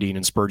what Brodin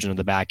and Spurgeon in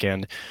the back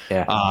end.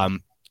 Yeah.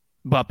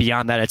 But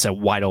beyond that, it's a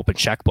wide open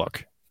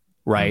checkbook,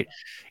 right?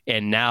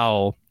 And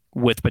now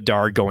with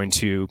Bedard going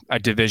to a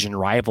division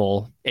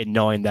rival and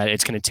knowing that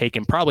it's going to take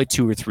him probably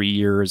 2 or 3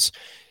 years,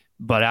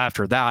 but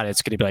after that,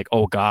 it's going to be like,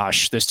 oh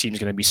gosh, this team's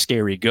going to be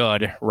scary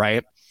good,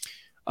 right?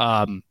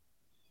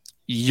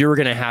 You're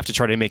going to have to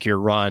try to make your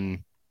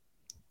run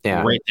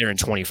right there in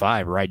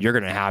 25, right? You're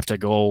going to have to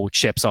go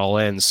chips all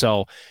in.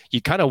 So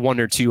you kind of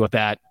wonder too if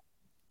that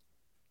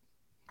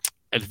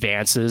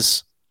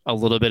advances a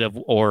little bit of,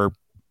 or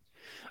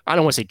I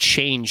don't want to say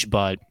change,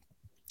 but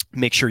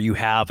make sure you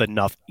have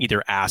enough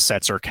either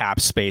assets or cap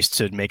space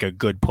to make a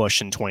good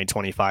push in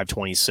 2025,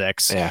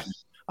 26.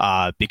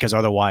 Yeah. Because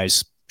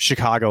otherwise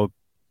Chicago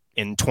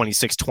in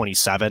 26,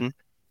 27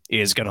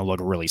 is going to look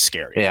really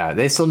scary. Yeah,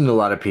 they still need a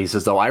lot of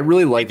pieces, though. I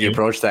really like the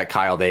approach that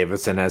Kyle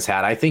Davidson has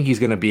had. I think he's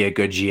going to be a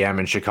good GM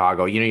in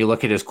Chicago. You know, you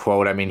look at his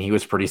quote. I mean, he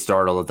was pretty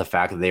startled at the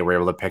fact that they were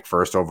able to pick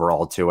first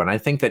overall, too. And I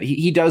think that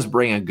he does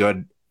bring a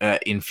good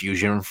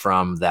infusion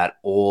from that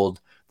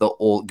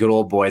good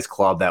old boys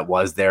club that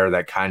was there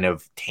that kind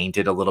of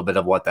tainted a little bit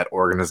of what that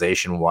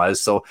organization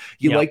was. So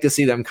you'd like to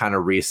see them kind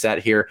of reset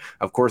here.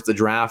 Of course, the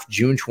draft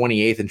June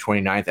 28th and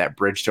 29th at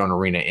Bridgestone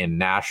Arena in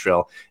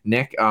Nashville.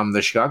 Nick,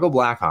 the Chicago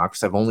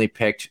Blackhawks have only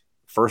picked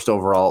first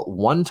overall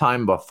one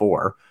time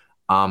before.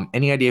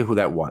 Any idea who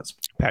that was?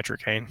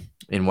 Patrick Kane.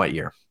 In what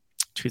year?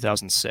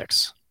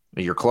 2006.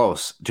 You're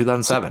close.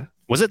 2007.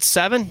 Was it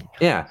 7?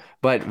 Yeah,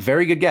 but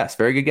very good guess.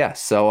 Very good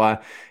guess. So,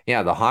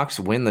 the Hawks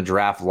win the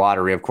draft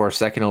lottery. Of course,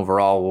 second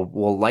overall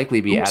will likely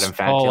be Adam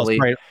Fantilli.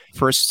 Right.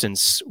 First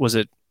since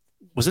wasn't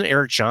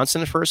Eric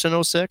Johnson first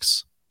in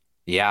 06?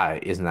 Yeah,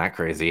 isn't that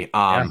crazy?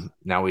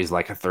 Now he's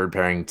like a third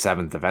pairing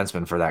seventh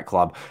defenseman for that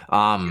club.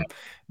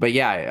 But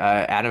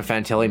Adam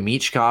Fantilli,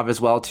 Michkov as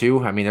well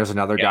too. I mean, there's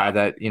another guy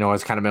that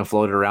has kind of been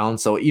floated around.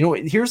 So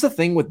here's the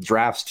thing with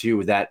drafts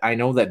too, that I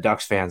know that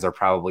Ducks fans are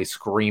probably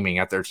screaming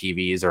at their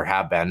TVs or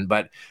have been,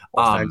 but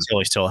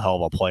Fantilli's still a hell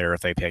of a player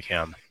if they pick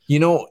him.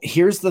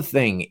 Here's the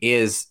thing: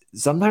 is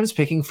sometimes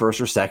picking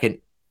first or second,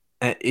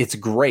 it's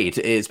great,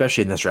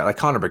 especially in this draft. Like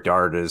Connor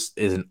Bedard is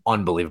an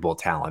unbelievable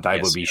talent.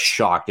 I would be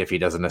shocked if he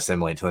doesn't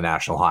assimilate to the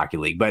National Hockey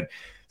League. But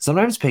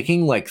sometimes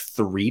picking like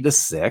 3 to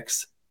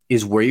 6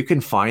 is where you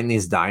can find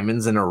these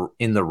diamonds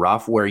in the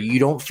rough, where you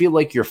don't feel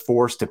like you're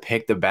forced to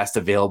pick the best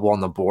available on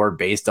the board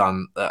based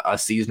on a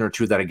season or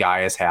two that a guy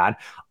has had.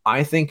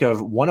 I think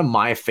of one of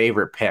my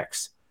favorite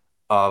picks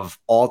of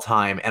all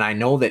time, and I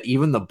know that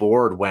even the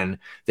board, when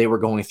they were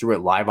going through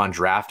it live on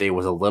draft day,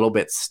 was a little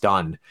bit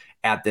stunned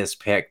at this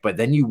pick. But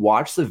then you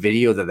watch the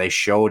video that they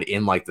showed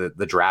in like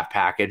the draft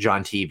package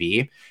on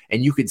TV,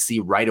 and you could see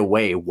right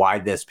away why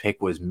this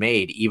pick was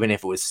made, even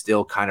if it was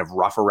still kind of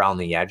rough around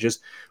the edges.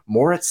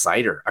 Moritz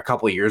Seider a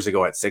couple of years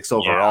ago at 6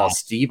 overall,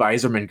 Steve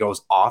Yzerman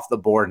goes off the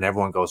board and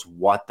everyone goes,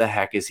 what the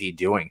heck is he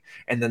doing?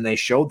 And then they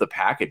showed the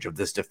package of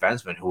this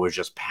defenseman who was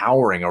just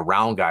powering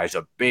around guys,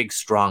 a big,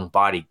 strong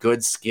body,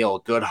 good skill,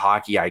 good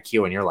hockey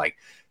IQ. And you're like,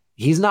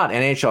 he's not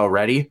NHL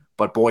ready,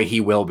 but boy,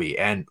 he will be.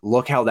 And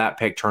look how that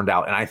pick turned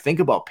out. And I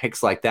think about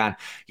picks like that.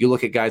 You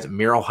look at guys,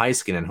 Miro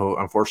Heiskanen, who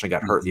unfortunately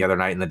got hurt the other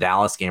night in the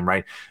Dallas game,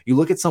 right? You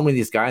look at some of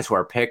these guys who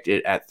are picked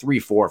at 3,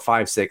 4,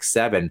 5, 6,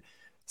 7,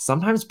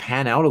 sometimes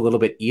pan out a little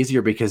bit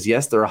easier because,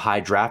 yes, they're a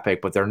high draft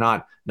pick, but they're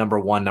not number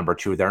 1, number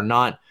 2. They're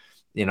not,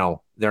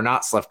 they're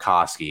not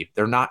Slafkovsky.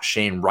 They're not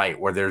Shane Wright,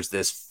 where there's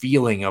this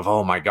feeling of,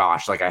 oh my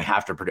gosh, like I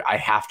have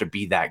to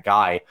be that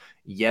guy.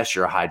 Yes,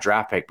 you're a high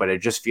draft pick, but I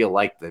just feel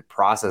like the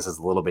process is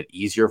a little bit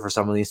easier for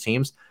some of these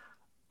teams.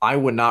 I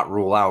would not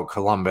rule out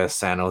Columbus,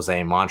 San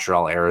Jose,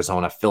 Montreal,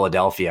 Arizona,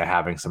 Philadelphia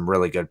having some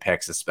really good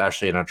picks,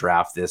 especially in a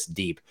draft this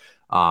deep.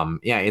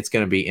 It's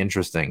going to be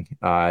interesting.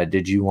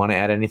 Did you want to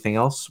add anything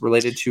else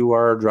related to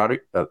our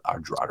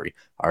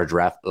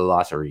draft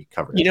lottery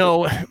coverage?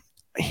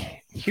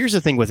 Here's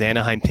the thing with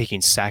Anaheim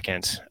picking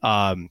second.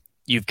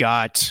 You've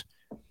got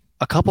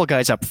a couple of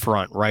guys up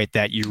front, right,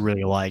 that you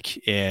really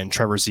like in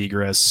Trevor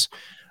Zegras,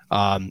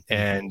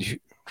 and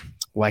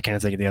why can't I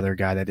think of the other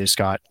guy that they just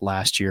got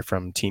last year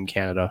from Team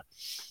Canada?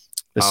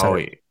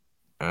 Oh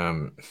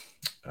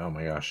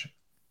my gosh,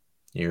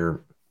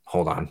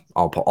 hold on,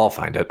 I'll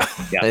find it.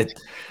 Yeah.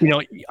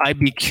 I'd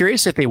be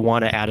curious if they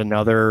want to add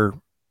another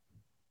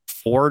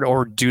forward,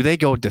 or do they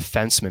go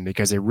defenseman,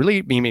 because they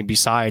really,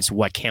 besides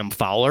Cam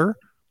Fowler.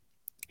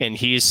 And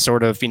he's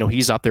sort of,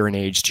 he's up there in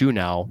age too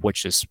now,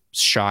 which is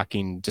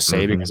shocking to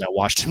say because I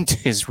watched him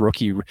his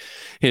rookie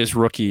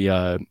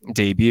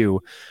debut.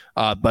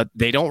 But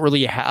they don't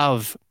really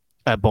have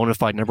a bona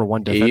fide number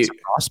 1 defensive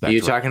prospect. Are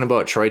you talking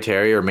about Troy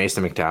Terry or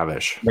Mason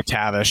McTavish?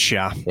 McTavish,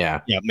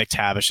 yeah.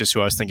 McTavish is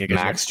who I was thinking.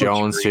 Max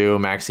Jones too,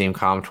 Maxime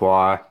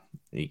Comtois,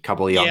 a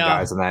couple of young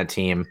guys on that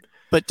team.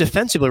 But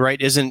defensively,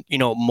 right, isn't,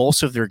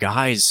 most of their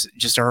guys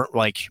just aren't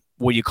like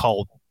what you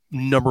call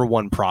number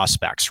 1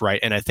 prospects, right?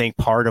 And I think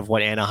part of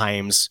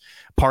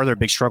their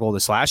big struggle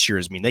this last year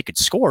is, they could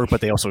score, but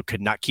they also could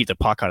not keep the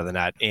puck out of the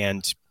net.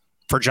 And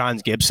for John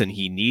Gibson,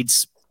 he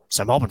needs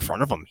some help in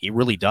front of him. He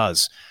really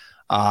does.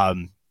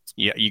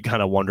 you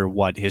kind of wonder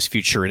what his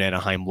future in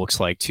Anaheim looks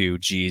like too.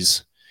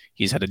 Geez,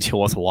 he's had to deal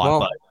with a lot, Well,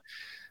 but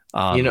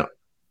you um,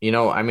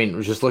 know, I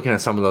mean, just looking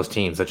at some of those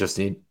teams that just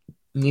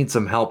need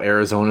some help.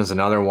 Arizona's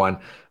another one.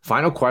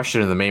 Final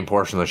question in the main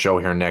portion of the show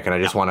here, Nick, and I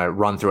yeah, just want to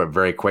run through it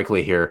very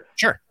quickly here.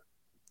 sure.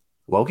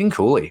 Logan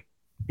Cooley,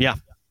 Yeah.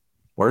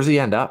 where does he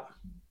end up?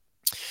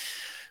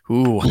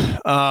 Ooh.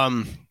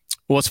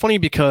 Well, it's funny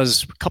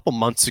because a couple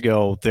months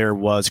ago there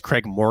was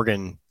Craig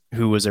Morgan,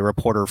 who was a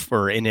reporter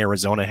for in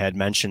Arizona, had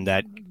mentioned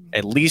that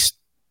at least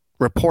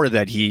reported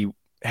that he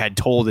had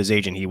told his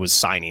agent he was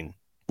signing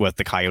with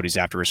the Coyotes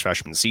after his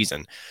freshman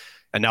season.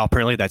 And now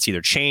apparently that's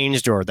either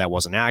changed or that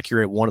wasn't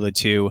accurate, one of the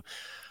two.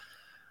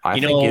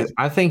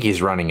 I think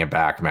he's running it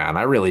back, man.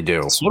 I really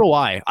do. So do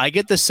I. I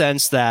get the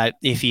sense that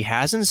if he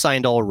hasn't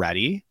signed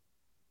already,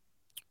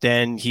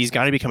 then he's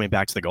got to be coming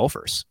back to the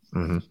Gophers.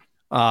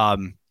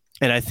 Mm-hmm.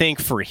 And I think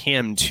for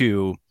him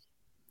too,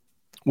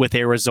 with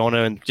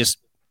Arizona and just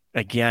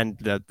again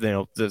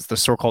the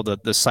so-called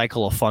the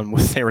cycle of fun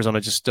with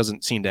Arizona just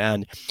doesn't seem to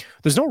end.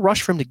 There's no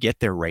rush for him to get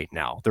there right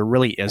now. There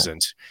really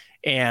isn't,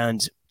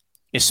 and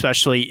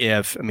especially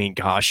if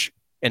gosh,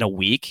 in a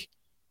week,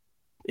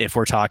 if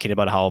we're talking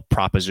about how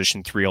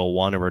Proposition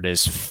 301 or it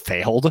is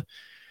failed.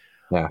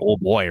 Yeah. Oh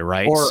boy,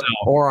 right?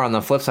 Or on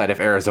the flip side, if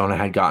Arizona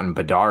had gotten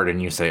Bedard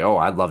and you say, "Oh,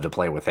 I'd love to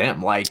play with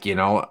him," right?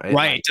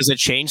 Does it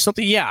change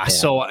something? Yeah.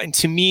 So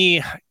to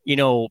me,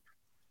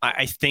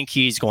 I think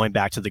he's going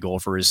back to the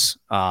Gophers.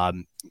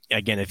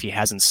 Again, if he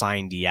hasn't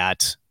signed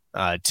yet,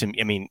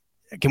 can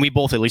we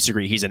both at least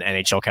agree he's an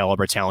NHL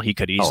caliber talent? He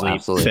could easily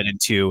fit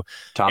into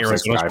top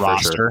Arizona's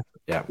roster. Sure.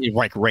 Yeah,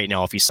 like right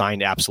now, if he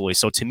signed, absolutely.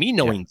 So to me,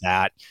 knowing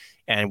that,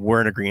 and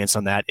we're in agreement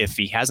on that, if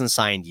he hasn't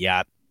signed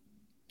yet,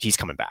 he's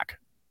coming back.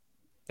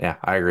 Yeah,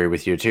 I agree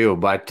with you too.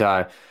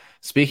 But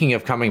speaking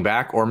of coming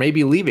back or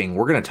maybe leaving,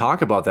 we're going to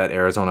talk about that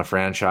Arizona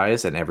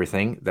franchise and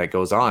everything that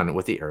goes on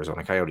with the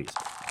Arizona Coyotes.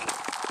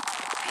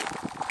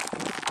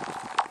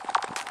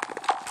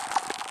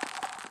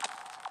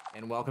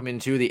 And welcome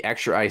into the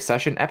Extra Ice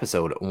Session,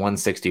 episode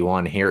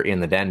 161 here in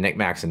the Den. Nick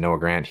Max and Noah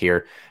Grant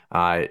here,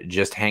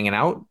 just hanging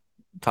out,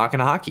 talking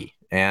hockey.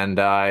 And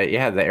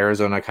the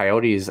Arizona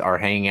Coyotes are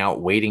hanging out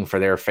waiting for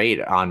their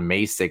fate on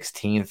May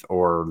 16th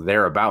or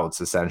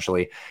thereabouts,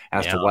 essentially,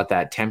 as to what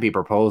that Tempe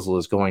proposal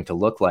is going to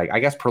look like. I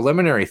guess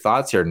preliminary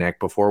thoughts here, Nick,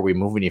 before we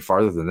move any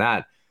farther than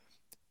that.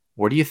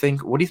 What do you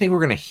think we're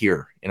going to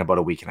hear in about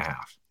a week and a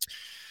half?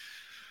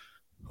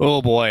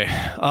 Oh, boy.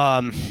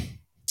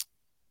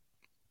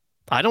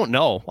 I don't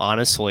know,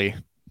 honestly.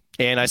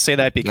 And I say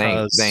that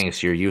because...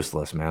 Thanks, you're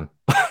useless, man.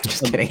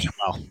 Just kidding.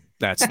 Well,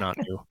 that's not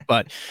new.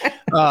 But...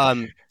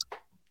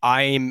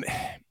 I'm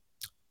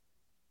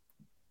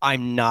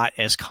not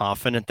as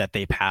confident that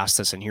they pass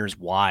this, and here's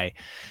why.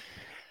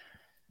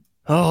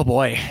 Oh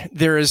boy,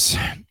 there's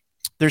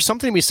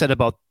something we said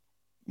about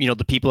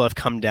the people have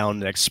come down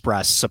and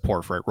expressed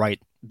support for it,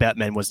 right?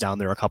 Bettman was down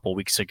there a couple of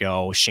weeks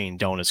ago. Shane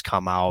Doan has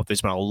come out.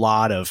 There's been a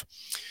lot of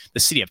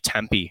the city of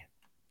Tempe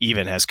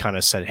even has kind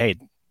of said, hey,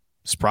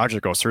 this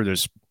project goes through.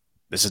 This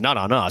is not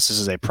on us. This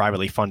is a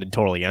privately funded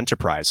totally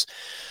enterprise.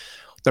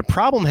 The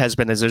problem has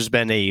been there's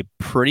been a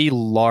pretty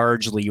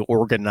largely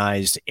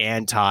organized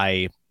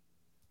campaign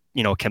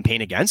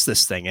against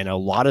this thing, and a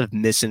lot of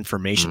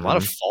misinformation, a lot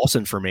of false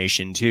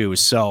information too.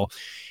 So,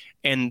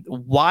 and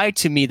why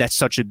to me that's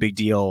such a big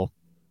deal,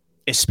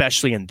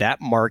 especially in that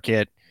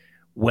market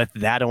with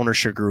that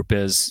ownership group,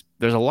 is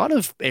there's a lot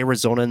of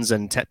Arizonans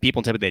and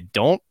people in Tempe that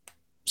don't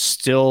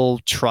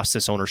still trust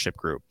this ownership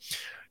group.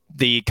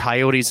 The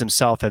Coyotes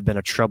themselves have been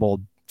a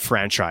troubled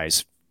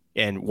franchise.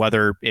 And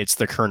whether it's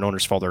the current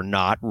owner's fault or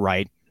not,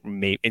 right?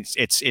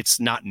 It's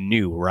not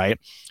new, right?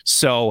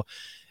 So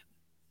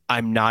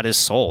I'm not as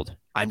sold.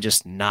 I'm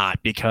just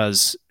not,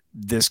 because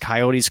this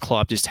Coyotes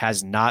club just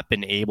has not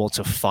been able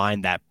to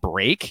find that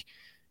break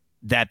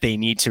that they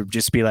need to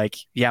just be like,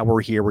 yeah,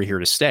 we're here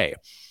to stay.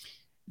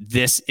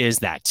 This is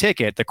that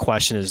ticket. The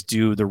question is,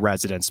 do the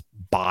residents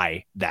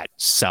buy that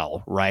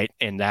sell, right?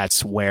 And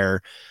that's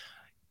where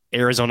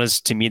Arizona's,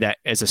 to me, that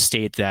as a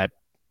state that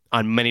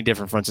on many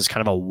different fronts is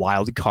kind of a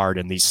wild card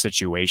in these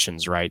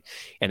situations, right?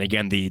 And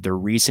again, the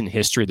recent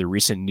history, the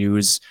recent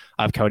news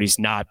of Coyotes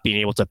not being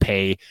able to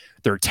pay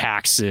their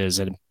taxes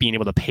and being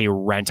able to pay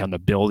rent on the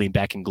building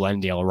back in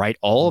Glendale, right?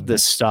 All of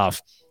this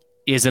stuff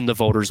is in the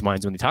voters'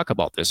 minds when they talk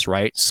about this,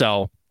 right?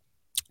 So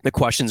the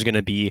question is going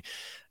to be,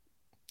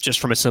 just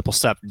from a simple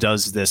step,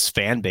 does this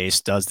fan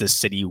base, does this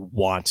city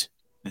want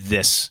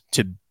this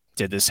to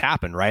did this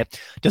happen, right?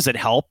 Does it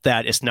help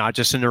that it's not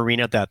just an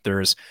arena, that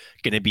there's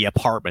going to be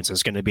apartments,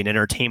 there's going to be an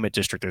entertainment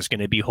district, there's going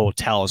to be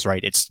hotels,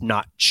 right? It's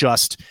not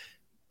just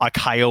a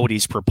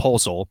Coyotes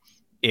proposal.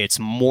 It's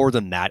more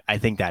than that. I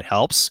think that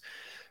helps.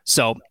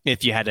 So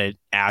if you had to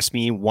ask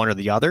me one or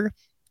the other,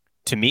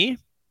 to me,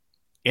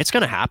 it's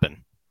going to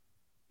happen.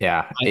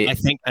 Yeah. I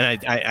think,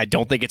 and I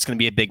don't think it's going to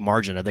be a big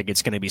margin. I think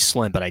it's going to be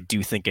slim, but I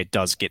do think it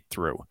does get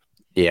through.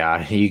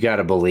 Yeah, you got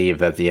to believe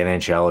that the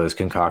NHL is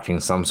concocting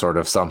some sort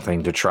of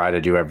something to try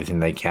to do everything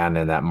they can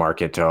in that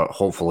market to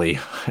hopefully,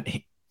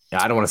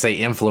 I don't want to say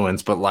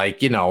influence, but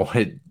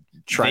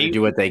try to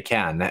do what they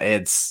can.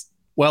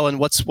 Well, and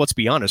let's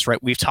be honest,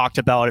 right? We've talked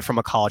about it from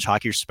a college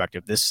hockey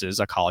perspective. This is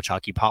a college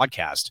hockey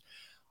podcast.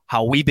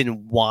 How we've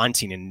been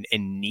wanting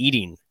and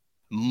needing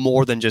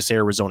more than just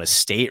Arizona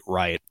State,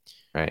 right?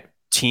 Right.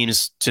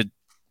 Teams to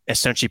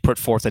essentially put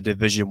forth a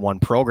Division I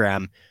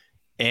program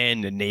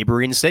in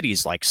neighboring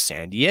cities like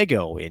San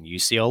Diego and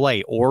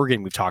UCLA,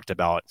 Oregon. We've talked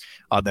about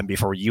them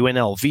before.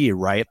 UNLV,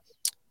 right?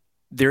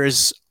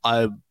 There's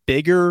a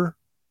bigger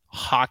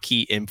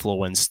hockey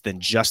influence than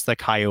just the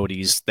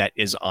Coyotes that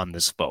is on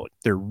this boat.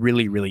 There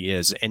really, really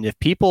is. And if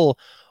people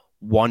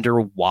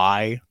wonder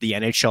why the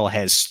NHL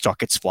has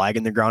stuck its flag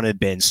in the ground and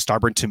been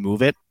stubborn to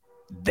move it,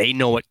 they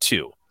know it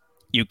too.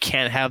 You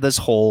can't have this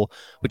hole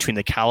between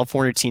the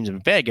California teams in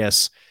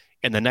Vegas,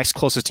 and the next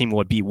closest team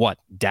would be what?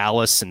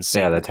 Dallas and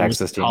the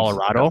Texas teams.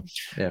 Colorado,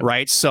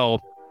 right? So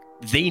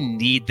they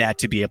need that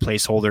to be a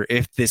placeholder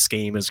if this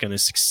game is going to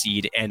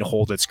succeed and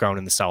hold its ground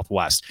in the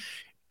Southwest.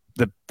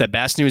 The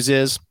best news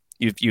is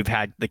you've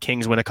had the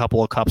Kings win a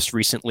couple of cups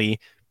recently,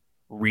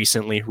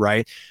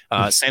 right?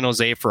 San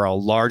Jose, for a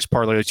large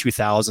part of the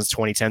 2000s,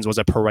 2010s, was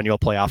a perennial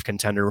playoff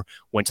contender,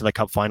 went to the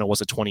cup final.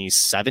 Was it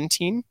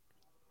 2017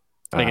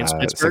 against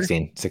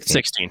Pittsburgh?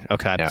 16.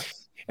 Okay. Yeah.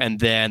 And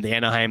then the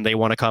Anaheim, they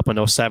won a cup in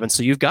 2007.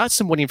 So you've got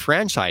some winning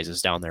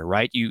franchises down there,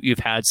 right? You've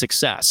had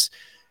success.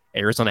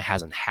 Arizona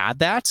hasn't had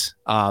that.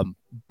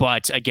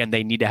 But again,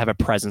 they need to have a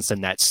presence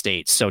in that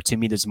state. So to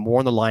me, there's more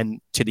on the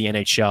line to the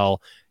NHL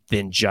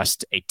than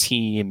just a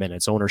team and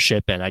its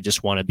ownership. And I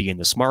just want to be in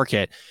this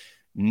market.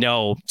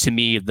 No, to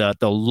me, the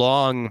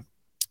long,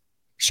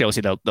 shall we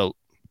say,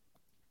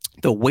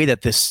 the way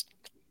that this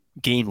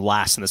game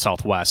lasts in the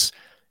Southwest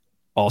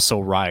also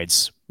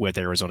rides with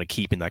Arizona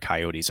keeping the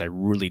Coyotes. I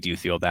really do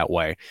feel that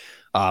way.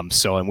 And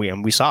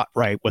we saw it,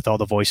 right, with all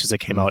the voices that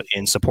came out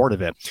in support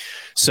of it.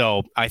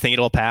 So I think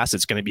it'll pass.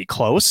 It's going to be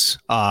close.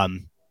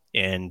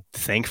 And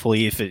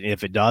thankfully, if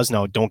it does,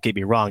 now don't get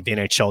me wrong, the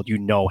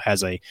NHL,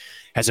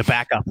 has a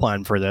backup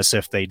plan for this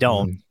if they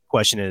don't.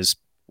 Question is,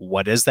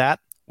 what is that?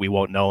 We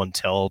won't know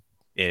until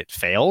it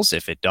fails,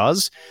 if it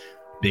does,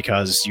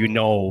 because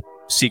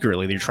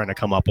secretly they're trying to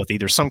come up with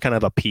either some kind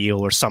of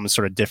appeal or some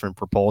sort of different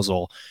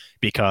proposal,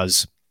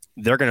 because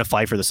they're going to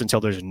fight for this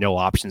until there's no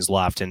options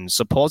left. And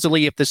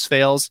supposedly, if this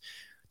fails,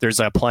 there's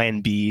a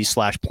plan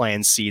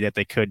B/plan C that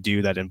they could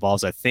do that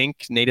involves, I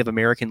think, Native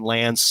American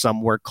land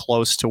somewhere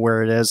close to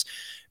where it is.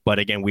 But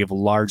again, we've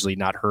largely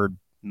not heard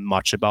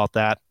much about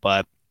that,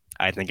 but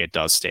I think it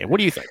does stay. What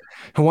do you think?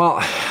 Well,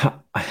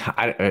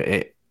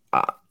 I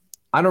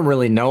don't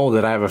really know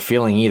that I have a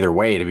feeling either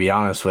way, to be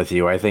honest with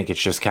you. I think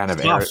it's just kind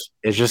of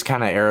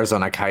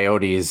Arizona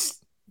Coyotes,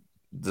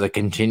 the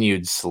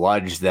continued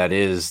sludge that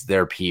is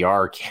their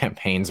PR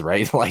campaigns,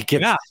 right? Like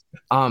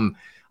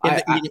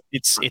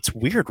it's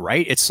weird,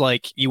 right? It's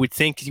like you would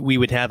think we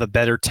would have a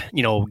better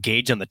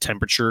gauge on the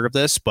temperature of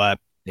this, but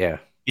yeah,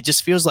 it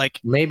just feels like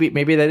maybe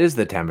that is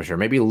the temperature.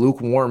 Maybe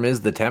lukewarm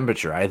is the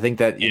temperature. I think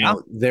that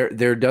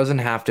there doesn't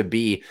have to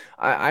be.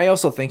 I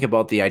also think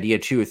about the idea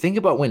too. Think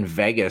about when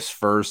Vegas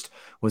first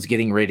was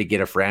getting ready to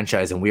get a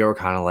franchise, and we were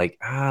kind of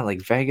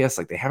like Vegas,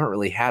 like they haven't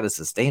really had a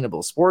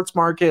sustainable sports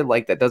market.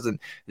 Like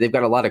they've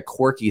got a lot of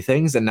quirky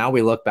things, and now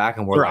we look back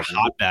and we're like a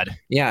hotbed.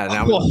 Yeah,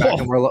 now we look back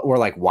and we're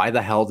like, why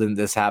the hell didn't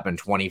this happen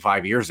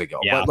 25 years ago?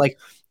 Yeah. But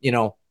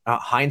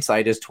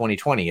hindsight is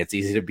 2020. It's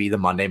easy to be the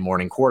Monday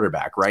morning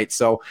quarterback, right?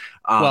 So,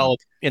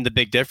 and the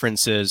big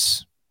difference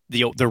is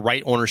the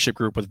right ownership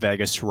group with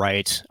Vegas,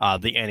 right?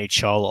 The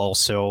NHL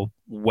also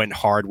went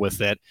hard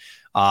with it.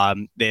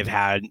 They've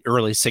had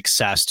early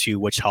success too,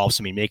 which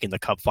helps. I mean, making the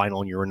Cup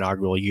final in your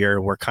inaugural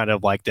year, we're kind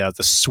of like the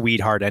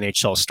sweetheart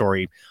NHL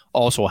story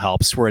also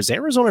helps. Whereas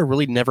Arizona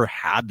really never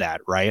had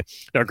that, right?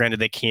 Now, granted,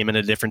 they came in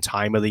a different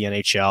time of the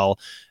NHL.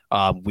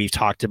 We've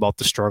talked about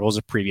the struggles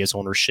of previous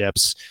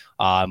ownerships,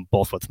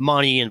 both with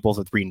money and both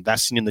with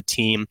reinvesting in the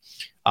team.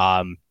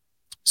 And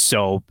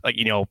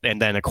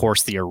then of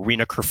course the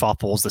arena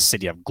kerfuffles, the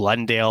city of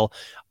Glendale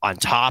on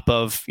top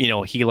of,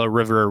 Gila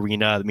River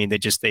Arena. I mean,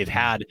 they've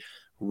had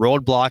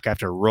roadblock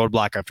after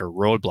roadblock after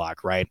roadblock,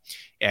 right?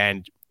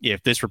 And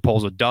if this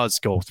proposal does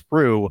go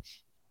through,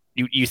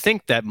 you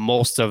think that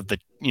most of the,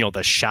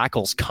 the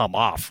shackles come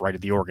off, right,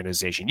 of the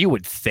organization. You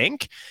would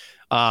think,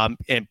 but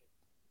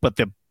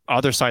the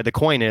other side of the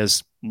coin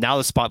is now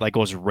the spotlight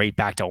goes right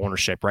back to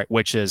ownership, right?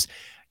 Which is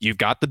you've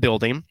got the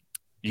building,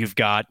 you've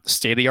got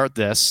state of the art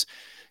this,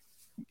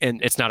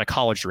 and it's not a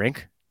college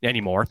rink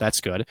anymore. That's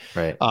good.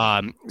 Right.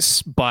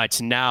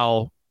 But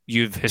now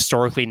you've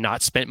historically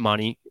not spent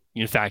money.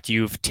 In fact,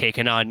 you've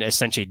taken on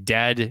essentially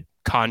dead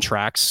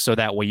contracts so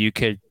that way you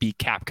could be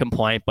cap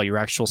compliant, but your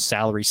actual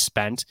salary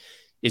spent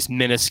is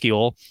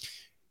minuscule.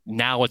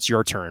 Now it's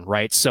your turn,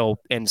 right? So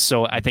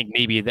I think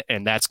maybe,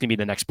 and that's going to be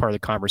the next part of the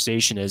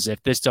conversation, is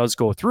if this does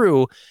go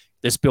through,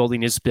 this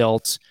building is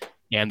built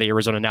and the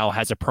Arizona now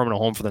has a permanent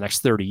home for the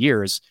next 30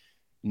 years.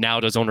 Now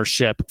does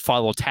ownership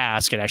follow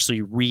task and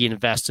actually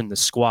reinvest in the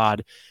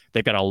squad?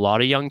 They've got a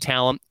lot of young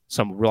talent,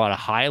 a lot of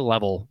high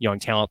level young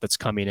talent that's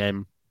coming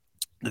in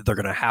that they're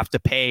going to have to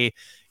pay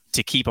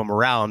to keep them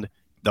around.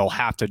 They'll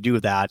have to do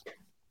that.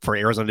 for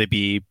Arizona to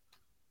be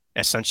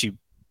essentially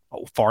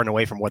far and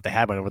away from what they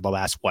have been over the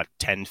last,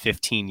 10,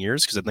 15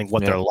 years? Because I think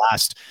their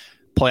last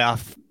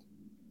playoff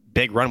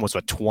big run was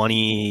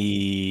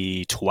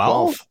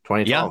 2012?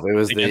 2012. Yeah. It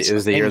was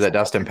the year that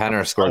Dustin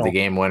Penner scored the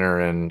game winner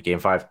in Game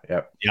 5.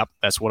 Yep. Yep,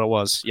 that's what it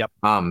was. Yep.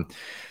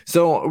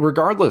 So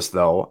regardless,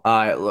 though,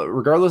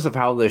 regardless of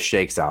how this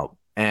shakes out,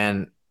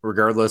 and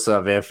regardless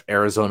of if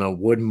Arizona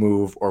would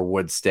move or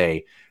would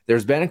stay,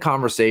 there's been a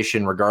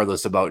conversation,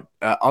 regardless, about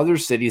other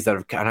cities that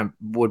have kind of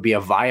would be a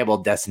viable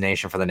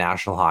destination for the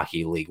National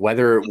Hockey League,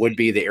 whether it would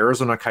be the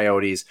Arizona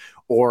Coyotes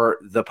or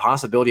the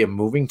possibility of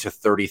moving to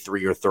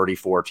 33 or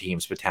 34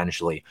 teams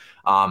potentially.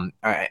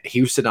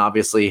 Houston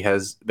obviously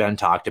has been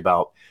talked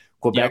about.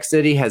 Quebec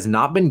City has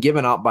not been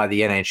given up by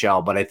the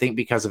NHL, but I think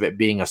because of it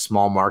being a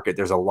small market,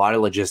 there's a lot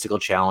of logistical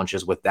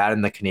challenges with that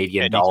and the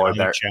Canadian dollar.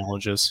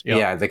 Challenges. Yep.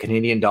 Yeah, the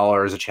Canadian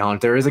dollar is a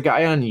challenge. There is a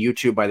guy on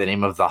YouTube by the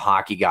name of The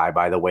Hockey Guy,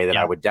 by the way, that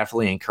I would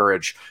definitely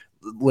encourage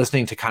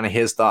listening to kind of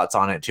his thoughts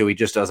on it too. He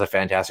just does a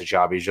fantastic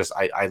job.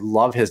 I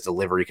love his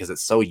delivery because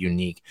it's so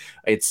unique.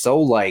 It's so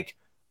like,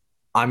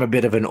 I'm a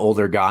bit of an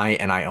older guy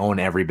and I own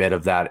every bit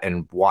of that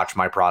and watch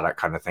my product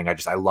kind of thing.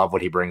 I love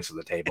what he brings to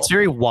the table. It's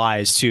very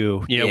wise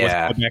too.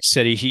 With Quebec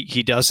City,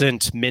 he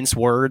doesn't mince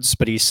words,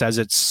 but he says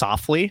it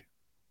softly,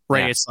 right?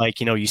 Yeah. It's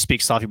like, you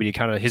speak softly,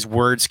 but his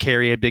words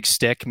carry a big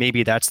stick.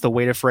 Maybe that's the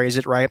way to phrase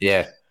it, right?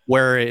 Yeah.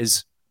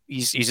 Whereas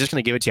he's just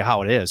going to give it to you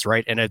how it is,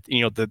 right? And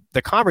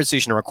the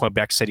conversation around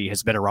Quebec City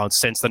has been around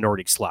since the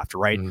Nordiques left,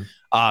 right?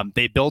 Mm-hmm.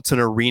 They built an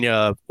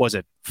arena, was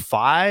it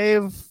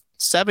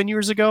 7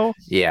 years ago?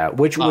 Yeah,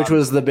 which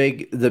was the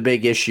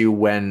big issue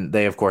when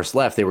they of course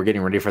left. They were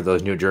getting ready for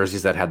those new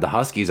jerseys that had the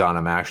Huskies on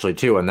them actually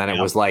too, and then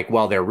it was like,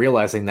 well, they're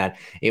realizing that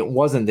it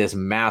wasn't this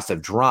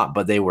massive drop,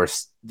 but they were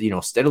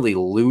steadily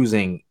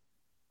losing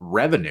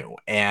revenue,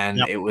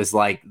 and it was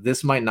like,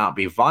 this might not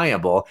be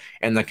viable.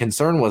 And the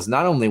concern was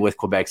not only with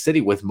Quebec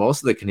City, with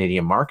most of the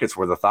Canadian markets,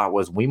 where the thought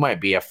was we might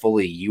be a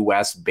fully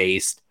US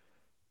based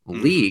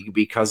league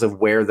because of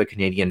where the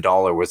Canadian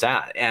dollar was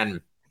at,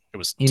 and it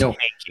was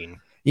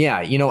tanking.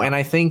 Yeah, and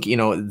I think,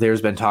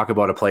 there's been talk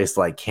about a place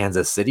like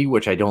Kansas City,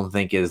 which I don't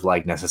think is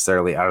like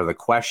necessarily out of the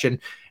question.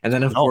 And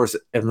then of course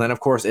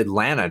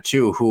Atlanta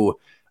too, who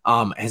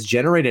has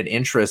generated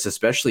interest,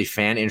 especially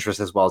fan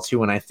interest as well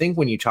too. And I think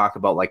when you talk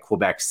about like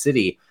Quebec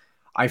City,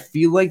 I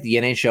feel like the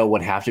NHL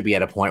would have to be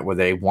at a point where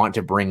they want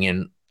to bring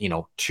in,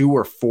 2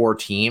 or 4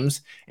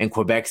 teams, and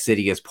Quebec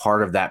City is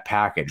part of that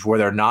package where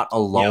they're not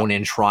alone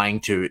in trying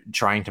to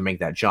make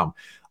that jump.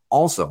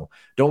 Also,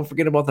 don't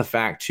forget about the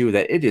fact, too,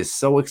 that it is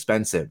so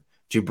expensive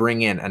to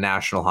bring in a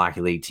National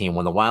Hockey League team.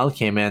 When the Wild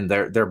came in,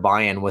 their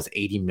buy-in was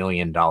 $80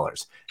 million.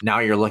 Now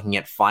you're looking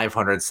at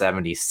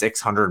 $570,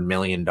 $600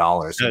 million.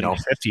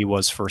 50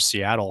 was for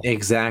Seattle.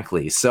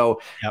 Exactly.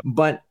 So,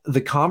 but the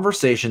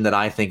conversation that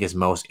I think is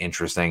most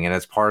interesting, and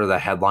it's part of the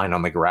headline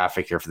on the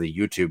graphic here for the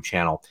YouTube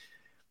channel,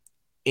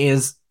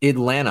 is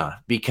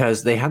Atlanta,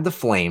 because they had the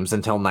Flames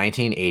until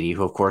 1980,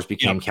 who of course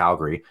became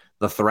Calgary.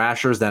 The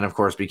Thrashers then of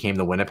course became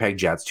the Winnipeg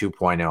Jets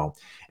 2.0.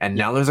 And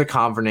now there's a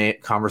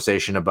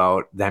conversation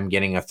about them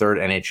getting a third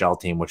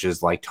NHL team, which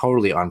is like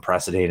totally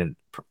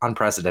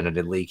unprecedented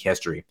in league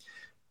history.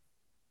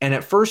 And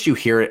at first you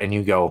hear it and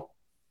you go,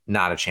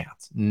 not a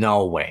chance.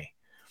 No way.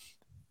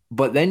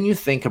 But then you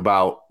think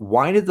about,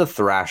 why did the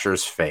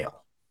Thrashers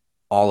fail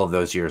all of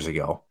those years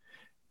ago?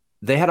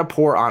 They had a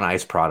poor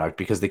on-ice product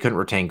because they couldn't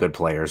retain good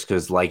players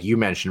because, like you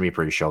mentioned to me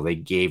pre-show, they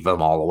gave them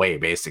all away,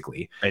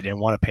 basically. They didn't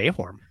want to pay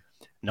for them.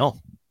 No.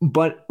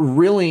 But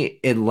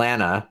really,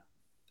 Atlanta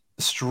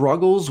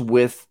struggles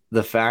with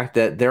the fact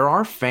that there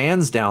are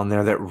fans down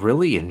there that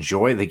really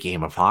enjoy the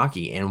game of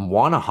hockey and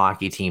want a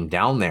hockey team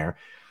down there.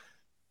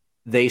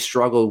 They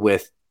struggle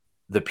with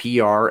the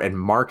PR and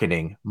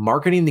marketing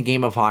the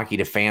game of hockey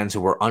to fans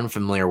who are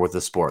unfamiliar with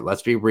the sport.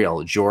 Let's be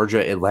real.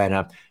 Georgia,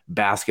 Atlanta,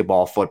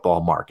 basketball,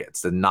 football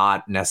markets, and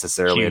not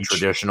necessarily a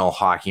traditional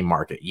hockey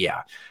market.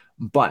 Yeah.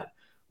 But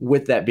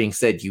with that being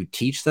said, you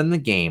teach them the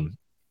game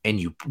and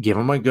you give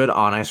them a good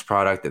on-ice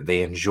product that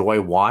they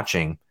enjoy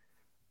watching.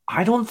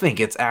 I don't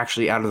think it's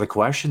actually out of the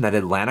question that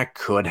Atlanta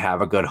could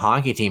have a good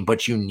hockey team,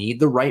 but you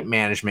need the right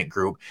management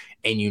group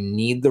and you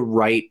need the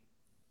right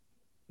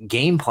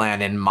game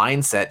plan and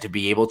mindset to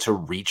be able to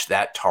reach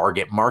that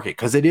target market,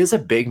 because it is a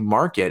big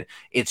market.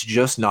 It's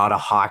just not a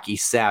hockey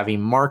savvy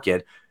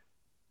market.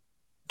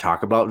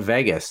 Talk about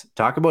Vegas,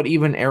 talk about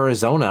even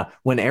Arizona.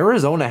 When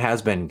Arizona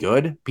has been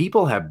good,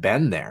 people have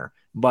been there,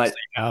 but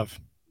I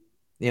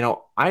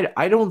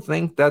don't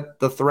think that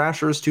the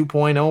Thrashers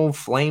 2.0,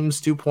 Flames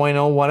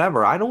 2.0,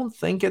 whatever, I don't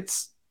think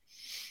it's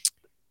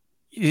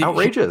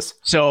outrageous.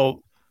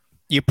 So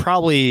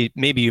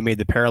maybe you made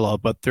the parallel,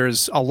 but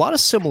there's a lot of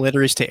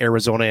similarities to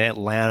Arizona and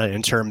Atlanta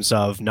in terms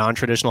of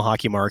non-traditional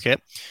hockey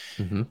market.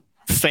 Mm-hmm.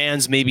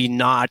 Fans maybe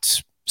not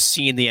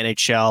seeing the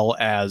NHL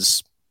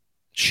as,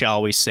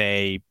 shall we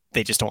say,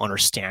 they just don't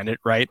understand it,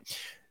 right?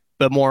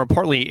 But more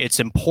importantly, it's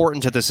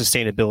important to the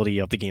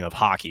sustainability of the game of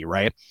hockey,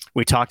 right?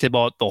 We talked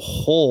about the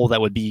hole that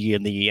would be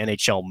in the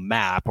NHL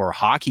map or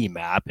hockey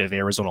map if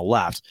Arizona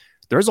left.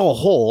 There's a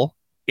hole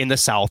in the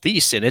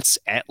Southeast, and it's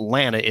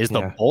Atlanta is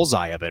the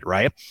bullseye of it,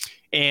 right?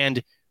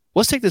 And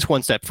let's take this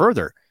one step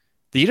further.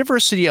 The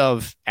University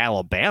of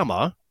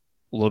Alabama,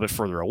 a little bit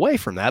further away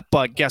from that,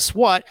 but guess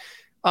what?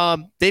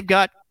 They've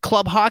got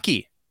club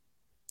hockey.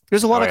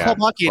 There's a lot of club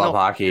hockey. Club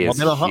hockey is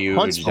huge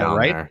Huntsville, down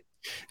right? there.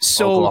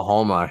 So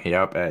Oklahoma,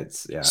 yep.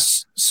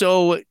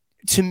 So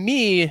to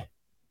me,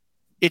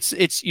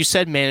 it's you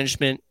said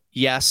management,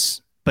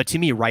 yes, but to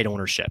me, right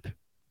ownership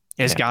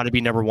has got to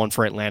be number one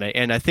for Atlanta.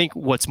 And I think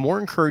what's more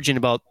encouraging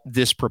about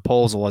this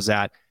proposal is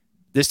that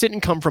this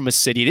didn't come from a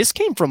city. This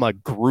came from a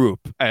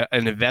group,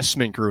 an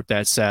investment group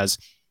that says,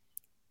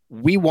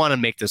 we want to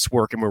make this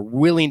work and we're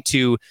willing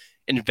to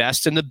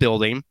invest in the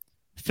building.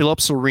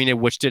 Phillips Arena,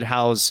 which did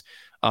house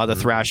the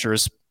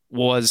Thrashers,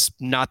 was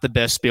not the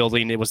best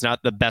building. It was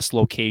not the best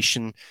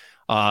location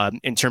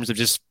in terms of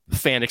just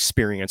fan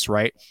experience,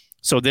 right?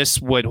 So this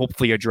would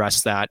hopefully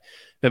address that.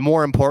 But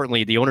more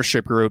importantly, the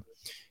ownership group,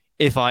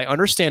 if I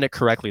understand it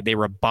correctly, they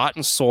were bought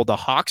and sold. The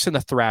Hawks and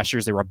the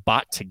Thrashers, they were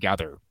bought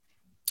together.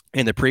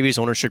 And the previous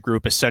ownership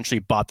group essentially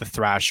bought the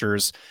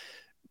Thrashers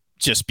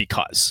just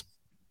because,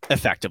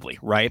 effectively,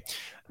 right?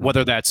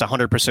 Whether that's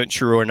 100%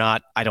 true or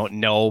not, I don't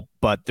know.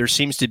 But there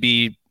seems to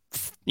be,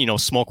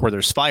 smoke where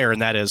there's fire.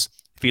 And that is,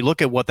 if you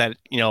look at what that,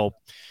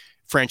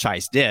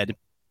 franchise did,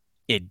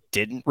 it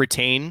didn't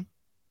retain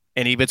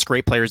any of its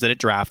great players that it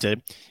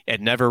drafted.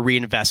 It never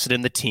reinvested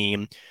in the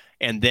team.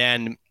 And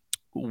then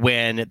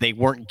when they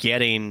weren't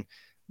getting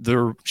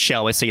the,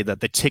 shall I say, the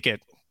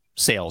ticket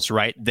sales,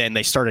 right, then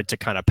they started to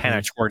kind of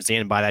panic towards the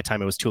end. By that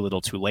time, it was too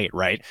little too late,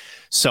 right?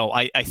 So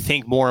I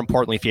think more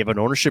importantly, if you have an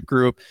ownership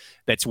group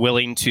that's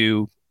willing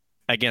to,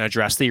 again,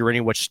 address the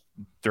arena, which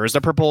there is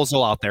a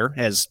proposal out there,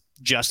 has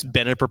just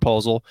been a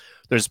proposal.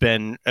 There's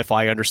been, if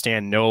I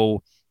understand,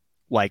 no,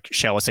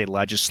 shall I say,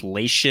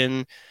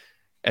 legislation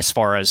as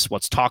far as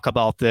let's talk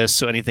about this.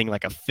 So anything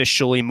like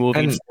officially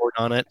moving forward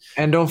on it.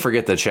 And don't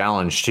forget the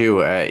challenge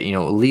too,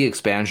 league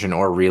expansion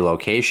or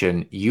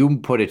relocation. You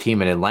put a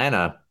team in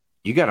Atlanta,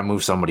 you got to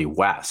move somebody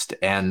west.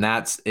 And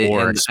that's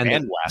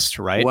and west,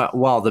 right?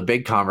 Well, the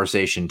big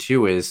conversation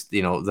too is,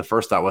 the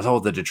first thought was,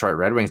 the Detroit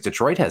Red Wings.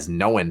 Detroit has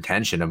no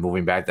intention of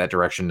moving back that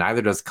direction.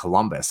 Neither does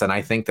Columbus. And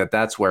I think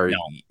that's where,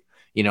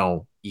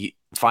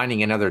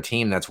 finding another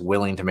team that's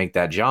willing to make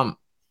that jump.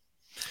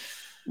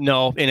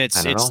 No, and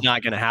it's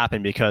not going to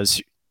happen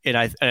because, and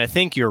I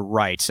think you're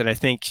right. And I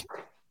think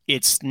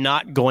it's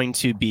not going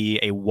to be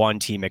a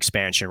one-team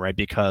expansion, right?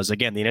 Because,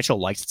 again, the NHL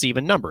likes its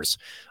even numbers.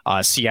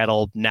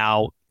 Seattle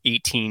now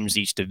 8 teams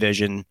each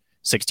division,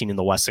 16 in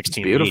the West,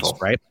 16 in the East,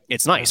 right?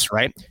 It's nice,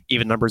 right?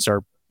 Even numbers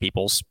are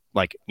people's,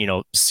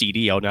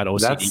 CDO, not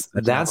OCD.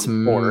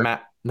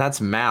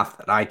 That's math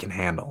that I can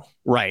handle.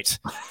 Right.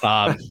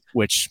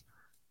 Which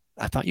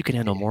I thought you could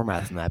handle more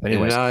math than that. But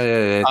anyways. No,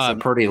 it's a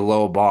pretty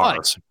low bar.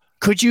 But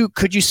could you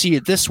see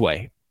it this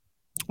way?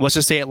 Let's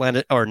just say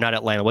Atlanta, or not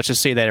Atlanta. Let's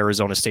just say that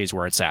Arizona stays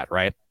where it's at,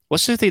 right?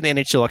 Let's just say the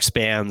NHL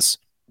expands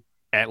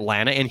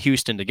Atlanta and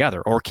Houston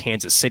together, or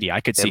Kansas City. I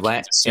could see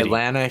Kansas City.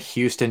 Atlanta,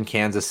 Houston,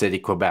 Kansas City,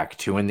 Quebec.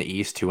 2 in the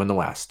East, 2 in the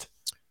West.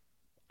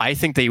 I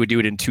think they would do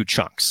it in 2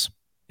 chunks.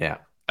 Yeah.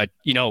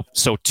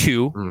 So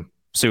 2.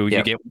 So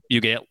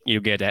you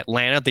get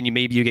Atlanta, then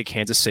you get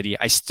Kansas City.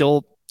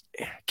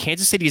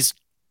 Kansas City is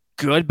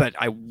good, but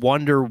I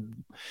wonder,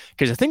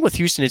 because the thing with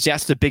Houston is,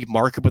 yes, it's a big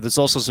market, but there's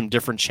also some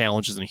different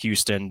challenges in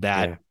Houston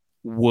that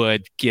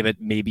would give it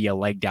maybe a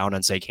leg down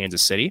on, say,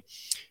 Kansas City.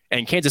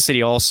 And Kansas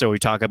City also, we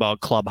talk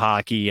about club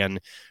hockey, and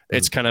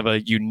it's kind of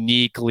a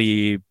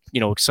uniquely,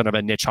 sort of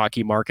a niche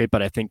hockey market,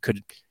 but I think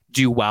could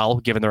do well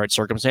given the right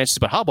circumstances.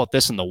 But how about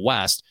this in the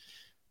West?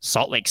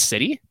 Salt Lake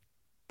City?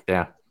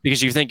 Yeah.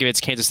 Because you think if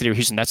it's Kansas City or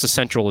Houston, that's the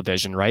Central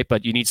Division, right?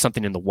 But you need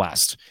something in the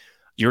West.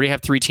 You already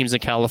have 3 teams in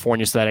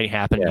California, so that ain't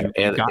happening.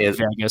 You've got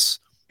Vegas.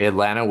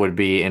 Atlanta would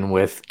be in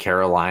with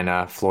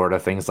Carolina, Florida,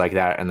 things like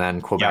that. And then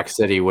Quebec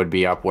City would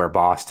be up where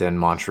Boston,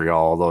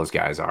 Montreal, those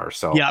guys are.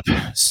 So,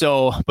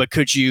 So, but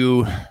could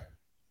you,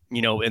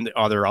 and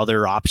are there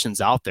other options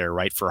out there,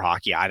 right, for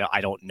hockey?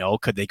 I don't know.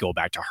 Could they go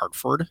back to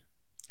Hartford?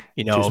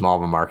 Too small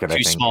of a market, I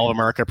think. Too small of a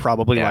market,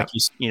 probably. Yeah.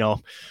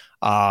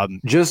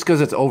 Just because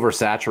it's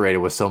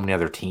oversaturated with so many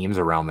other teams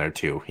around there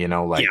too,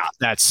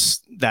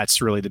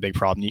 that's really the big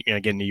problem.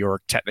 Again, New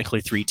York,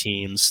 technically 3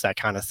 teams, that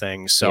kind of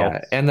thing. So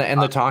and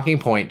the talking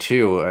point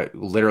too,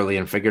 literally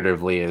and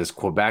figuratively, is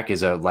Quebec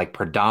is a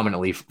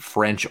predominantly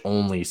French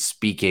only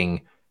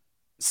speaking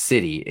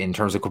city in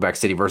terms of Quebec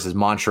City versus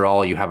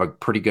Montreal. You have a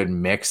pretty good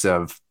mix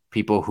of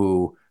people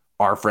who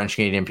are French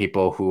Canadian,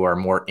 people who are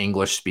more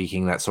English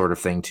speaking, that sort of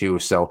thing too.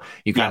 So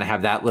you kind of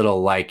have that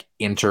little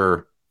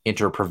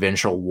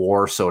interprovincial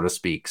war, so to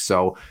speak.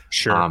 So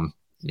sure.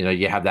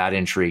 You have that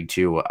intrigue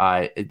too.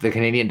 The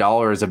Canadian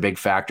dollar is a big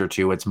factor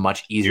too. It's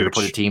much easier to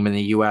put a team in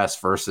the US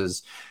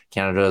versus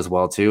Canada as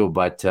well too.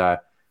 But I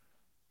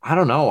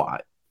don't know.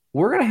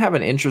 We're going to have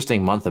an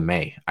interesting month of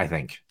May, I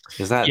think.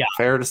 Is that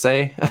fair to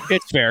say?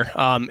 It's fair.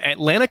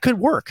 Atlanta could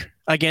work.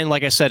 Again,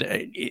 like I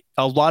said,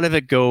 a lot of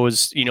it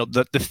goes,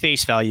 the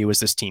face value is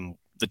this team.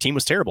 The team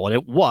was terrible, and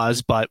it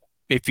was, but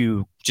if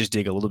you just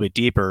dig a little bit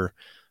deeper,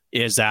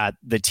 is that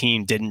the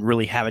team didn't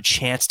really have a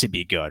chance to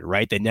be good,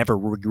 right? They never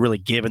were really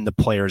given the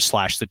players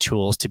 / the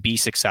tools to be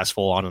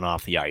successful on and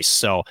off the ice.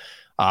 So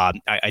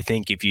I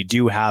think if you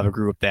do have a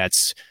group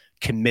that's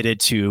committed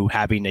to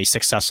having a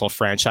successful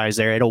franchise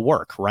there, it'll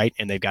work, right?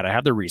 And they've got to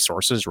have the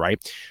resources, right?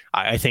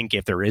 I think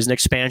if there is an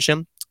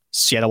expansion,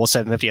 Seattle will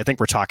 750. I think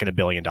we're talking $1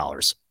 billion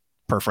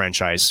per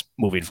franchise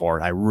moving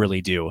forward. I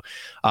really do.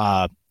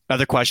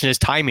 Another question is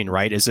timing,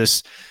 right? Is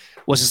this,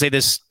 let's just say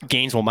this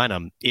gains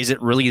momentum. Is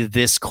it really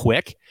this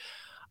quick?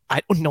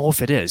 I don't know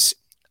if it is.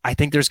 I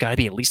think there's got to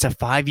be at least a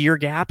 5-year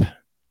gap.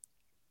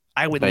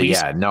 I would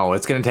yeah, no,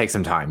 it's going to take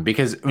some time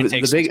because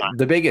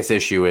the biggest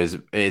issue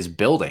is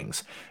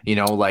buildings. You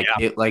know, like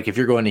like if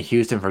you're going to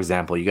Houston, for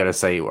example, you got to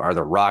say, are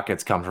the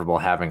Rockets comfortable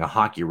having a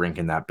hockey rink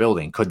in that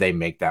building? Could they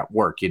make that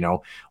work? You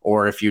know,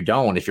 or if you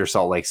don't, if you're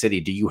Salt Lake City,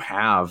 do you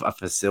have a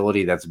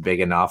facility that's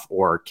big enough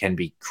or can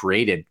be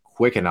created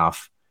quick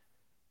enough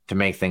to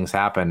make things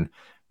happen?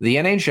 The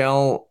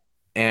NHL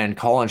and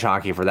college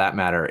hockey, for that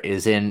matter,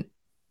 is in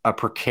a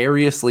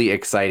precariously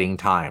exciting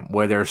time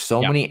where there's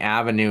so many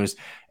avenues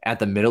at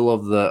the middle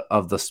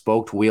of the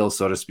spoked wheel,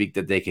 so to speak,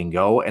 that they can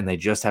go, and they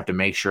just have to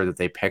make sure that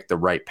they pick the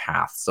right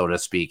path, so to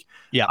speak.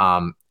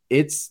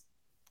 It's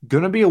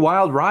gonna be a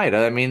wild ride.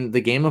 I mean,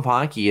 the game of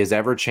hockey is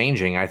ever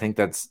changing. I think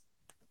that's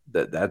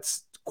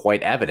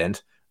quite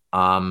evident.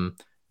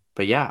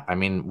 But yeah, I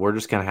mean, we're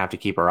just going to have to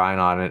keep our eye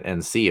on it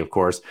and see, of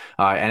course.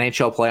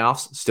 NHL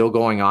playoffs still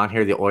going on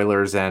here. The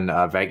Oilers and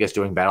Vegas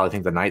doing battle. I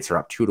think the Knights are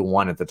up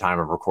 2-1 at the time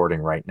of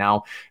recording right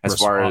now. As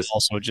far as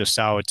also just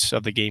out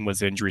of the game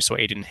with injury, so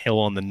Aiden Hill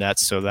on the net,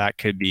 so that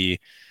could be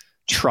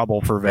trouble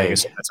for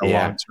Vegas. That's a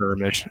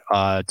long-term-ish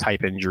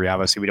type injury.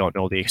 Obviously, we don't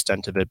know the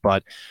extent of it,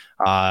 but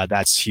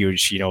that's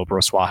huge. You know,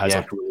 Brossoit has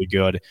looked really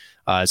good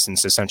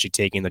since essentially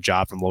taking the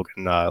job from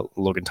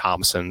Logan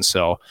Thompson.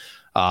 So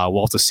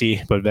we'll have to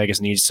see, but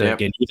Vegas needs to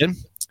get even,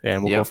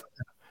 and we'll go from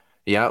there.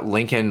 Yeah,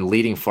 Lincoln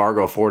leading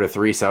Fargo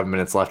 4-3, 7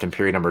 minutes left in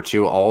period number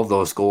 2. All of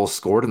those goals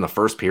scored in the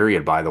first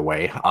period, by the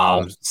way.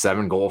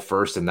 7-goal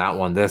first in that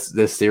one.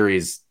 This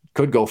series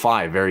could go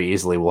 5 very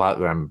easily. We'll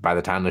have, by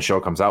the time the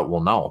show comes out,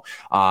 we'll know.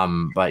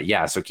 But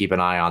yeah, so keep an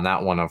eye on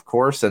that one, of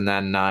course. And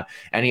then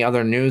any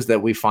other news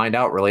that we find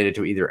out related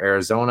to either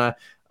Arizona,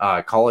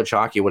 college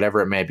hockey,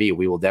 whatever it may be,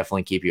 we will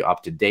definitely keep you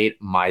up to date.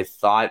 My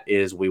thought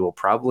is we will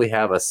probably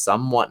have a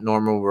somewhat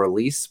normal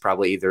release,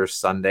 probably either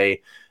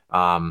Sunday,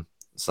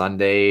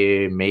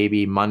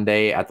 maybe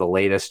Monday at the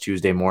latest,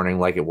 Tuesday morning,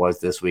 like it was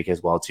this week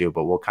as well too.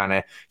 But we'll kind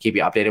of keep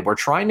you updated. We're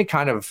trying to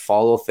kind of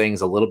follow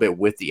things a little bit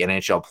with the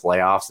NHL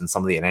playoffs and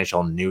some of the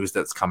NHL news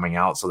that's coming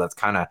out. So that's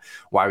kind of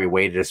why we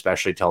waited,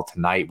 especially till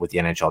tonight with the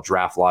NHL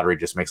draft lottery.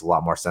 Just makes a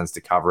lot more sense to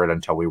cover it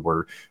until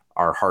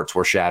our hearts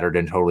were shattered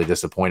and totally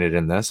disappointed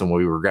in this, and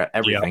we regret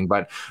everything.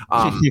 But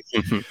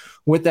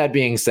with that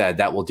being said,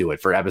 that will do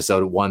it for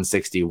episode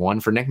 161.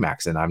 For Nick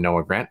Maxon, I'm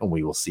Noah Grant, and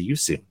we will see you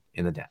soon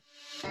in the den.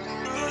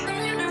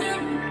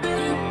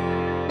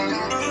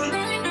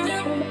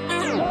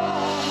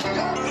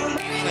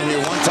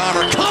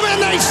 One-timer, come in,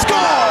 they score!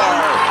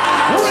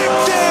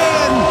 Ripped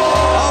in!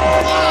 A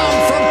bomb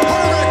from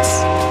Pervix!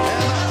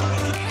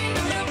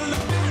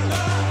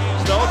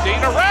 So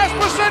Dana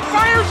Rasmussen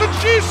fires and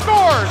she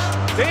scores!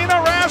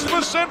 Dana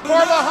Rasmussen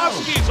for the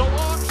Huskies.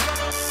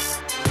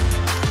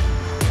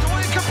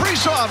 Dwayne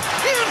Kaprizov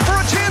in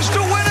for a chance to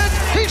win it.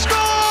 He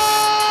scores!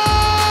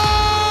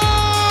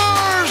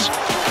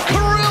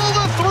 Kirill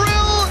the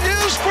Thrill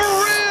is for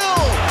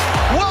real!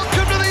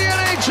 Welcome to the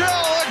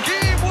NHL, a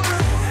game winner.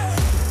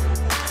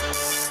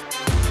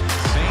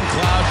 St.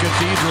 Cloud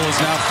Cathedral is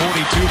now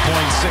 42.6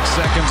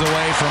 seconds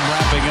away from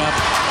wrapping up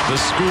the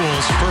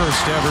school's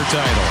first ever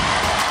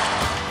title.